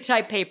perfectly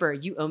typed paper.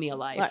 You owe me a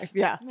life. life.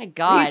 Yeah, Oh my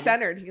god. he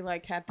centered. He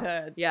like had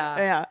to.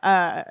 Yeah.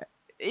 Yeah.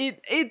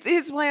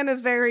 His plan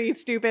is very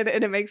stupid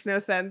and it makes no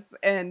sense.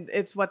 And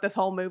it's what this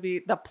whole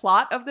movie, the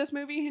plot of this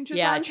movie hinges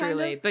Yeah, on.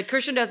 truly. Kind of. But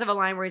Christian does have a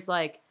line where he's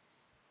like,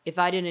 if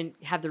I didn't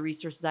have the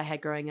resources I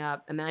had growing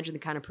up, imagine the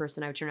kind of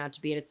person I would turn out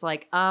to be. And it's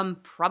like,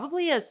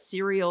 probably a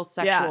serial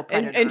sexual Yeah,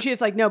 predator. and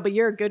she's like, no, but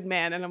you're a good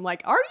man. And I'm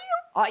like, are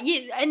you?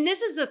 Yeah, and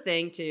this is the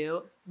thing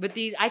too. With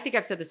these, I think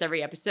I've said this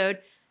every episode.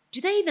 Do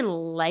they even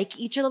like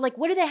each other? Like,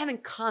 what do they have in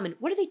common?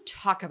 What do they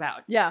talk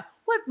about? Yeah.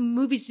 What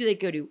movies do they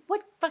go to?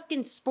 What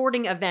fucking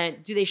sporting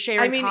event do they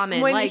share I in mean, common?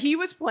 when Like he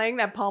was playing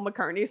that Paul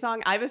McCartney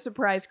song, I was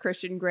surprised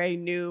Christian Grey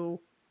knew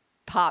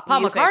pop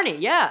Paul music. McCartney,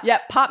 yeah. Yeah,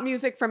 pop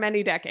music from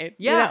any decade.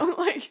 Yeah. You know?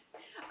 Like,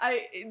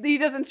 he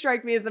doesn't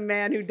strike me as a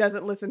man who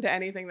doesn't listen to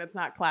anything that's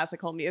not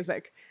classical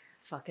music.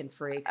 Fucking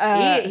freak.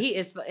 Uh, he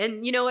is,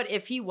 and you know what?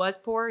 If he was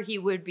poor, he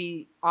would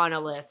be on a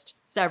list.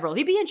 Several.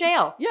 He'd be in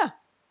jail. Yeah.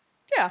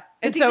 Yeah.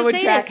 And 'Cause so he's a would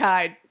Jack sadist.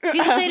 Hyde.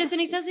 He's a sadist,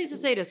 and he says he's a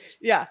sadist.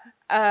 Yeah.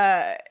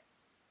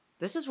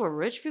 This is where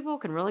rich people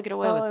can really get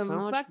away with so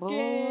much fucking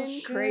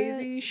bullshit.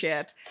 crazy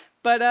shit.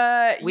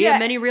 But We yeah, have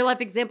many real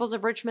life examples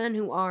of rich men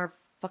who are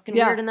fucking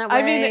Yeah, weird in that way.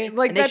 I mean,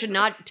 like, and they that's- should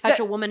not touch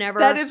that- a woman ever.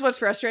 that is what's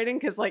frustrating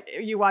because like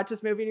you watch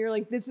this movie and you're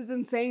like, this is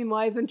insane.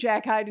 Why isn't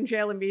Jack Hyde in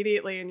jail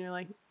immediately? And you're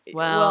like,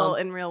 Well,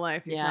 in real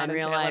life, he's yeah, not in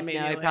real jail life, no,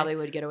 immediately. he probably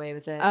would get away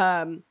with it.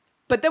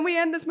 But then we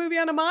end this movie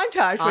on a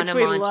montage, On which a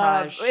we montage.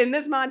 love. And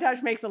this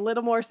montage makes a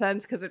little more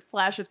sense because it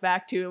flashes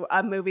back to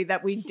a movie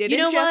that we didn't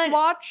know just what?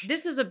 watch.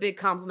 This is a big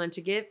compliment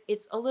to give.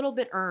 It's a little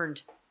bit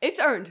earned. It's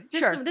earned,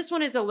 sure. This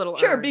one is a little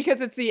Sure, earned. because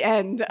it's the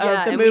end Yeah,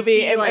 of the and we movie,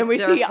 see, and, like, and we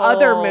their see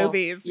other whole-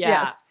 movies. Yeah,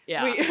 Yes,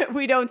 yeah.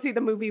 we don't see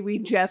the movie we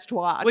just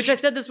watched. Which I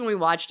said this when we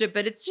watched it,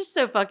 but it's just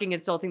so fucking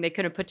insulting. They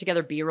couldn't put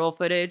together B-roll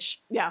footage.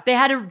 yeah, They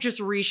had to just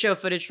re-show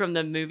footage from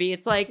the movie.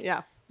 It's like,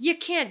 yeah. you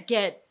can't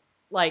get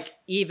like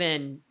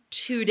even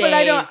 2 days. But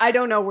I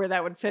don't know where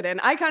that would fit in.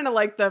 I kind of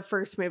like the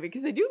first movie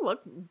because they do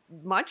look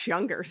much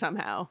younger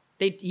somehow.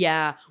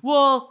 Yeah.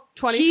 Well,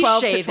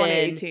 2012 to he's shaven,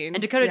 2018.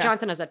 and Dakota Yeah.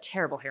 Johnson has a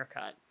terrible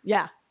haircut.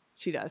 Yeah,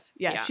 she does.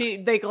 Yeah,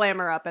 they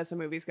glamour up as the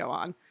movies go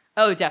on.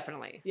 Oh,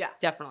 definitely. Yeah.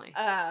 Definitely.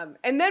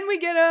 And then we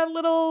get a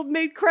little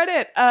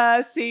mid-credit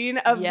scene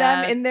of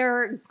them in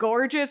their Yes.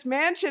 gorgeous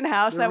mansion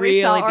house that Really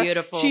we saw.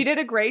 beautiful. She did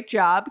a great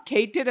job.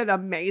 Kate did an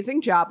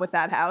amazing job with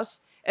that house.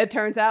 It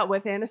turns out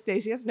with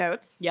Anastasia's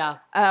notes, Yeah.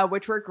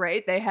 which were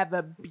great. They have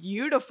a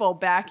beautiful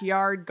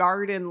backyard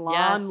garden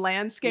lawn Yes.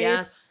 landscape.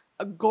 Yes.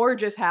 a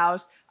gorgeous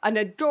house, an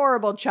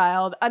adorable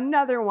child,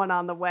 another one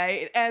on the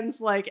way. It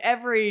ends like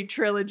every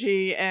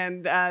trilogy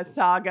and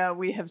saga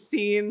we have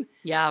seen.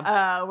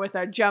 Yeah. With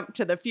a jump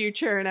to the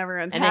future and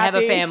everyone's And happy. they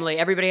have a family.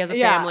 Everybody has a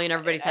family and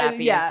everybody's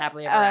happy. Yeah. And it's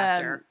happily ever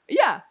after.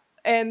 Yeah.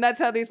 And that's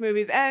how these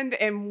movies end.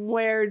 And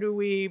where do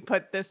we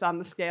put this on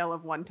the scale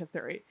of 1 to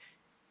 3?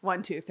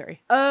 1, 2,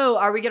 3. Oh,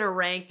 are we going to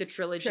rank the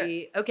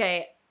trilogy? Sure.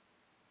 Okay.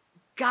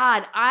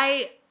 God,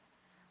 I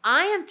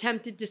am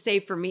tempted to say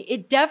for me,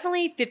 it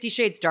definitely 50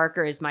 Shades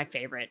Darker is my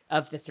favorite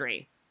of the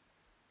 3.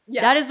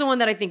 Yeah. That is the one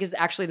that I think is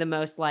actually the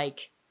most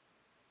like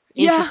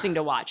interesting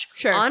to watch.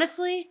 Sure.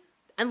 Honestly,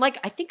 and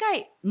like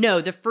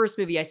the first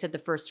movie, I said the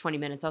first 20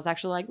 minutes, I was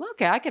actually like, well,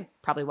 okay, I could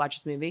probably watch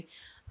this movie.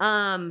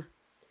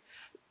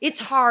 It's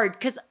hard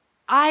because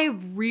I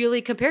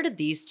really, compared to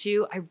these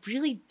two, I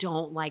really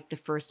don't like the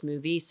first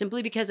movie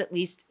simply because at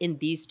least in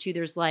these two,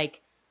 there's like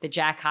the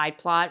Jack Hyde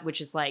plot,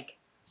 which is like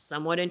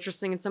somewhat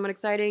interesting and somewhat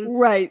exciting.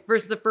 Right.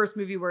 Versus the first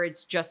movie where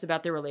it's just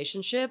about their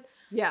relationship.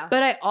 Yeah.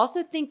 But I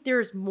also think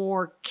there's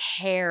more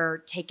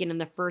care taken in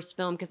the first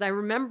film because I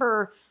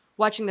remember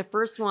watching the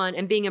first one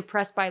and being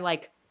impressed by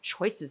like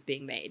choices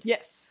being made.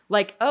 Yes.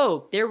 Like,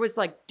 oh, there was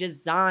like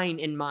design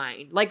in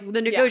mind. Like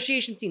the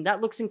negotiation scene, that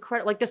looks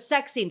incredible. Like the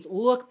sex scenes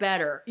look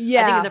better, I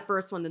think, in the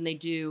first one than they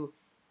do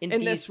in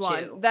these this two.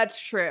 One.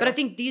 That's true. But I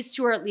think these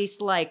two are at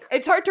least like...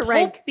 It's hard to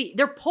rank.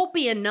 They're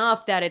pulpy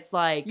enough that it's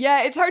like...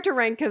 Yeah, it's hard to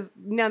rank because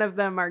none of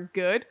them are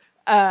good.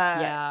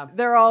 Yeah.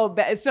 They're all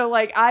bad. So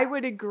like I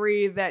would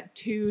agree that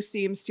 2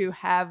 seems to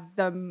have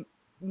the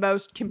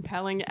most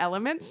compelling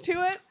elements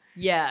to it.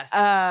 Yes.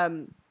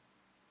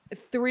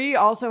 3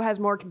 also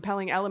has more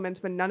compelling elements,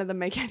 but none of them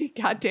make any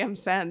goddamn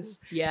sense.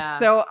 Yeah.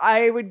 So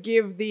I would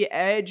give the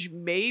edge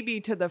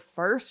maybe to the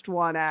first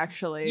one,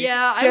 actually.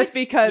 Yeah. Just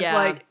because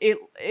like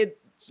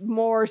it's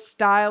more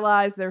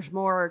stylized. There's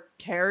more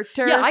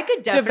character. Yeah, I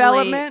could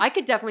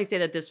definitely say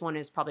that this one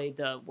is probably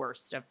the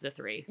worst of the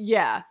 3.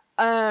 Yeah.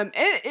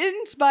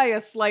 It's by a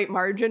slight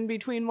margin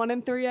between 1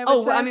 and 3. I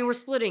would say. I mean, we're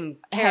splitting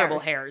terrible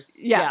hairs.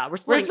 Yeah, we're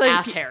splitting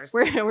ass hairs.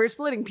 We're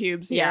splitting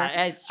pubes here.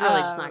 Yeah, it's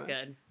really just not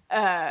good.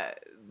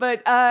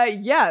 But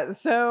yeah,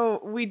 so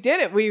we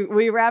did it.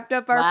 We wrapped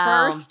up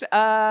our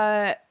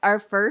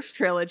first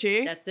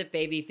trilogy. That's it,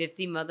 baby.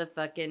 50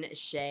 motherfucking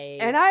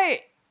Shades.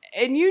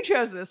 And you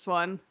chose this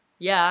one.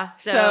 Yeah.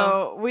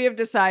 So we have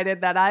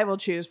decided that I will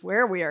choose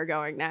where we are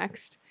going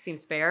next.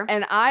 Seems fair.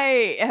 And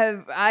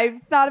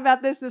I've thought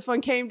about this. This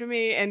one came to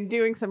me, and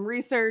doing some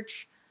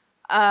research,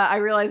 I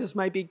realized this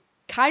might be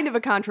kind of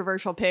a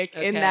controversial pick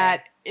in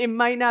that it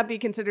might not be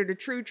considered a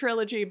true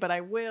trilogy, but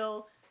I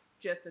will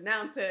just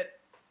announce it.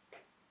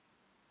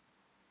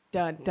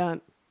 Dun dun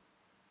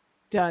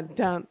dun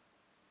dun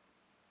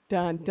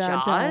dun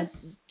dun.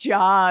 Jaws?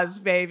 Jaws,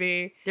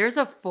 baby. There's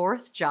a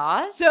 4th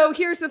Jaws? So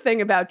here's the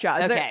thing about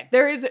Jaws. Okay.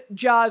 There is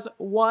Jaws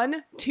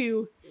 1,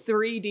 2,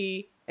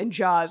 3D, and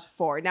Jaws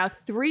 4. Now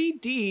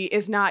 3D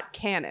is not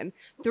canon.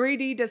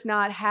 3D does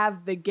not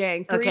have the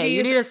gang. 3D okay,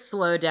 you need to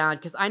slow down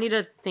because I need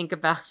to think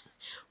about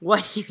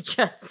what you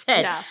just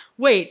said. Yeah.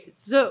 Wait,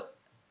 so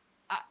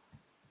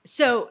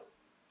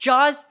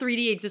Jaws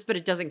 3D exists, but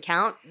it doesn't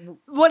count?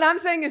 What I'm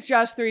saying is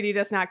Jaws 3D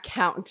does not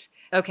count.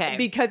 Okay.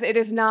 Because it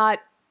is not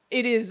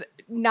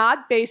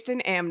based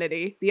in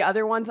Amity. The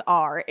other ones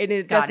are. And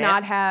it does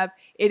not have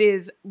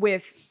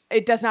the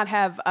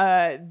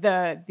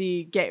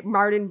gay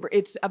Martin.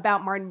 It's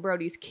about Martin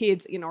Brody's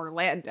kids in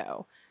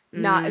Orlando.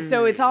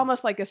 So it's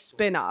almost like a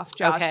spin-off,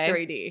 Jaws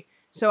 3D.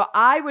 So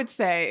I would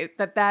say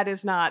that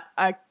is not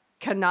a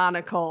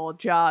canonical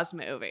Jaws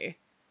movie.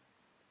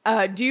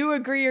 Do you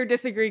agree or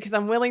disagree? Because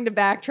I'm willing to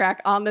backtrack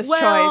on this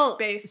choice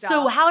based on...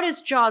 So how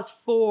does Jaws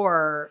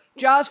 4...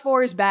 Jaws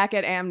 4 is back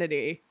at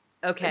Amity.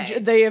 Okay.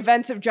 The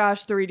events of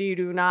Jaws 3D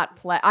do not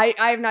play... I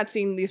have not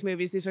seen these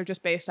movies. These are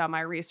just based on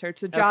my research.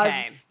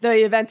 The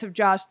events of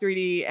Jaws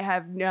 3D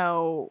have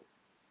no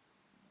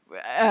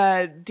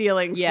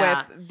dealings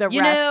with the rest.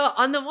 You know,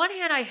 on the one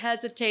hand, I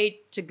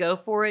hesitate to go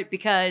for it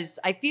because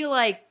I feel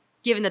like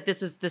given that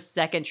this is the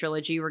second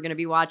trilogy we're going to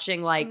be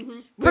watching, like,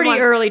 pretty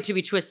early to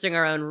be twisting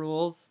our own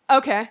rules.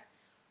 Okay.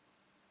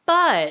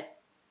 But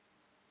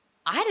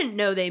I didn't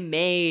know they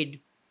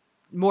made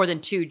more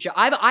than 2 Jaws.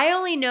 I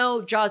only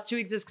know Jaws 2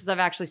 exists because I've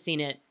actually seen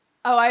it.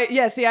 Oh, I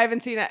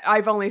haven't seen it.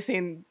 I've only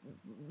seen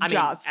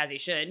Jaws. As he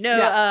should.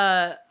 No,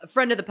 a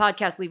friend of the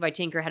podcast, Levi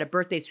Tinker, had a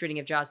birthday screening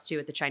of Jaws 2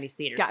 at the Chinese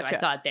Theater, so I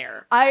saw it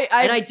there.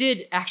 I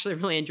did actually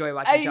really enjoy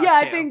watching Jaws 2.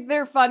 I think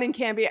they're fun and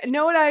can be.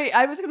 Know what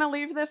I was going to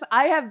leave this?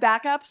 I have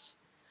backups,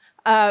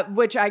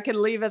 which I can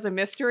leave as a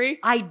mystery.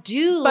 I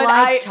do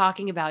like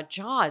talking about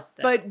Jaws,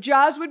 though. But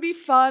Jaws would be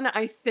fun,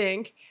 I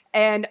think.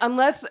 And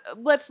let's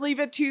leave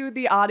it to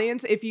the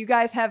audience. If you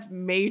guys have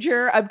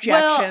major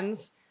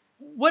objections.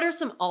 Well, what are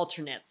some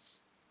alternates?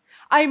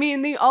 I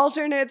mean, the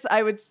alternates,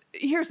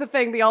 here's the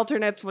thing, the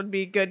alternates would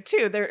be good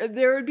too.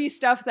 There would be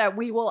stuff that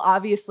we will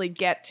obviously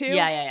get to.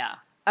 Yeah.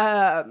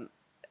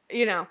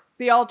 You know,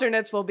 The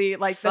alternates will be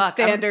like the Fuck,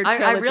 standard I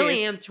trilogies.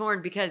 really am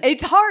torn because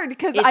It's hard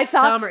because I it's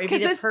thought summer. It'd be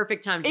the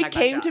perfect time to talk it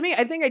came about to me. Jaws.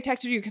 I think I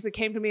texted you because it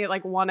came to me at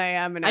like 1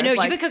 a.m. and I I know was you've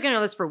like, been cooking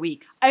on this for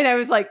weeks. and I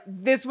was like,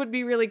 this would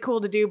be really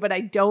cool to do, but I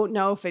don't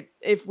know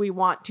if we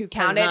want to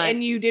count it.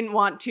 And you didn't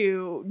want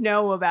to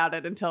know about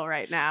it until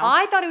right now.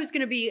 I thought it was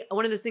going to be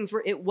one of those things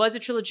where it was a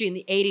trilogy in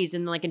the 80s,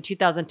 and like in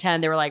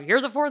 2010, they were like,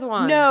 here's a fourth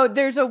one. No,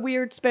 there's a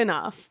weird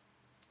spin-off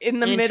in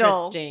the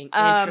middle.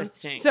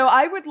 Interesting. So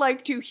I would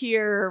like to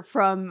hear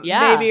from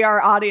Yeah. maybe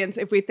our audience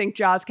if we think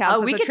Jaws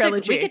counts as a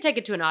trilogy. We could take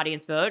it to an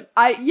audience vote.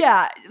 Let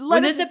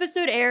When us, this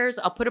episode airs,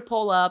 I'll put a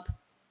poll up.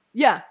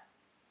 yeah.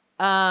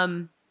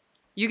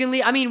 You can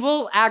leave, I mean,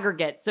 we'll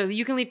aggregate. So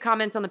you can leave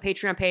comments on the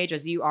Patreon page.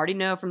 As you already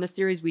know from the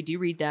series, we do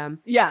read them.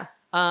 Yeah.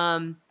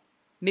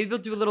 Maybe we'll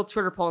do a little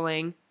Twitter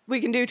polling.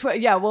 We can do, we We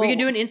can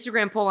do an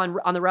Instagram poll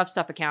on the Rough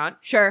Stuff account.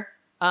 Sure.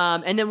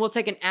 And then we'll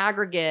take an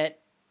aggregate,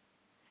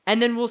 and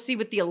then we'll see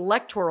with the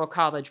Electoral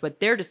College what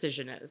their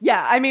decision is.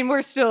 Yeah, I mean,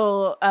 we're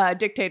still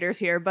dictators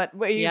here, but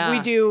we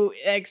do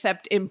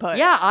accept input.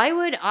 Yeah, I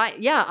would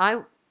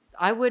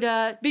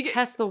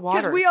test the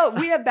waters. Because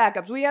we have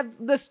backups. We have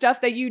the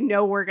stuff that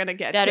we're going to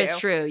get to. That is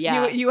true,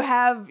 yeah. You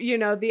have,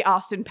 the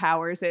Austin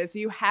Powers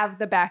You have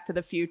the Back to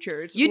the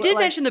Futures. You did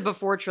mention the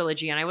Before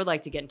trilogy, and I would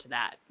like to get into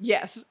that.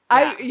 Yes.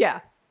 Yeah.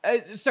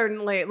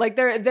 Certainly. Like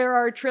there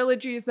are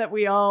trilogies that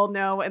we all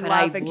know and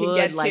love and can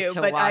get like to,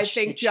 to but I watch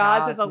think the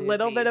Jaws is Jaws a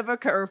little bit movies. of a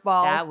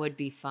curveball. That would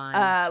be fun.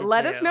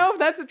 Let us know if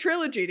that's a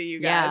trilogy to you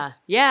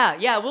guys.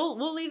 Yeah.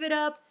 We'll leave it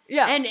up.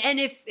 Yeah. And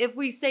if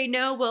we say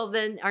no, well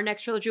then our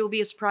next trilogy will be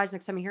a surprise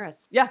next time you hear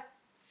us. Yeah.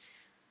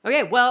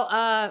 Okay,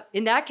 well,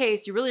 in that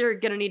case, you really are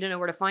going to need to know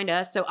where to find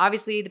us. So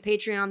obviously the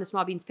Patreon, the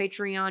Small Beans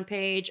Patreon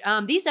page.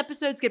 These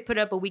episodes get put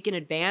up a week in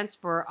advance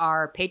for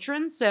our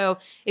patrons. So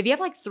if you have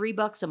like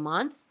 $3 a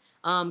month,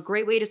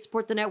 great way to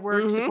support the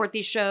network, support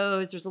these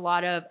shows. There's a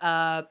lot of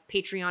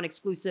Patreon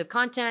exclusive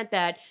content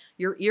that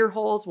your ear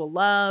holes will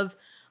love.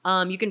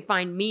 You can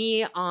find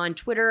me on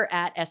Twitter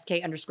at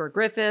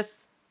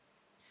 @SK_Griffith.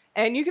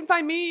 And you can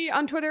find me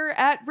on Twitter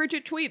at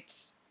Bridget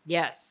Tweets.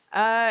 Yes.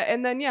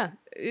 And then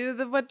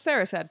what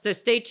Sarah said. So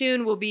stay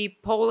tuned. We'll be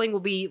polling.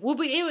 It will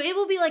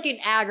be like an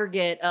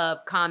aggregate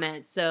of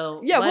comments.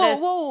 So yeah,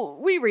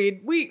 we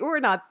read.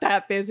 We're not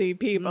that busy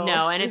people.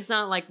 No, and it's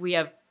not like we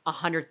have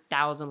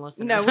 100,000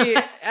 listeners. No,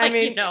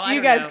 I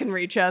you guys can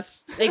reach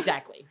us.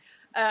 Exactly.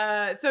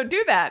 So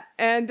do that,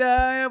 and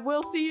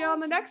we'll see you on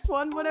the next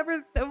one,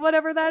 whatever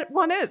that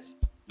one is.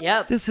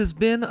 Yep. This has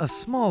been a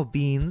Small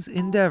Beans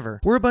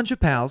endeavor. We're a bunch of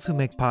pals who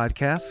make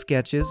podcasts,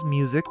 sketches,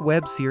 music,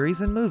 web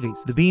series, and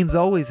movies. The Beans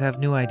always have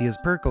new ideas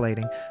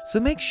percolating, so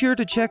make sure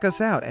to check us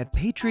out at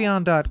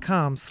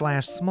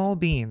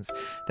patreon.com/smallbeans.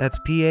 That's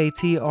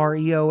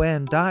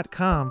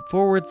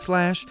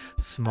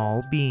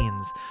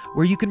patreon.com/smallbeans,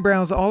 where you can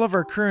browse all of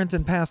our current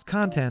and past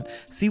content,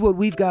 see what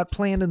we've got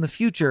planned in the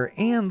future,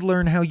 and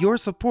learn how your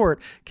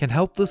support can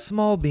help the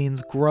Small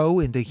Beans grow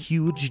into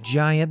huge,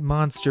 giant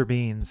monster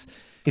beans.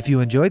 If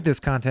you enjoyed this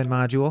content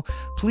module,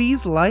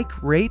 please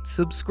like, rate,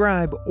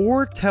 subscribe,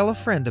 or tell a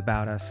friend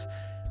about us.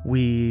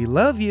 We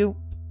love you!